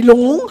que c'était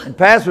long. The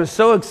pastor was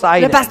so Le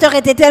excited. pasteur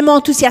était tellement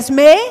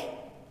enthousiasmé.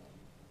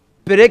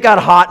 But it got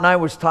hot and I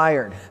was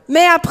tired.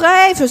 Mais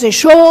après, il faisait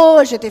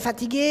chaud, j'étais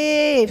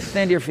fatiguée.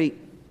 Stand to your feet,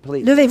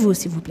 please. Levez-vous,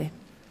 s'il vous plaît.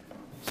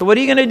 So what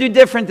are you going to do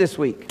different this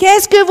week?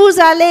 Qu'est-ce que vous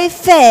allez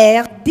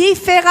faire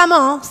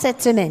différemment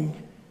cette semaine?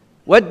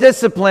 What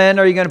discipline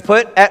are you going to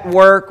put at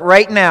work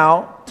right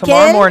now,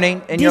 tomorrow Quelle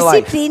morning in your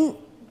life? discipline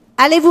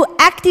allez-vous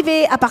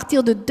activer à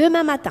partir de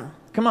demain matin?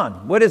 Come on,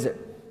 what is it?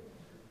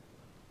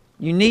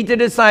 You need to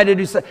decide to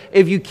do so.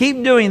 If you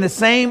keep doing the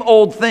same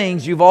old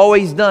things you've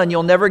always done,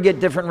 you'll never get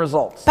different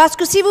results. Parce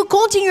que si vous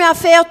continuez à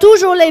faire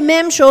toujours les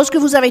mêmes choses que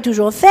vous avez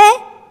toujours fait,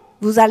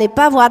 vous n'allez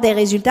pas voir des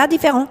résultats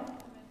différents.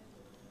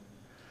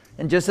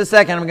 In just a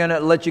second, I'm going to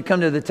let you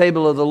come to the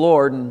table of the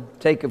Lord and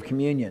take of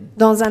communion.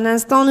 Dans un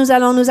instant, nous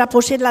allons nous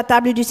approcher de la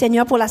table du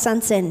Seigneur pour la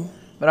Sainte Seine.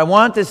 But I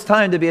want this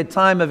time to be a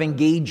time of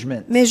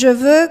engagement. Mais je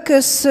veux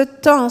que ce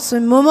temps, ce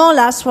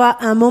moment-là, soit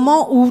un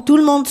moment où tout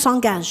le monde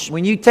s'engage.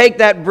 When you take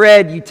that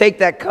bread, you take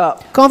that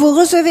cup Quand vous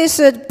recevez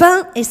ce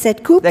pain et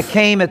cette coupe that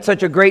came at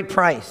such a great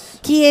price,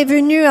 qui est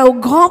venu au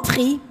grand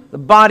prix, the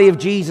body of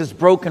Jesus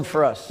broken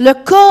for us, le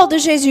corps de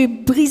Jésus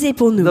brisé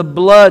pour nous, the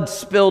blood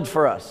spilled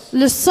for us.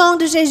 le sang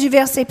de Jésus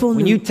versé pour When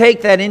nous. you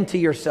take that into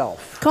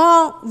yourself,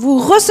 Quand vous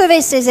recevez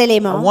ces I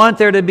éléments, want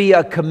there to be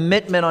a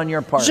commitment on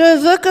your part. je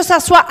veux que ça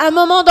soit un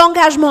moment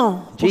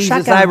d'engagement pour Jesus,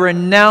 I chacun.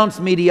 renounce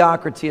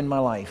mediocrity in my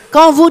life,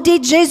 Quand vous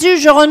dites Jésus,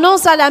 je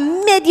renonce à la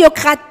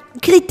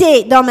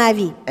médiocrité dans ma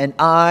vie and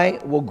I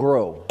will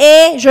grow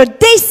et je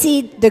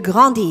décide de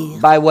grandir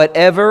by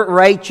whatever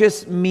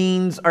righteous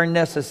means are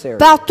necessary.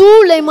 par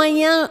tous les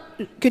moyens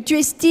que tu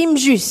estimes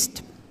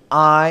justes.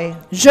 I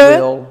Je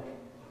will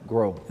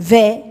grow.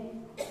 Vais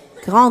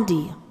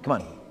grandir. Come on.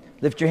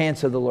 Lift your hands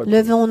to the Lord.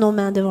 Levons nos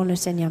mains devant le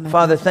Seigneur maintenant.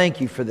 Father, thank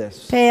you for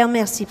this. Père,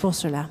 merci pour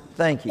cela.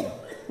 Thank you.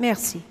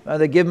 Merci.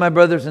 Father, give my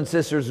brothers and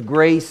sisters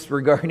grace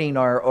regarding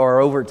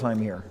our overtime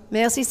here.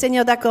 Merci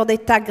Seigneur d'accorder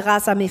ta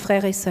grâce à mes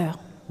frères et sœurs.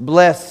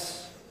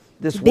 Bless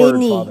this word,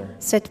 Bénis Father.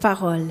 cette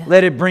parole.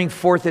 Let it bring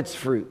forth its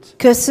fruit.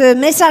 Que ce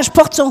message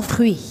porte son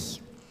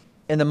fruit.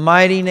 In the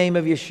mighty name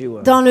of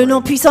Yeshua. Dans le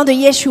nom puissant de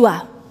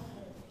Yeshua.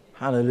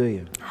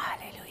 Hallelujah.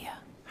 Alléluia.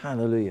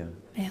 Hallelujah.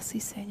 Merci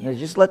Now Seigneur.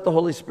 just let the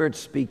Holy Spirit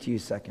speak to you a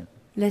second.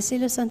 Laissez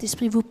le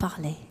Saint-Esprit vous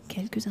parler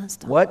quelques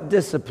instants. What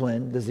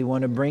discipline does He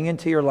want to bring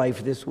into your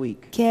life this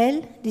week?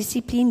 Quelle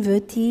discipline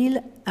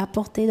veut-il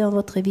apporter dans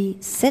votre vie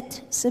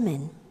cette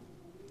semaine?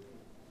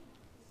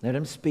 Let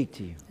Him speak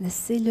to you.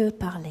 Laissez-le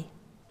parler.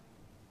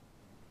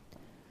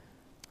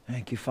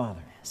 Thank you,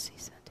 Father. Merci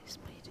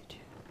Saint-Esprit de Dieu.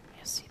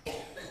 Merci.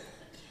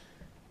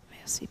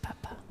 Merci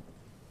Papa.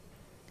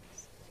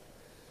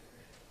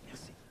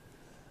 Merci.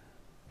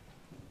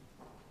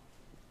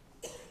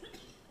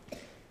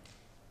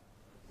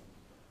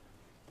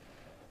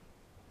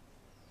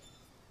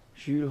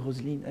 Jules,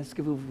 Roselyne, est-ce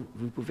que vous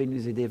pouvez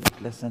nous aider avec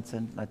la Sainte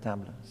Seine, la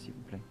table, s'il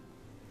vous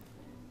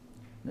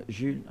plaît?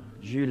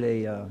 Jules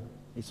et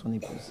son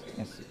épouse.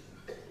 Merci.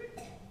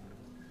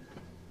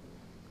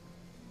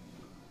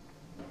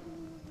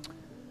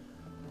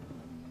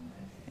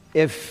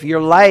 If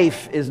your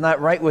life is not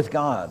right with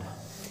God,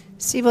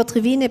 Si votre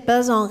vie n'est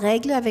pas en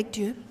règle avec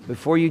Dieu,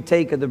 before you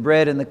take the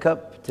bread and the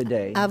cup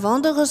today, avant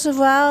de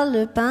recevoir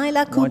le pain et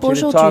la I coupe want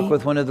you to talk aujourd'hui,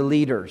 with one of the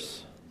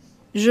leaders.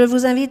 je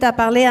vous invite à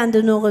parler à un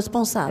de nos And we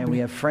responsables.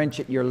 have French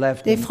at your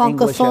left Des and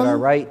English at our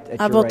francophones right, at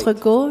à your votre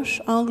right.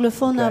 gauche,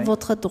 anglophones à Okay.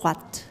 votre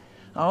droite.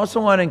 I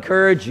also want to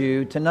encourage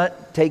you to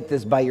not take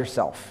this by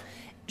yourself.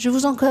 Je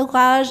vous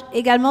encourage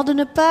également de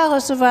ne pas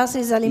recevoir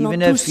ces aliments Even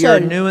tout if you're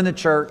seul. new in the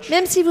church,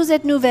 Même si vous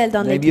êtes nouvelle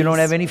dans maybe you don't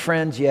have l'église. any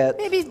friends yet,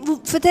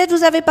 Peut-être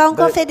vous n'avez pas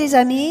encore But- fait des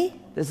amis,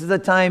 this is a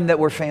time that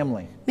we're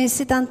family. mais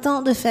c'est un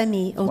temps de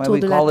famille why autour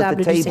we de la call it the table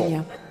du table.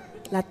 Seigneur.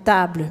 La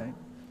table.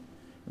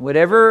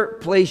 Whatever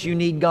place you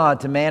need God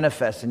to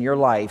manifest in your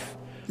life,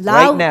 Là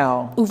right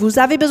now, où vous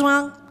avez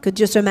besoin que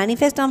Dieu se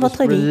manifeste dans just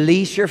votre vie.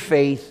 release your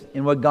faith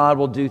in what God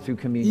will do through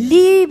communion.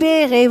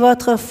 Libérez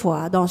votre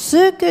foi dans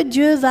ce que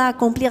Dieu va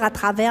accomplir à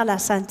travers la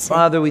Sainte Seine.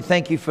 Father, we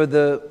thank you for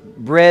the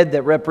bread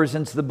that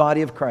represents the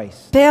body of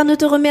Christ Père, nous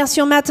te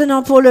remercions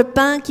maintenant pour le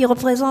pain qui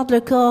représente le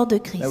corps de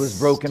that was Christ,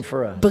 broken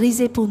for us.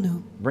 brisé pour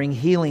nous. Bring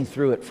healing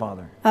through it,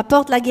 Father.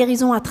 Apporte la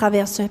guérison à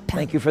travers ce pain.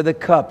 Thank you for the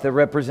cup that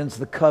represents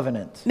the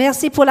covenant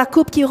Merci pour la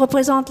coupe qui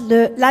représente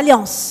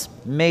l'alliance,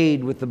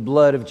 made with the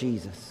blood of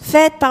Jesus.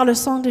 faite par le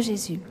sang de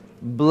Jésus.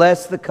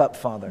 Bless the cup,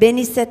 Father.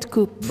 Bénis cette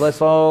coupe.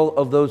 Bless all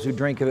of those who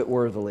drink of it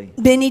worthily.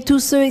 Bénis tous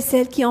ceux et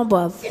celles qui en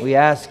boivent We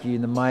ask you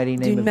in the mighty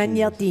name d'une of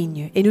manière Jesus.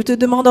 digne. Et nous te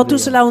demandons tout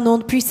cela au nom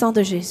puissant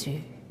de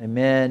Jésus.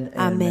 Amen. and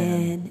Amen.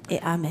 Amen et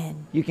Amen.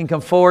 You can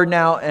come forward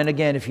now, and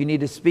again, if you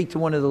need to speak to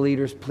one of the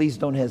leaders, please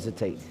don't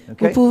hesitate. Vous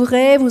Okay?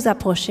 pourrez vous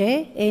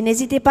approcher et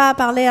n'hésitez pas à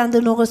parler à un de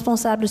nos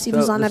responsables si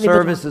vous So en the avez besoin.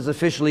 service is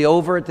officially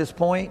over at this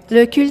point,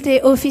 Le culte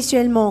est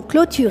officiellement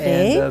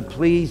clôturé. and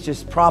please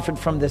just profit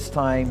from this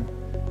time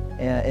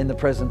in the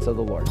presence of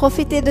the Lord.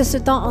 Profitez de ce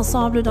temps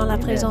ensemble dans la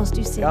présence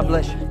du Seigneur. God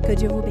bless you. Que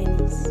Dieu vous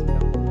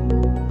bénisse.